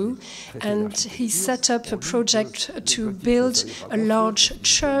come true, and he set up a project to build a large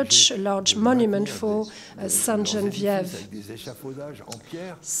church, a large monument for Sainte-Geneviève.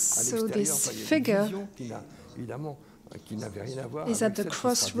 So this figure is at the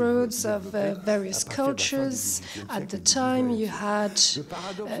crossroads of various cultures. At the time, you had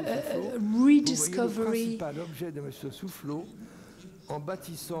a rediscovery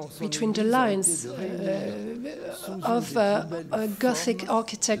between the lines of a Gothic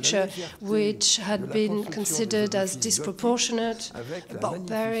architecture, which had been considered as disproportionate,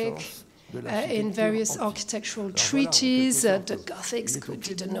 barbaric. In various architectural treaties, the Gothics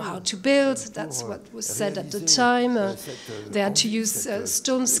didn't know how to build. That's what was said at the time. They had to use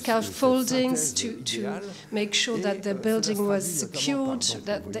stone scaffoldings to make sure that the building was secured,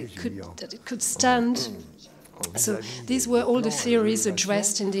 that it could stand. So these were all the theories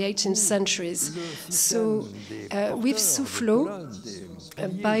addressed in the 18th centuries. So with Soufflot,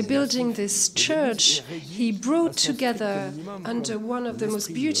 by building this church, he brought together under one of the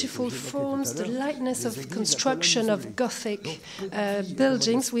most beautiful forms the lightness of construction of Gothic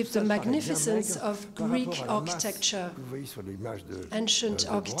buildings with the magnificence of Greek architecture, ancient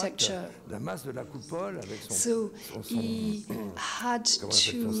architecture. So he had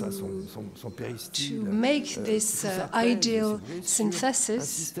to make this ideal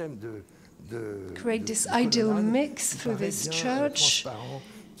synthesis, create this ideal mix for this church.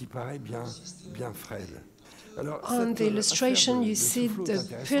 On the illustration, you see the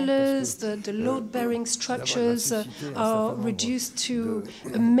pillars, the load-bearing structures are reduced to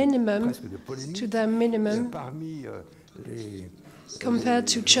a minimum, to their minimum, compared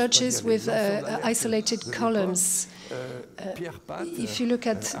to churches with isolated columns. If you look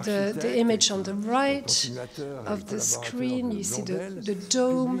at the image on the right of the screen, you see the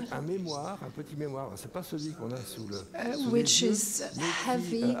dome, which is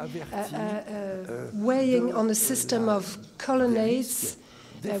heavy, weighing on a system of colonnades,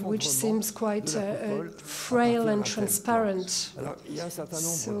 which seems quite frail and transparent.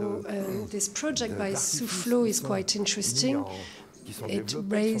 So this project by Soufflot is quite interesting. It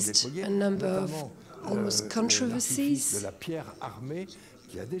raised a number of almost controversies. De la pierre armée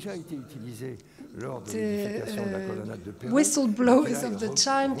qui a déjà été utilisée lors de l'édification de la colonnade de Perret. Whistleblowers of the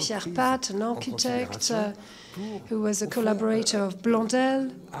time, Pierre Pat, an architect who was a collaborator of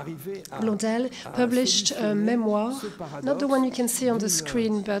Blondel, published a memoir, not the one you can see on the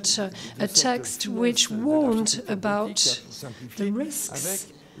screen, but a text which warned about the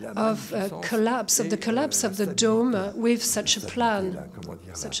risks of the collapse of the dome with such a plan,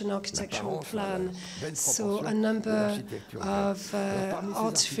 such an architectural plan. So a number of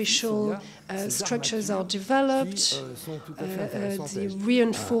artificial structures are developed. The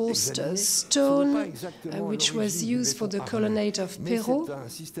reinforced stone, which was used for the colonnade of Perrault,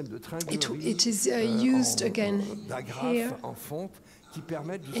 it is used again here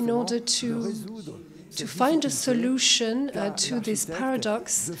in order to find a solution to this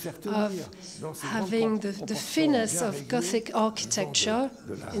paradox of having the finesse of Gothic architecture,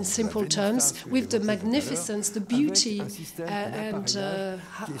 in simple terms, with the magnificence, the beauty, and the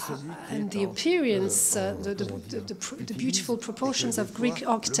appearance, the beautiful proportions of Greek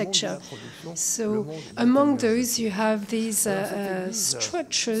architecture. So among those, you have these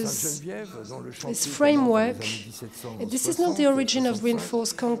structures, this framework. This is not the origin of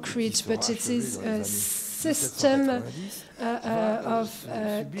reinforced concrete, but it is a system of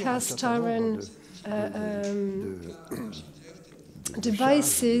cast iron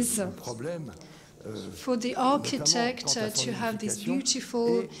devices for the architect to have these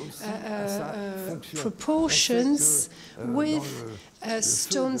beautiful proportions with a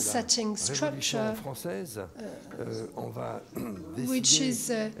stone setting structure which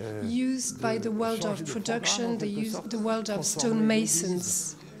is used by the world of production, the world of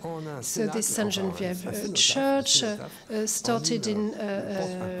stonemasons. So this Sainte-Geneviève church started in the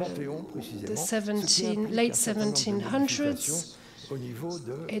late 1700s.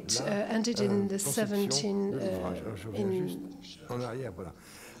 It ended in the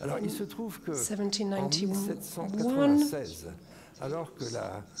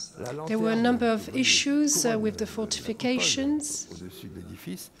 1791. There were a number of issues with the fortifications.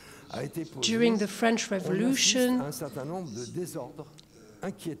 During the French Revolution,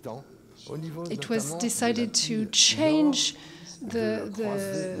 it was decided to change the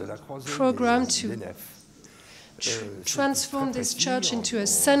program to transform this church into a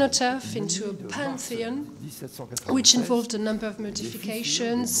cenotaph, into a pantheon, which involved a number of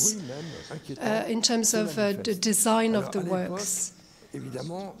modifications in terms of the design of the works. In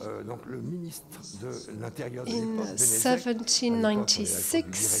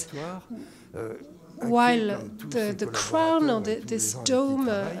 1796, while the crown or this dome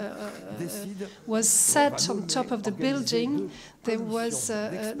was set on top of the building, there was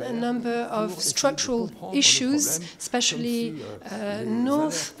a number of structural issues, especially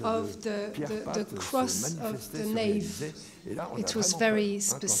north of the cross of the nave. It was very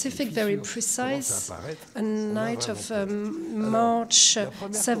specific, very precise. A night of March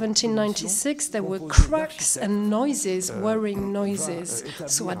 1796, there were cracks and noises, worrying noises.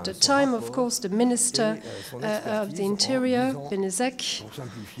 So at the time, of course, the Minister of the Interior, Benezek,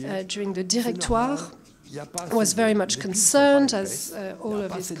 during the Directoire, was very much concerned, as all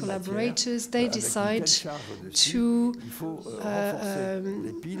of his collaborators. They decide to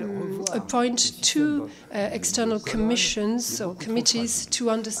appoint two external commissions or committees to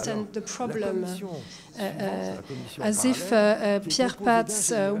understand the problem, as if Pierre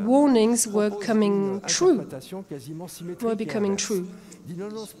Pat's warnings were becoming true.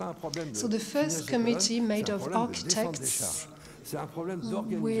 So the first committee, made of architects,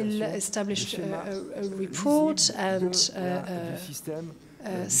 will establish a report and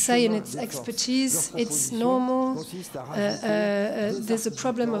say in its expertise it's normal. There's a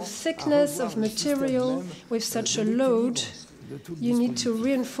problem of thickness of material with such a load. You need to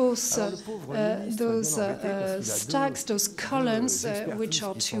reinforce those stacks, those columns, which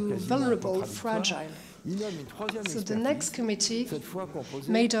are too vulnerable, fragile. So the next committee,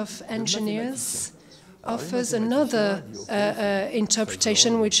 made of engineers, offers another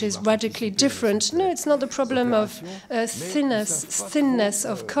interpretation which is radically different. No, it's not the problem of thinness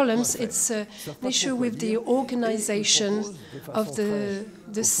of columns, it's an issue with the organization of the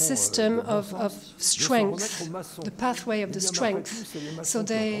system of strength, the pathway of the strength. So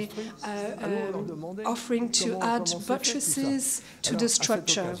they are offering to add buttresses to the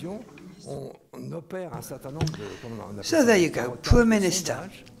structure. So there you go, poor minister.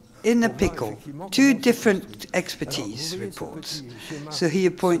 In a pickle, two different expertise reports. So he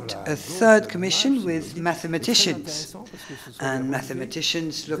appointed a third commission with mathematicians. And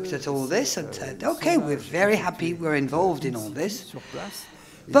mathematicians looked at all this and said, okay, we're very happy we're involved in all this.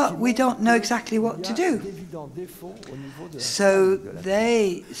 but we don't know exactly what to do. So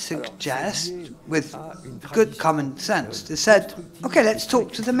they suggest, with good common sense, they said, okay, let's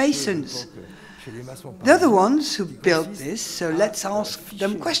talk to the masons. They're the ones who built this, so let's ask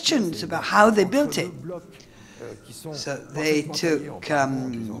them questions about how they built it. So they took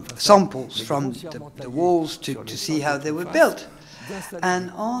samples from the walls to see how they were built.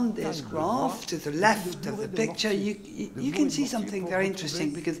 And on this graph, to the left of the picture, you can see something very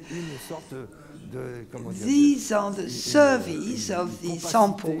interesting, because these are the surveys of the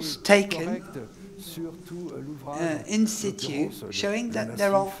samples taken in situ, showing that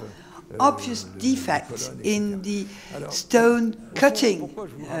there are obvious defects in the stone cutting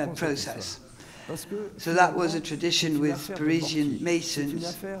process. So that was a tradition with Parisian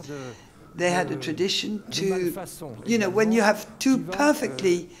masons. They had a tradition to, you know, when you have two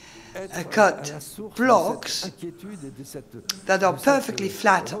perfectly cut blocks that are perfectly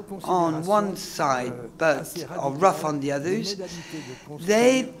flat on one side but are rough on the others,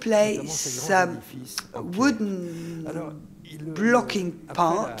 they place some wooden blocking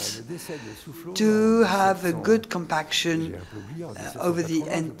parts to have a good compaction over the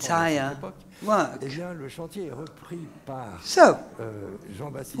entire work. So,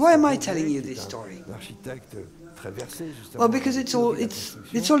 why am I telling you this story? Well, because it's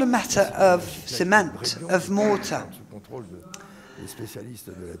all a matter of cement, of mortar,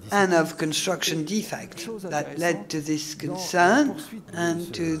 and of construction defect that led to this concern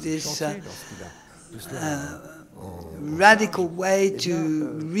and to this radical way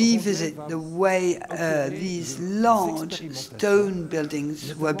to revisit the way these large stone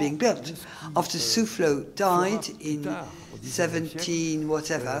buildings were being built. After Soufflot died in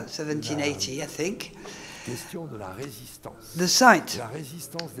 1780, I think, the site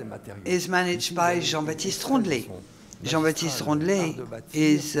is managed by Jean-Baptiste Rondelet. Jean-Baptiste Rondelet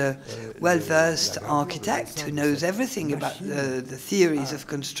is a well-versed architect who knows everything about the theories of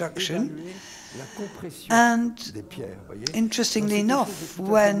construction. And interestingly enough,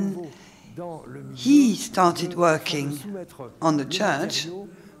 when he started working on the church,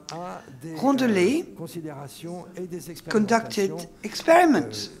 Rondelet conducted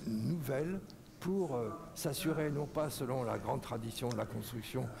experiments.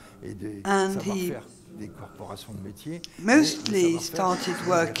 And he mostly started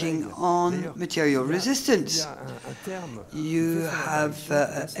working on material resistance. You have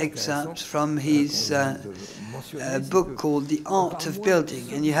excerpts from his book called The Art of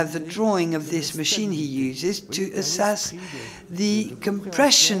Building, and you have the drawing of this machine he uses to assess the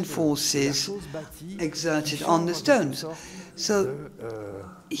compression forces exerted on the stones. So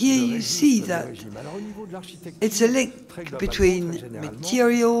here you see that it's a link between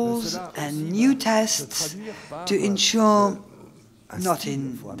materials and new tests to ensure, not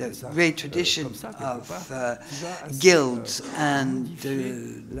in the great tradition of guilds and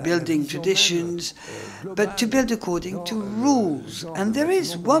building traditions, but to build according to rules. And there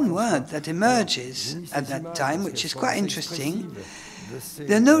is one word that emerges at that time, which is quite interesting.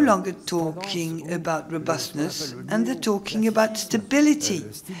 They're no longer talking about robustness, and they're talking about stability.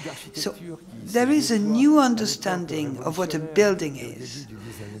 So there is a new understanding of what a building is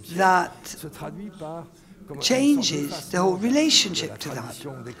that changes the whole relationship to that.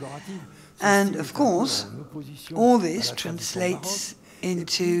 And of course, all this translates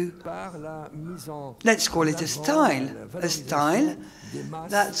into, let's call it a style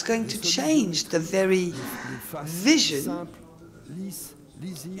that's going to change the very vision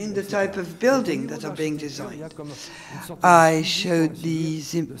in the type of building that are being designed. I show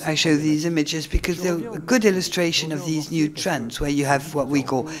these images because they're a good illustration of these new trends, where you have what we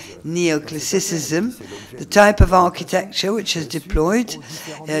call neoclassicism, the type of architecture which is deployed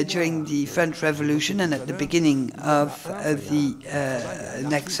during the French Revolution and at the beginning of the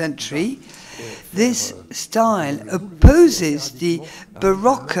next century. This style opposes the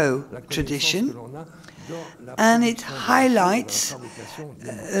Barocco tradition, and it highlights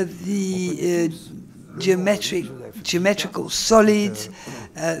the geometrical solids,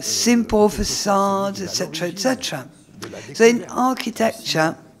 simple facades, etc., etc. So in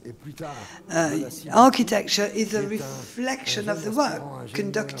architecture, architecture is a reflection of the work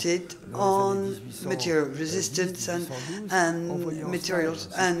conducted on material resistance and materials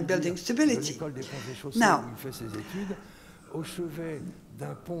and building stability. Now,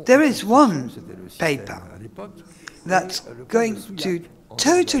 there is one paper that's going to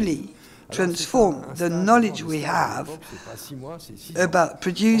totally transform the knowledge we have about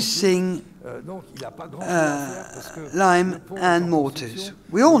producing lime and mortars.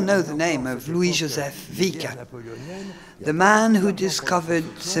 We all know the name of Louis-Joseph Vicat, the man who discovered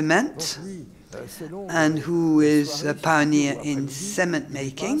cement and who is a pioneer in cement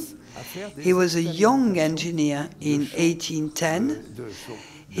making. He was a young engineer in 1810.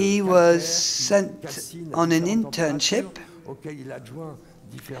 He was sent on an internship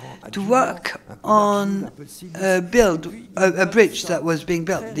to work on a bridge that was being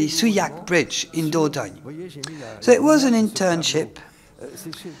built, the Souillac Bridge in Dordogne. So it was an internship,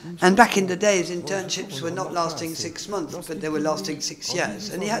 and back in the days, internships were not lasting 6 months, but they were lasting 6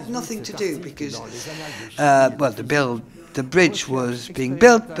 years, and he had nothing to do because, the bridge was being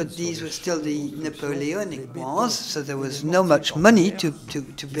built, but these were still the Napoleonic wars, so there was no much money to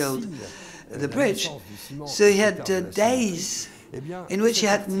build the bridge. So he had days in which he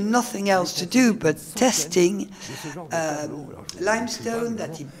had nothing else to do but testing limestone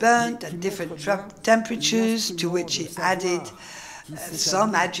that he burnt at different temperatures, to which he added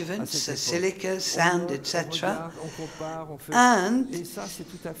some adjuvants, silica, sand, etc. And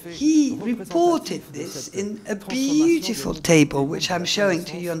he reported this in a beautiful table, which I'm showing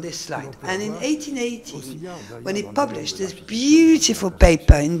to you on this slide. And in 1880, when he published this beautiful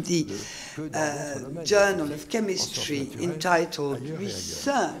paper in the Journal of Chemistry entitled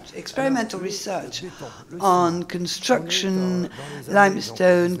Research, Experimental Research on Construction,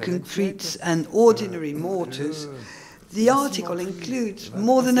 Limestone, Concretes and Ordinary Mortars, the article includes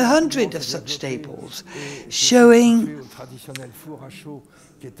more than 100 of such tables, showing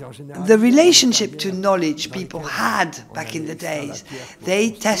the relationship to knowledge people had back in the days.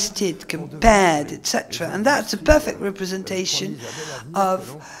 They tested, compared, etc. And that's a perfect representation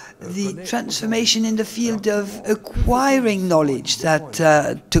of the transformation in the field of acquiring knowledge that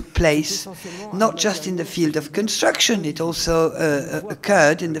took place, not just in the field of construction, it also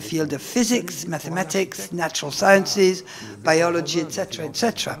occurred in the field of physics, mathematics, natural sciences, biology, etc.,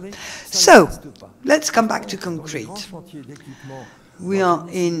 etc. So, let's come back to concrete. We are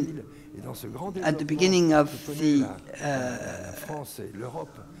at the beginning of the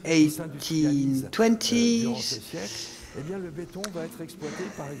 1820s. Eh bien, le béton va être exploité,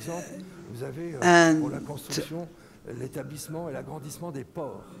 par exemple, vous avez pour la construction, l'établissement et l'agrandissement des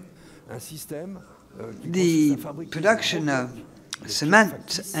ports. Un système the production of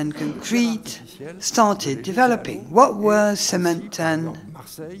cement and concrete started developing. What were cement and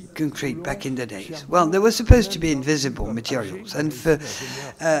concrete back in the days? Well, they were supposed to be invisible materials, and for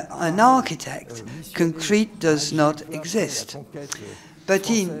an architect, concrete does not exist. But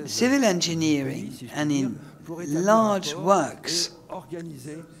in civil engineering and in large works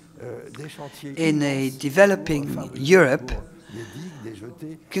in a developing Europe,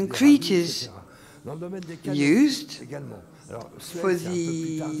 concrete is used for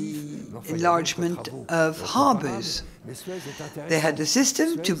the enlargement of harbors. They had a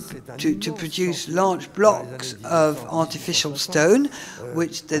system to produce large blocks of artificial stone,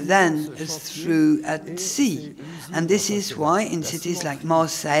 which they then threw at sea. And this is why in cities like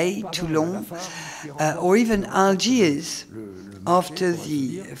Marseille, Toulon, or even Algiers, after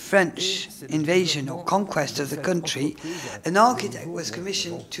the French invasion or conquest of the country, an architect was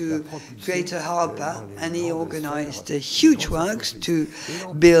commissioned to create a harbor, and he organized huge works to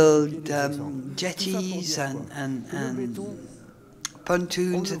build jetties and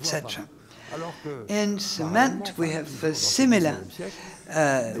pontoons, etc. In cement, we have a similar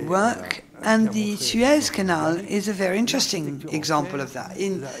work, and the Suez Canal is a very interesting example of that.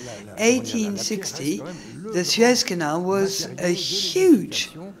 In 1860, the Suez Canal was a huge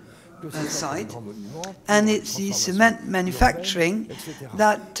site, and it's the cement manufacturing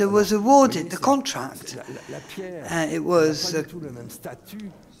that was awarded the contract. It was,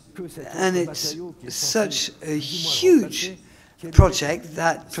 and it's such a huge project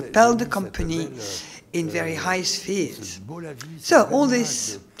that propelled the company in very high spheres. So all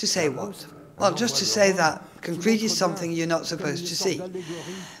this to say what? Well, just to say that concrete is something you're not supposed to see.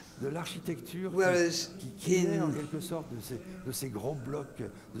 Whereas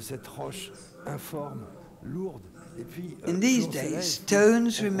in these days,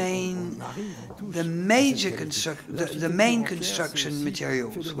 stones remain the main construction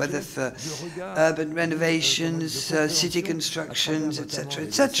materials, whether for urban renovations, city constructions, etc.,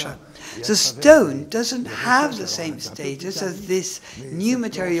 etc. So stone doesn't have the same status as this new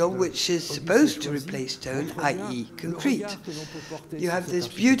material which is supposed to replace stone, i.e. concrete. You have this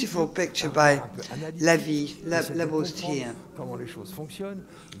beautiful picture by Lavoisier.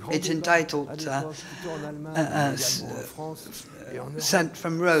 It's entitled sent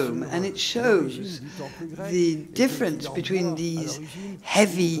from Rome, and it shows the difference between these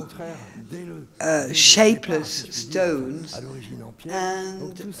heavy, shapeless stones,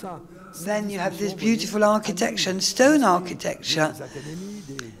 and then you have this beautiful architecture and stone architecture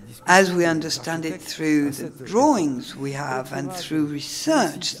as we understand it through the drawings we have and through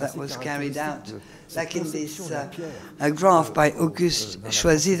research that was carried out, like in this graph by Auguste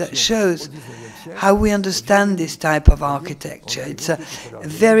Choisy that shows how we understand this type of architecture. It's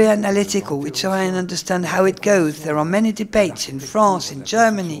very analytical. We try and understand how it goes. There are many debates in France, in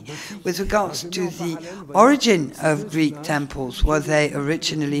Germany, with regards to the origin of Greek temples. Were they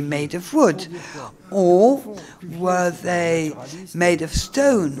originally made of wood? Or were they made of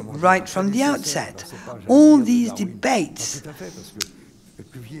stone right from the outset? All these debates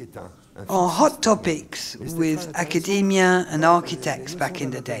are hot topics with academia and architects back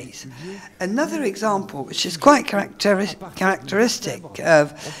in the days. Another example, which is quite characteristic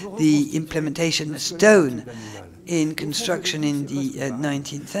of the implementation of stone in construction in the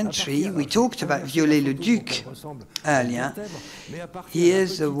 19th century, we talked about Viollet-le-Duc earlier. He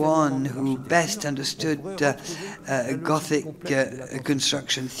is the one who best understood Gothic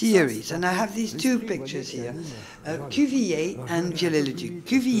construction theories. And I have these two pictures here, Cuvier and Viollet-le-Duc.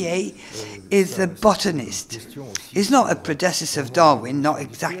 Cuvier is a botanist. He's not a predecessor of Darwin, not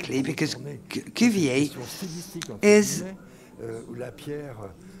exactly, because Cuvier is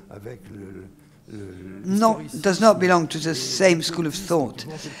does not belong to the same school of thought.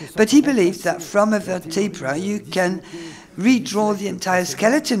 But he believed that from a vertebra you can redraw the entire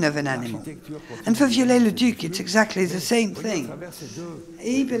skeleton of an animal. And for Viollet-le-Duc, it's exactly the same thing.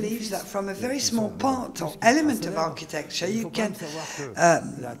 He believes that from a very small part or element of architecture you can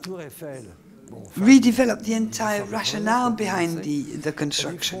redevelop the entire rationale behind the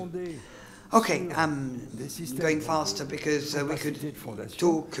construction. Okay, I'm going faster because we could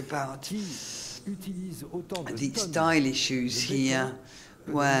talk about the style issues here,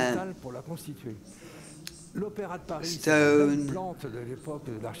 where stone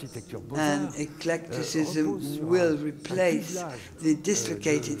and eclecticism will replace the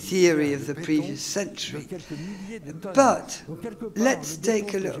dislocated theory of the previous century. But let's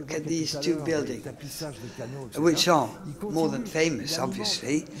take a look at these two buildings, which are more than famous,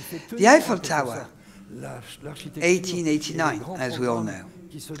 obviously. The Eiffel Tower, 1889, as we all know.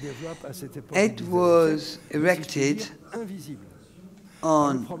 It was erected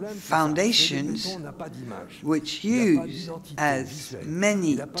on foundations which use as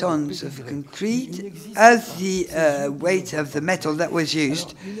many tons of concrete as the weight of the metal that was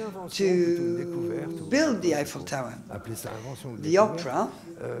used to build the Eiffel Tower. The opera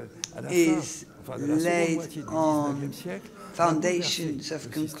is laid on foundations of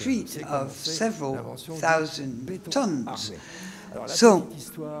concrete of several thousand tons. So,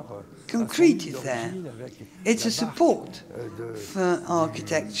 concrete is there. It's a support for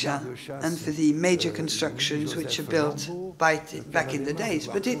architecture and for the major constructions which are built back in the days,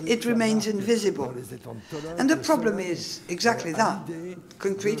 but it remains invisible. And the problem is exactly that.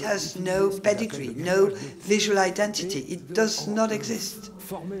 Concrete has no pedigree, no visual identity. It does not exist.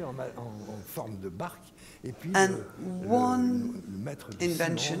 And one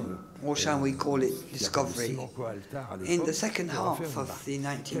invention, or shall we call it discovery, in the second half of the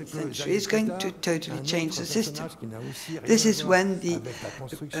 19th century is going to totally change the system. This is when the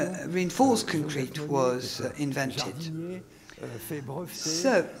reinforced concrete was invented.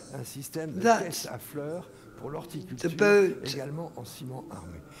 So that the boat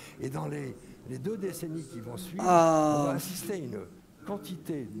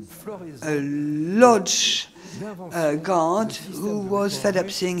a lodge guard who was fed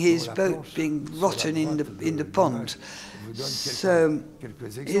up seeing his boat being rotten in the pond. So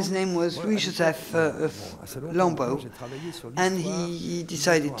his name was Louis-Joseph Lambeau, and he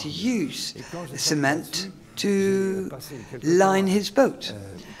decided to use cement to line his boat.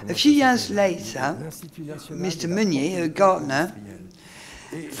 A few years later, Mr. Meunier, a gardener,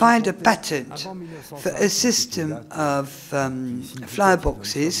 filed a patent for a system of flower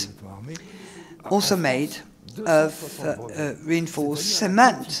boxes, also made of reinforced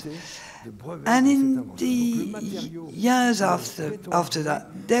cement. And in the years after that,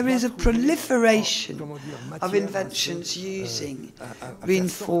 there is a proliferation of inventions using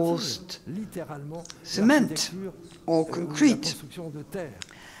reinforced cement or concrete.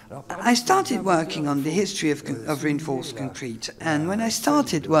 I started working on the history of reinforced concrete, and when I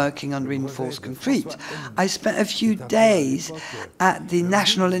started working on reinforced concrete, I spent a few days at the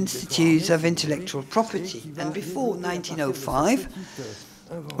National Institute of Intellectual Property, and before 1905,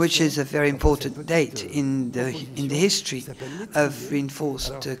 which is a very important date in the history of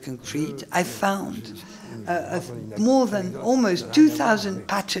reinforced concrete, I found more than almost 2,000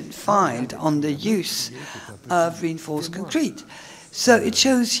 patents filed on the use of reinforced concrete. So it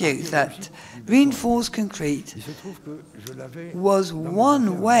shows you that reinforced concrete was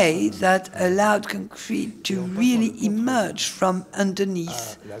one way that allowed concrete to really emerge from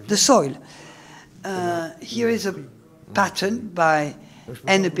underneath the soil. Here is a patent by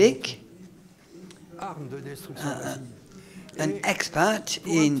Ennebic, an expert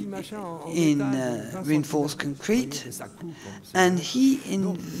in reinforced concrete, and he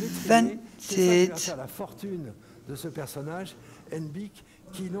invented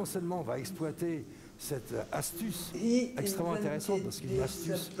qui non seulement va exploiter cette astuce extrêmement intéressante parce qu'il y a une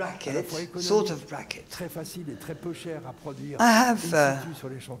astuce à la fois économique, très facile et très peu cher à produire sur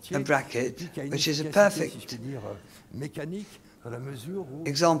les chantiers, a bracket which is a efficacité, perfect si je puis dire, mécanique dans la mesure où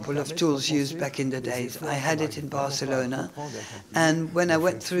example of tools used back in the days. I had it in Barcelona, and when I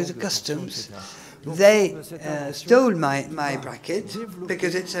went through the customs, they stole my bracket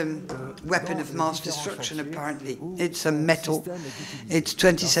because it's a weapon of mass destruction, apparently. It's a metal. It's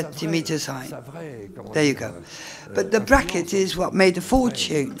 20 centimeters high. There you go. But the bracket is what made the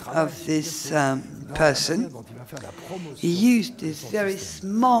fortune of this person. He used this very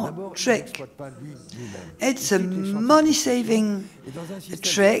smart trick. It's a money-saving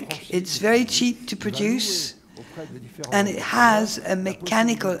trick. It's very cheap to produce. And it has a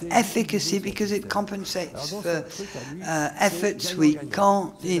mechanical efficacy because it compensates for efforts we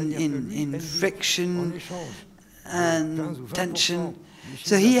can't in friction and tension.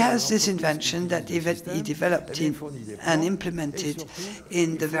 So he has this invention that he developed and implemented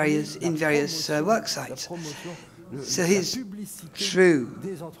in various work sites. So his true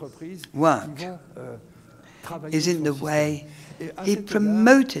work is in the way he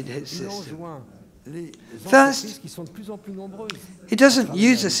promoted his system. First, he doesn't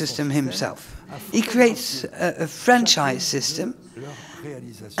use the system himself. He creates a franchise system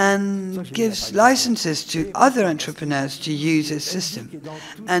and gives licenses to other entrepreneurs to use his system.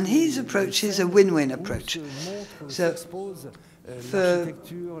 And his approach is a win-win approach. So, for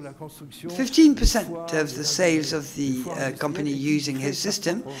 15% of the sales of the company using his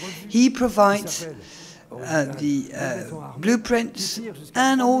system, he provides the blueprints,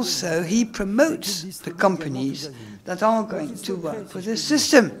 and also he promotes the companies that are going to work with his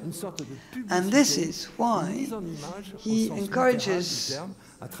system. And this is why he encourages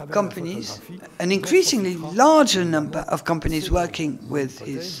companies, an increasingly larger number of companies working with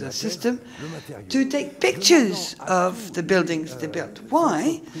his system, to take pictures of the buildings they built.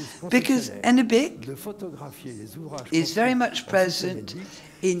 Why? Because Ennebic is very much present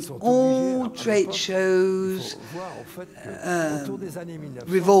in all trade shows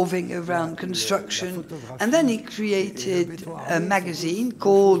revolving around construction. And then he created a magazine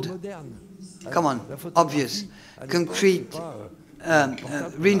called, come on, obvious, Concrete,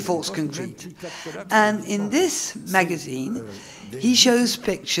 Reinforced Concrete. And in this magazine, he shows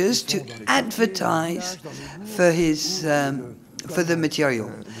pictures to advertise for his for the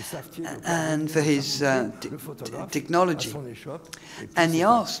material and for his technology. And he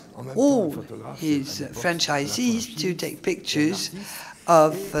asked all his franchisees to take pictures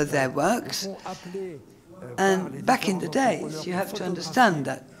of their works. And back in the days, you have to understand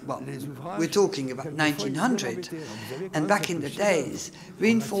that, well, we're talking about 1900, and back in the days,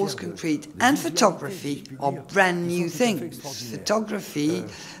 reinforced concrete and photography are brand new things. Photography,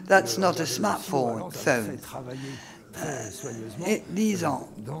 that's not a smartphone phone. These are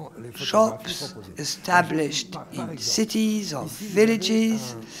shops established in cities or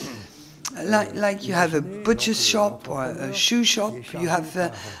villages. Like you have a butcher's shop or a shoe shop, you have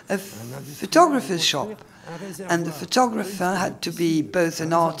a photographer's shop. And the photographer had to be both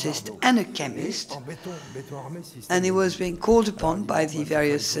an artist and a chemist. And he was being called upon by the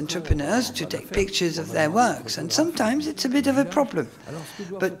various entrepreneurs to take pictures of their works. And sometimes it's a bit of a problem.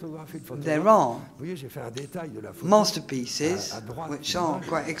 But there are masterpieces which are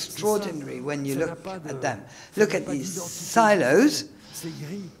quite extraordinary when you look at them. Look at these silos.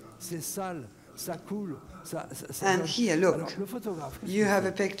 And here, look, you have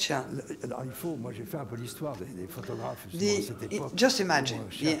a picture. Just imagine,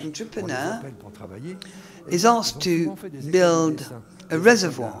 the entrepreneur is asked to build a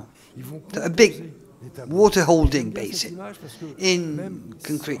reservoir, a big water-holding basin in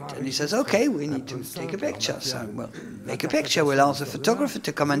concrete. And he says, okay, we need to take a picture. So we'll make a picture. We'll ask the photographer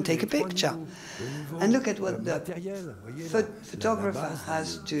to come and take a picture. And look at what the photographer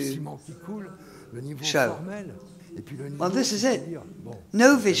has to show. Well, this is it.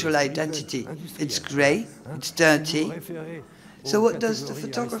 No visual identity. It's grey, it's dirty. So what does the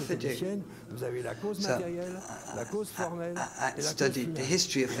photographer do? So, I studied the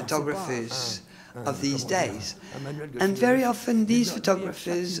history of photographers of these days, and very often these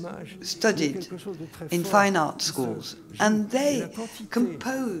photographers studied in fine art schools, and they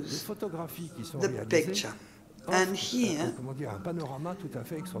compose the picture. And here,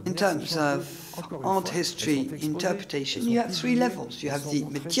 in terms of art history interpretation, you have three levels. You have the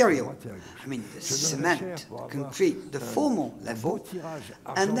material, I mean the cement, concrete, the formal level,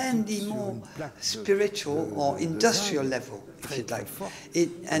 and then the more spiritual or industrial level, if you'd like.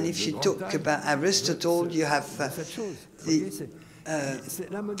 And if you talk about Aristotle, you have the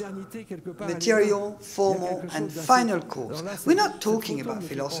material, formal, and final cause. We're not talking about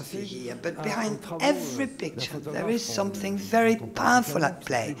philosophy here, but behind every picture there is something very powerful at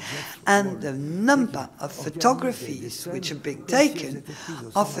play, and the number of photographies which have been taken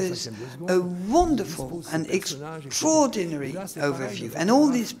offers a wonderful and extraordinary overview, and all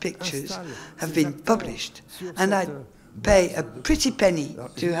these pictures have been published, and I pay a pretty penny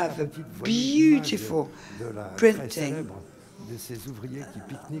to have a beautiful printing,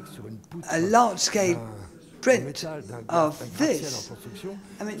 a large-scale print of this.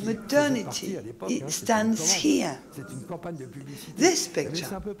 I mean, modernity, it stands here. This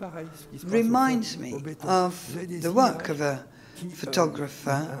picture reminds me of the work of a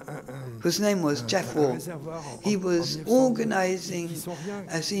photographer whose name was Jeff Wall. He was organizing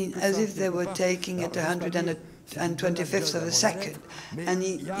a scene as if they were taking it 125th of a second, and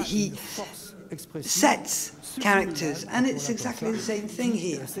he sets characters, and it's exactly the same thing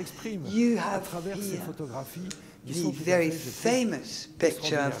here. You have here the very famous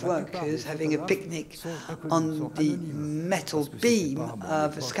picture of workers having a picnic on the metal beam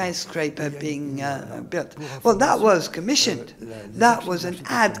of a skyscraper being built. Well, that was commissioned. That was an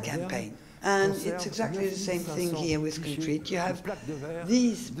ad campaign. And it's exactly the same thing here with concrete. You have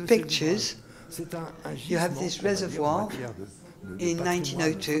these pictures. You have this reservoir in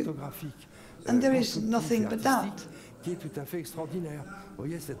 1902. And there is nothing but that.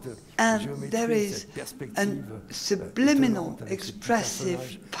 And there is a subliminal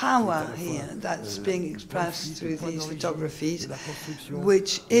expressive power here that's being expressed through these photographies,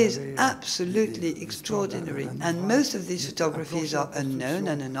 which is absolutely extraordinary. And most of these photographies are unknown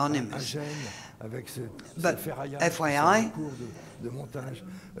and anonymous. But FYI,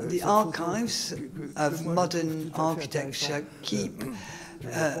 the archives of modern architecture keep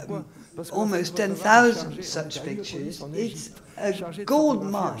almost 10,000 such pictures. It's a gold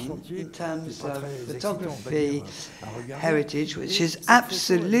mine in terms of photography heritage, which is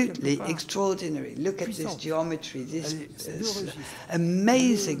absolutely extraordinary. Look at this geometry, this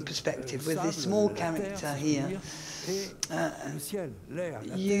amazing perspective with this small character here.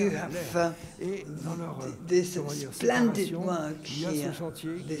 You have this splendid work here.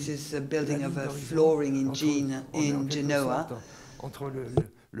 This is a building of a flooring in Genoa.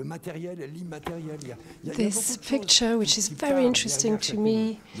 This picture, which is very interesting to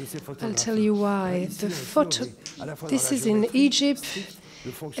me, I'll tell you why. This is in Egypt.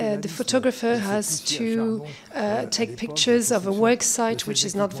 The photographer has to take pictures of a work site, which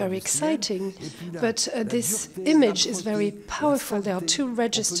is not very exciting, but this image is very powerful. There are two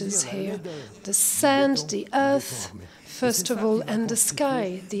registers here: the sand, the earth, first of all, and the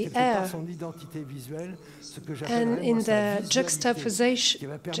sky, the air. And in the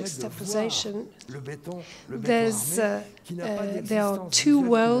juxtaposition there are two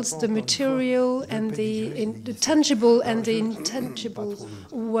worlds, the material and the tangible and the intangible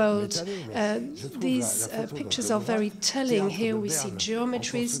world. These pictures are very telling. Here we see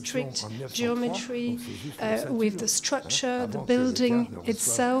geometry, strict geometry, with the structure, the building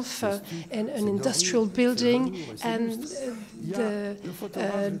itself, an industrial building, and the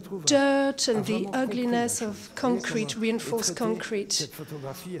dirt and the ugliness of concrete, reinforced concrete.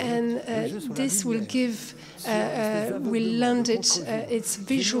 And this will give, will lend it its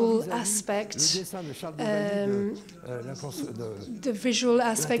visual aspect, the visual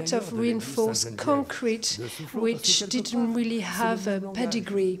aspect of reinforced concrete, which didn't really have a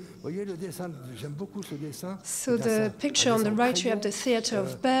pedigree. So the picture on the right, you have the Theatre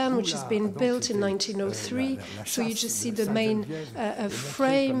of Bern, which has been built in 1903. So you just see the main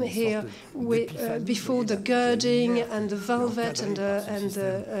frame here with, before the girding and the velvet and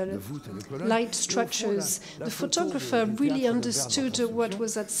the light structures. The photographer really understood what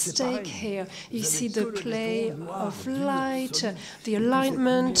was at stake here. You see the play of light, the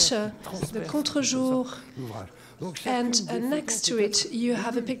alignment, the contre-jour. And next to it, you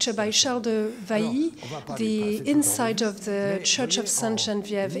have a picture by Charles de Vailly, the inside of the Church of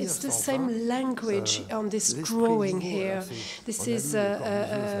Sainte-Geneviève. It's the same language on this drawing here. This is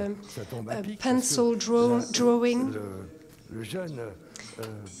a pencil drawing.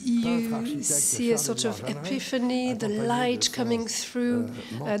 You see a sort of epiphany, the light coming through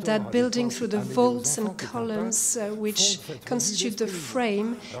that building, through the vaults and columns which constitute the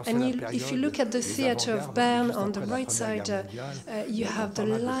frame. And if you look at the theatre of Bern on the right side, you have the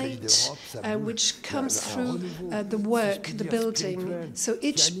light which comes through the work, the building. So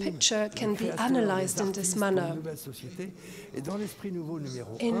each picture can be analyzed in this manner.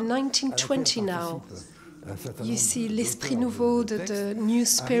 In 1920 now, you see l'esprit nouveau, the new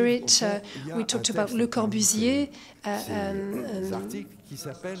spirit. We talked about Le Corbusier, and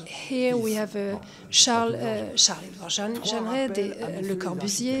here we have Charles-Édouard Jeanneret, Le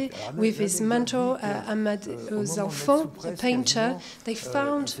Corbusier, with his mentor, Amadeus Enfant, a painter.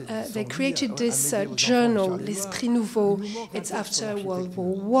 They created this journal, L'Esprit Nouveau. It's after World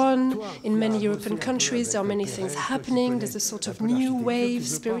War I. In many European countries, there are many things happening. There's a sort of new wave,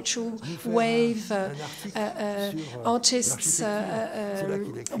 spiritual wave. Artists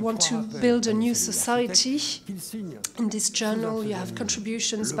want to build a new society. In this journal, you have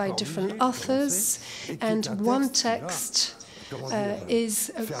contributions by different authors, and one text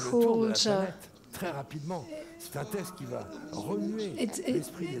is called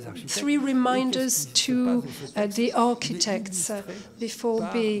Three Reminders to the Architects. Before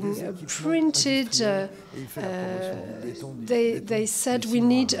being printed, they said we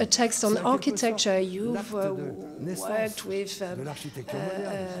need a text on architecture. You've worked with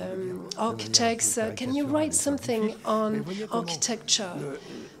architects. Can you write something on architecture?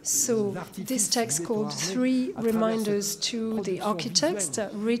 So this text called Three Reminders to the Architects,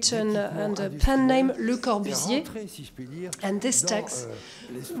 written under pen name Le Corbusier, and this text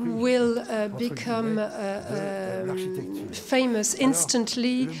will become famous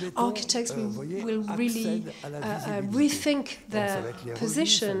instantly. Architects will really rethink their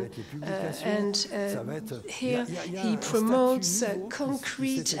position, and here he promotes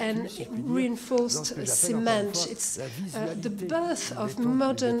concrete and reinforced cement. It's the birth of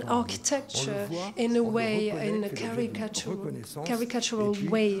modern architecture in a way, in a caricatural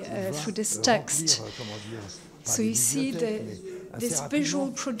way through this text. So you see this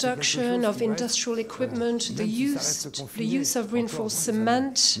visual production of industrial equipment, the use of reinforced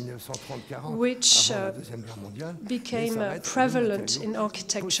cement, which became prevalent in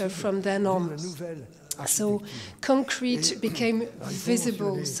architecture from then on. So concrete became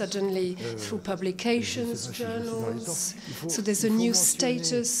visible suddenly through publications, journals. So there's a new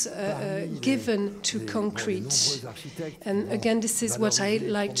status given to concrete. And again, this is what I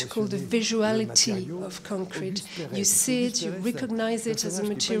like to call the visuality of concrete. You see it, you recognize it as a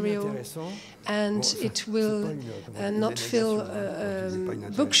material, and it will not fill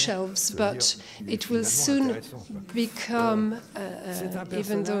bookshelves, but it will soon become,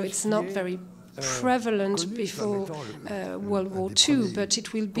 even though it's not very prevalent before World War II, but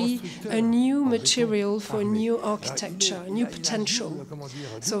it will be a new material for a new architecture, a new potential.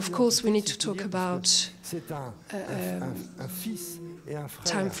 So of course we need to talk about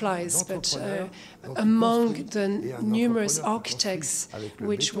time flies, but among the numerous architects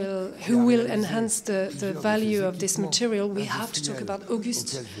who will enhance the value of this material, we have to talk about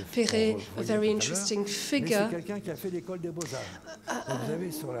Auguste Perret, a very interesting figure.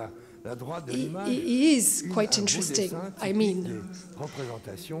 He is quite interesting, I mean.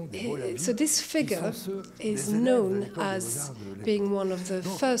 So this figure is known as being one of the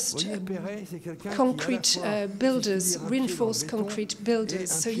first concrete builders, reinforced concrete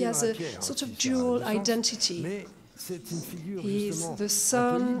builders. So he has a sort of dual identity. He is the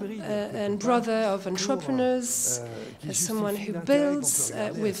son and brother of entrepreneurs, someone who builds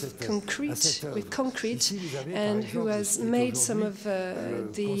with concrete, and who has made some of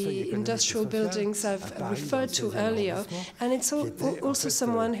the industrial buildings I've referred to earlier. And it's also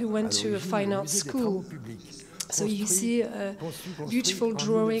someone who went to a fine art school. So you see a beautiful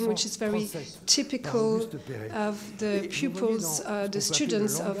drawing, which is very typical of the pupils, the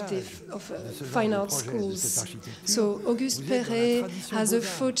students of fine art schools. So Auguste Perret has a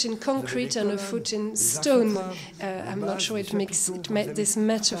foot in concrete and a foot in stone. I'm not sure this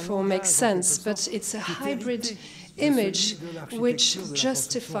metaphor makes sense, but it's a hybrid image which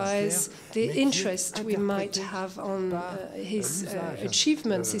justifies the interest we might have on his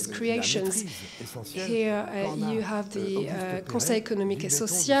achievements, his creations. Here you have the Conseil économique et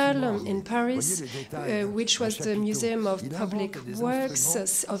social in Paris, which was the Museum of Public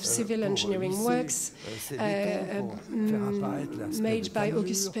Works, of Civil Engineering Works, made by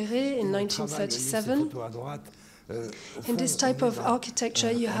Auguste Perret in 1937. In this type of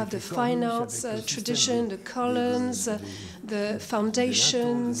architecture, you have the fine arts tradition, the columns, the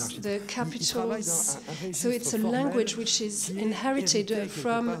foundations, the capitals. So it's a language which is inherited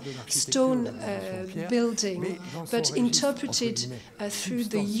from stone building, but interpreted through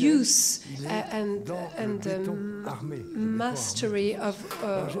the use and the mastery of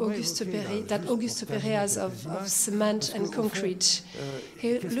Auguste Perret, that Auguste Perret has of cement and concrete.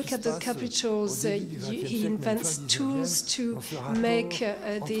 Here, look at the capitals. He invents tools to make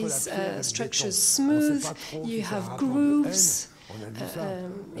these structures smooth. You have grooves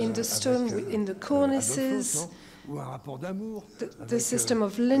in the stone, in the cornices, the system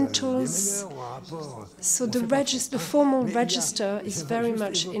of lintels. So the formal register is very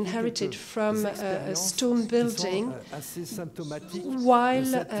much inherited from a stone building,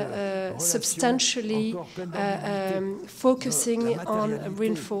 while substantially focusing on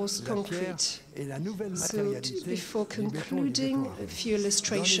reinforced concrete. So before concluding, a few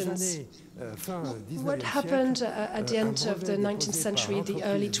illustrations. What happened at the end of the 19th century, the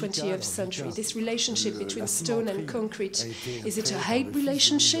early 20th century? This relationship between stone and concrete, is it a hate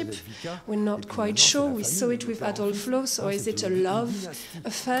relationship? We're not quite sure. We saw it with Adolf Loos, or is it a love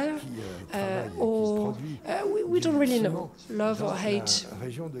affair? We don't really know, love or hate.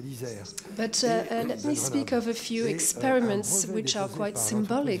 But let me speak of a few experiments which are quite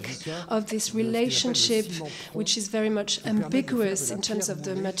symbolic of this relationship, which is very much ambiguous in terms of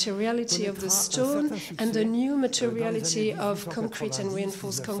the materiality of the stone and the new materiality of concrete and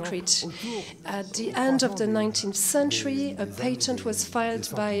reinforced concrete. At the end of the 19th century, a patent was filed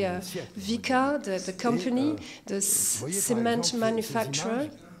by Vicat, the company, the cement manufacturer.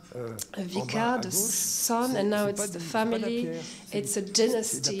 Vicat, the son, and now it's the family. It's a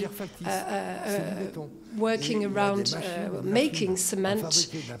dynasty working around making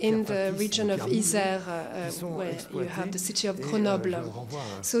cement in the region of Isère, where you have the city of Grenoble.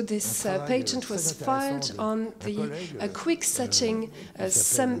 So this patent was filed on the quick-setting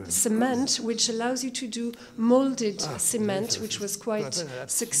cement, which allows you to do molded cement, which was quite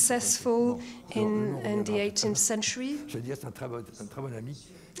successful in the 18th century.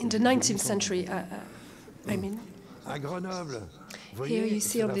 In the 19th century, I mean. Here you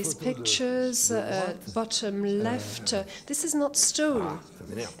see all these pictures, bottom left. This is not stone.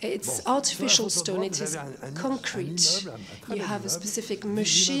 It's artificial stone. It is concrete. You have a specific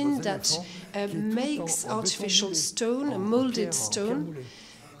machine that makes artificial stone, a molded stone.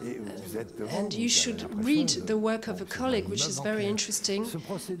 And you should read the work of a colleague, which is very interesting,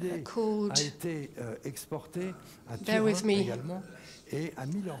 called, bear with me,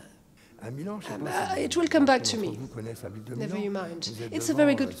 it will come back to me. Never you mind. It's a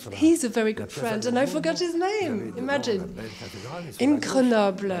very good. He's a very good friend, and I forgot his name. Imagine. In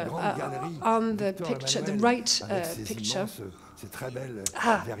Grenoble, on the picture, the right picture.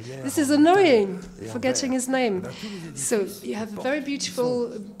 This is annoying, forgetting his name. So you have a very beautiful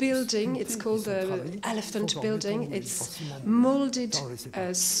building. It's called the Elephant Building. It's molded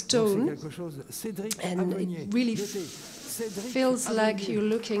stone, and it really feels like you're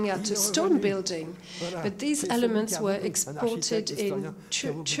looking at a stone building. But these elements were exported in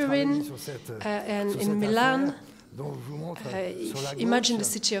Turin and in Milan. Imagine the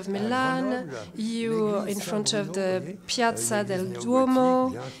city of Milan, you're in front of the Piazza del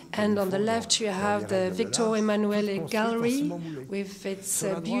Duomo, and on the left you have the Victor Emanuele Gallery with its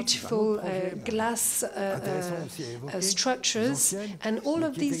beautiful glass structures, and all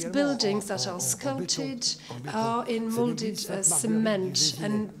of these buildings that are sculpted are in molded cement,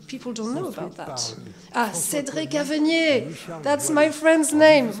 and people don't know about that. Ah, Cédric Avenier, that's my friend's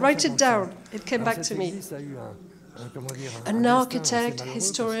name, write it down, it came back to me. An architect,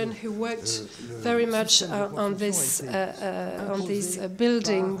 historian who worked very much on these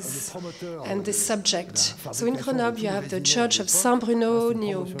buildings and this subject. So in Grenoble you have the Church of Saint-Bruno,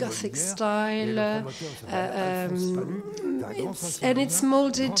 neo-Gothic style, and it's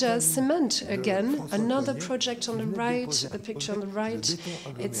molded cement again. Another project on the right, the picture on the right,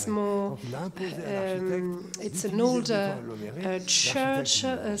 it's more, it's an older church,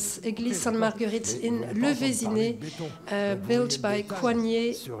 Église Sainte-Marguerite in Le Vésinet, built by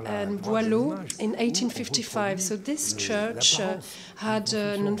Coignet and Boileau in 1855. So this church had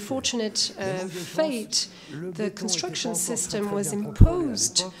an unfortunate fate. The construction system was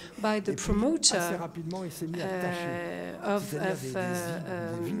imposed by the promoter of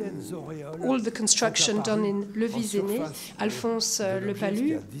all the construction done in Le Viséné, Alphonse Le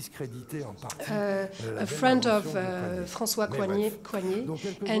Palu, a friend of François Coignet,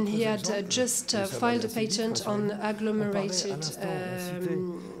 and he had just filed a patent on agglomerated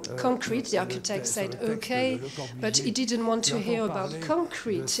concrete. The architect said okay, but he didn't want to hear about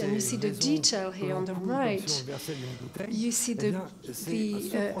concrete. And you see the detail here on the right. You see the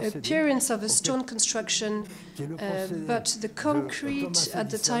appearance of a stone construction, but the concrete at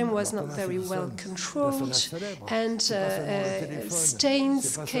the time was not very well controlled, and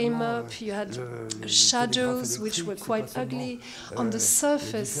stains came up. You had shadows which were quite ugly on the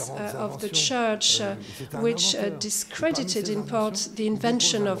surface of the church, which discredited in part the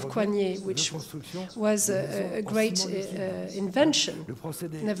invention of Coignet, which was a great invention,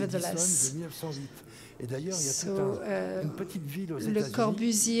 nevertheless. So Le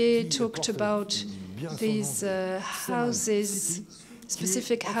Corbusier talked about these houses,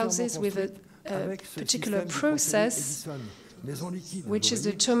 specific houses with a particular process, which is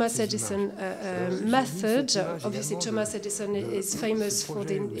the Thomas Edison method. Obviously, Thomas Edison is famous for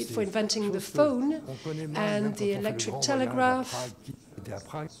inventing the phone and the electric telegraph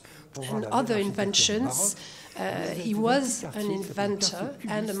and other inventions. He was an inventor,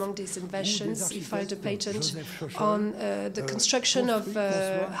 and among these inventions, he filed a patent on the construction of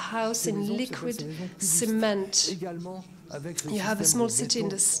a house in liquid cement. You have a small city in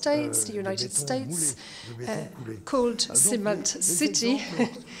the States, the United States, called Cement City,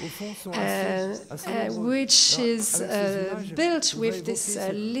 which is built with this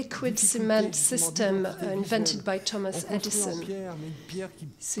liquid cement system invented by Thomas Edison.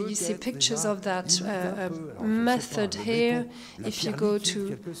 So you see pictures of that method here. If you go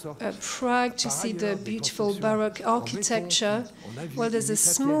to Prague to see the beautiful Baroque architecture, well, there's a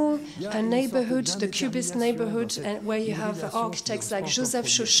small neighborhood, the Cubist neighborhood, where you have architects like Joseph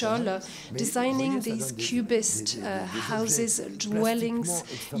Chochol designing these cubist houses, dwellings,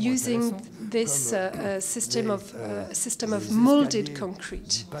 using this system of molded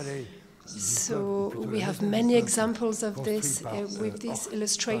concrete. So we have many examples of this with these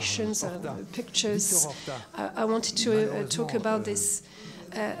illustrations and pictures. I wanted to talk about this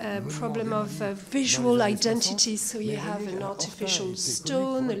problem of visual identity. So you have an artificial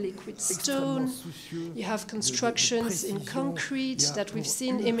stone, a liquid stone. You have constructions in concrete that we've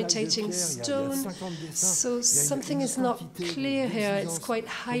seen imitating stone. So something is not clear here. It's quite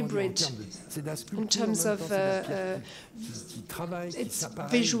hybrid in terms of its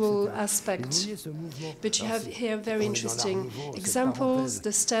visual aspect. But you have here very interesting examples.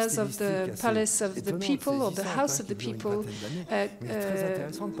 The stairs of the Palace of the People, or the House of the People,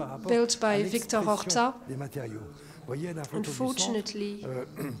 built by Victor Horta. Unfortunately,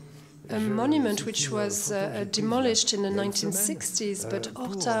 a monument which was demolished in the 1960s, but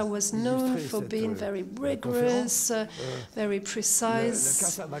Horta was known for being very rigorous, very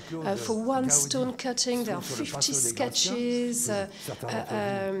precise. For one stone cutting, there are 50 sketches,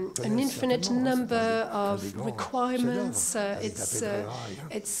 an infinite number of requirements. It's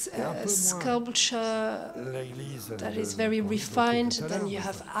a sculpture that is very refined. Then you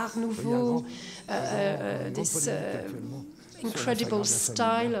have Art Nouveau, this incredible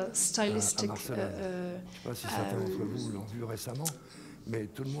stylistic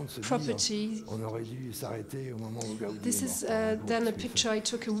property. This is then a picture I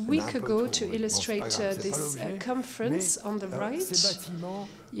took a week ago to illustrate this conference. On the right,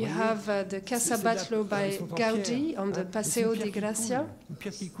 you have the Casa Batlló by Gaudí on the Paseo de Gracia.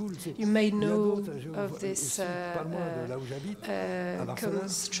 You may know of this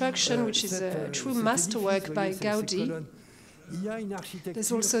construction, there's a true masterwork by Gaudí.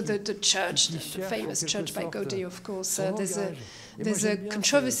 There's also the church, the famous church by Gaudí, of course. There's a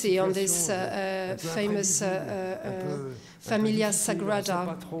controversy on this famous Familia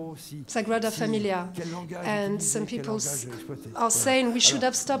Sagrada Familia, and some people are saying we should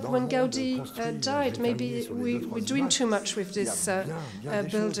have stopped when Gaudí died. Maybe we're doing too much with this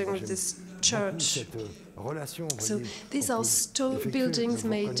building, with this church. So these are buildings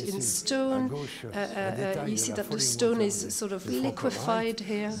made in stone. You see that the stone is sort of liquefied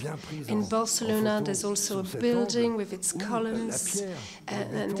here. In Barcelona, there's also a building with its columns,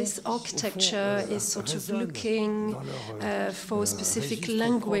 and this architecture is sort of looking for a specific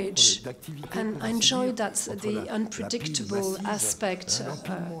language. And I enjoy that, the unpredictable aspect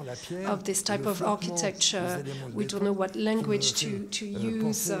of this type of architecture. We don't know what language to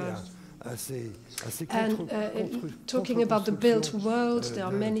use. And talking about the built world, there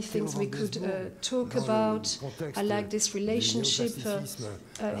are many things we could talk about. I like this relationship.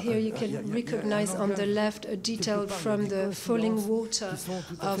 Here you can recognize on the left a detail from the Falling Water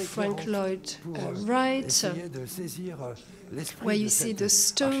of Frank Lloyd Wright, where you see the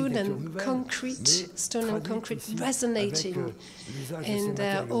stone and concrete resonating in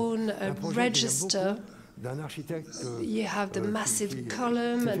their own register. You have the massive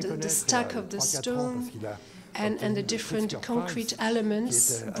column and the stack of the stone and the different concrete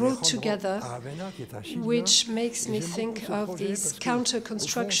elements brought together, which makes me think of these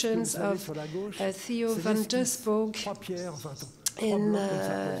counter-constructions of Theo van Doesburg in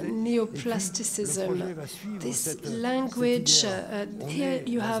neoplasticism. This language, here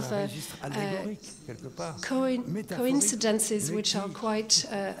you have coincidences which are quite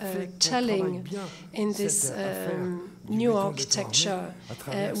telling in this new architecture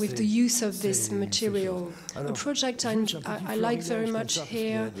with the use of this material. A project I like very much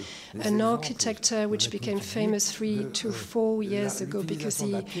here, an architect which became famous 3 to 4 years ago because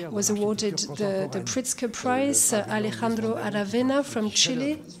he was awarded the Pritzker Prize, Alejandro Aravena from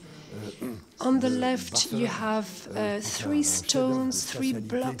Chile. On the left, you have 3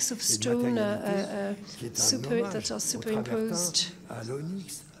 blocks of stone that are superimposed.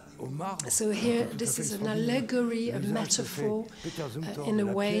 So here, this is an allegory, a metaphor, in a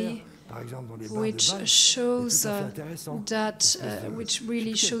way, which shows which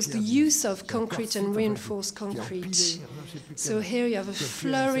really shows the use of concrete and reinforced concrete. So here you have a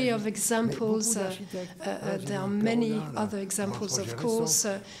flurry of examples. There are many other examples, of course.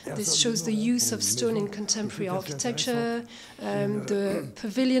 This shows the use of stone in contemporary architecture. The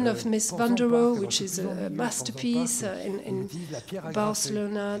Pavilion of Miss van der Rohe, which is a masterpiece in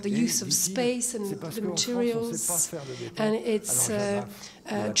Barcelona, the use of space and the materials. And it's a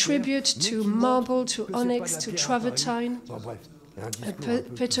tribute to marble, to onyx, to travertine.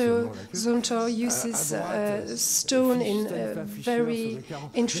 Peter Zumthor uses stone in a very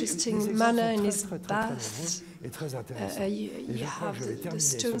interesting manner in his baths. You have the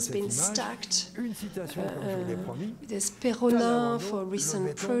stones being stacked. There's Perronin for a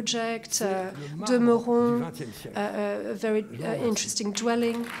recent project, Demeron, a very interesting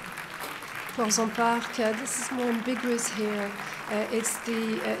dwelling. Porzon Park, this is more ambiguous here.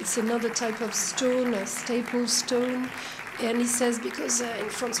 It's another type of stone, a staple stone. And he says, because in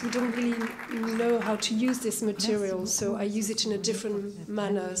France we don't really know how to use this material, so I use it in a different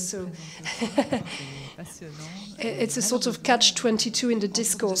manner. So it's a sort of catch-22 in the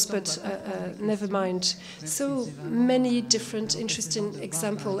discourse, but never mind. So many different interesting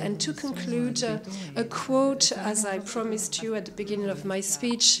examples. And to conclude, a quote, as I promised you at the beginning of my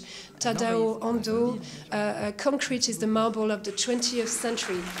speech, Tadao Ando, concrete is the marble of the 20th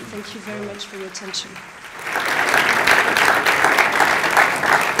century. Thank you very much for your attention.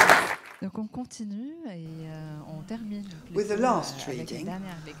 Donc on continue et on termine with the last avec reading. la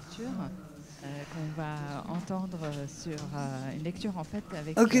dernière lecture qu'on va entendre sur une lecture en fait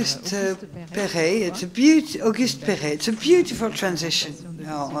avec Auguste Perret. Auguste Perret. It's a beautiful transition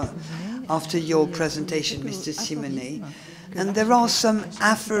after your presentation, Mr. Simonnet. And there are some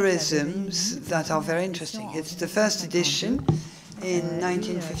aphorisms that are very interesting. It's the first edition in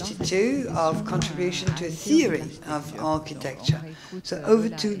 1952 of Contribution to a Theory of Architecture. So over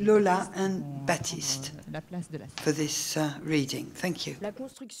to Lola and Baptiste for this reading. Thank you. La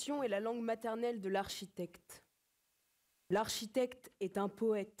construction est la langue maternelle de l'architecte. L'architecte est un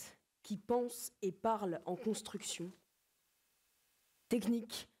poète qui pense et parle en construction.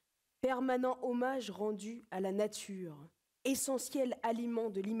 Technique, permanent hommage rendu à la nature, essentiel aliment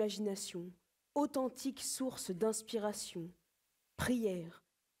de l'imagination, authentique source d'inspiration, prière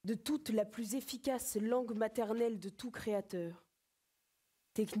de toute la plus efficace langue maternelle de tout créateur.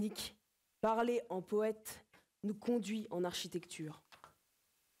 Technique, parler en poète nous conduit en architecture.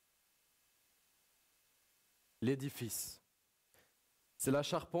 L'édifice. C'est la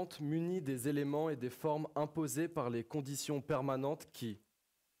charpente munie des éléments et des formes imposées par les conditions permanentes qui,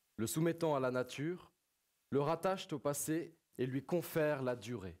 le soumettant à la nature, le rattachent au passé et lui confèrent la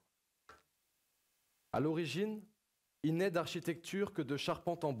durée. À l'origine, il n'est d'architecture que de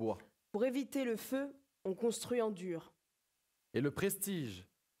charpente en bois. Pour éviter le feu, on construit en dur. Et le prestige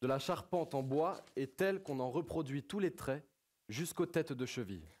de la charpente en bois est tel qu'on en reproduit tous les traits jusqu'aux têtes de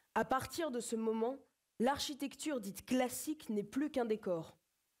cheville. À partir de ce moment, l'architecture dite classique n'est plus qu'un décor.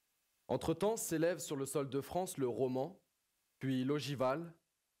 Entre-temps s'élève sur le sol de France le roman, puis l'ogival,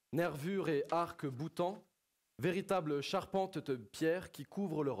 nervures et arcs boutants, véritable charpente de pierre qui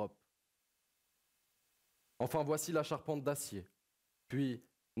couvre l'Europe. Enfin, voici la charpente d'acier, puis,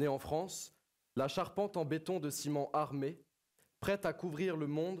 née en France, la charpente en béton de ciment armé, prête à couvrir le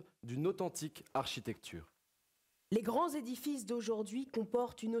monde d'une authentique architecture. Les grands édifices d'aujourd'hui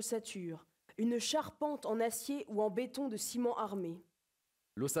comportent une ossature, une charpente en acier ou en béton de ciment armé.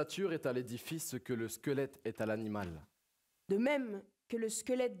 L'ossature est à l'édifice ce que le squelette est à l'animal. De même que le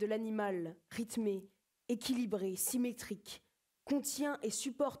squelette de l'animal, rythmé, équilibré, symétrique, contient et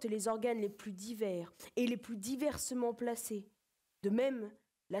supporte les organes les plus divers et les plus diversement placés. De même,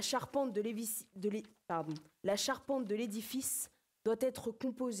 la charpente de l'édifice doit être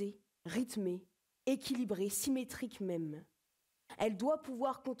composée, rythmée, équilibrée, symétrique même. Elle doit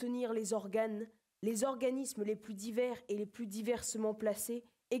pouvoir contenir les organes, les organismes les plus divers et les plus diversement placés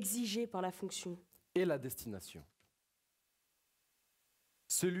exigés par la fonction. Et la destination.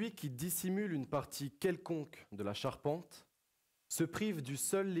 Celui qui dissimule une partie quelconque de la charpente se prive du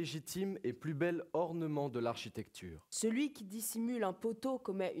seul légitime et plus bel ornement de l'architecture. Celui qui dissimule un poteau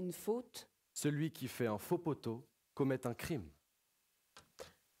commet une faute. Celui qui fait un faux poteau commet un crime.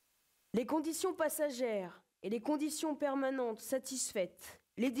 Les conditions passagères et les conditions permanentes satisfaites,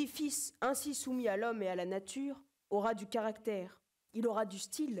 l'édifice ainsi soumis à l'homme et à la nature aura du caractère, il aura du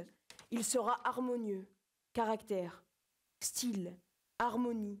style, il sera harmonieux. Caractère, style,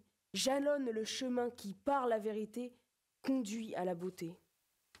 harmonie, jalonnent le chemin qui, par la vérité, conduit à la beauté.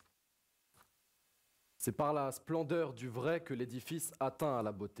 C'est par la splendeur du vrai que l'édifice atteint à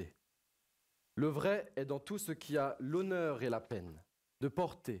la beauté. Le vrai est dans tout ce qui a l'honneur et la peine de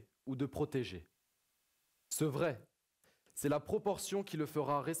porter ou de protéger. Ce vrai, c'est la proportion qui le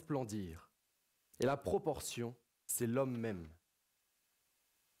fera resplendir. Et la proportion, c'est l'homme même.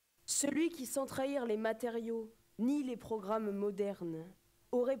 Celui qui, sans trahir les matériaux ni les programmes modernes,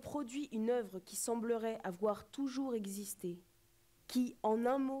 aurait produit une œuvre qui semblerait avoir toujours existé, qui, en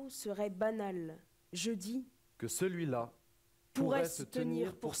un mot, serait banale. Je dis que celui-là pourrait se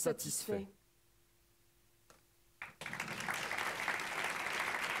tenir pour satisfait.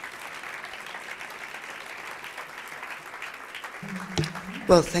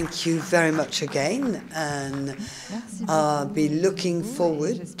 Well, thank you very much again, and I'll be looking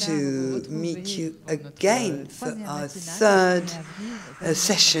forward to meet you again for our third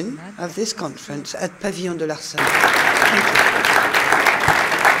session of this conference at Pavillon de l'Arsenal. Thank you.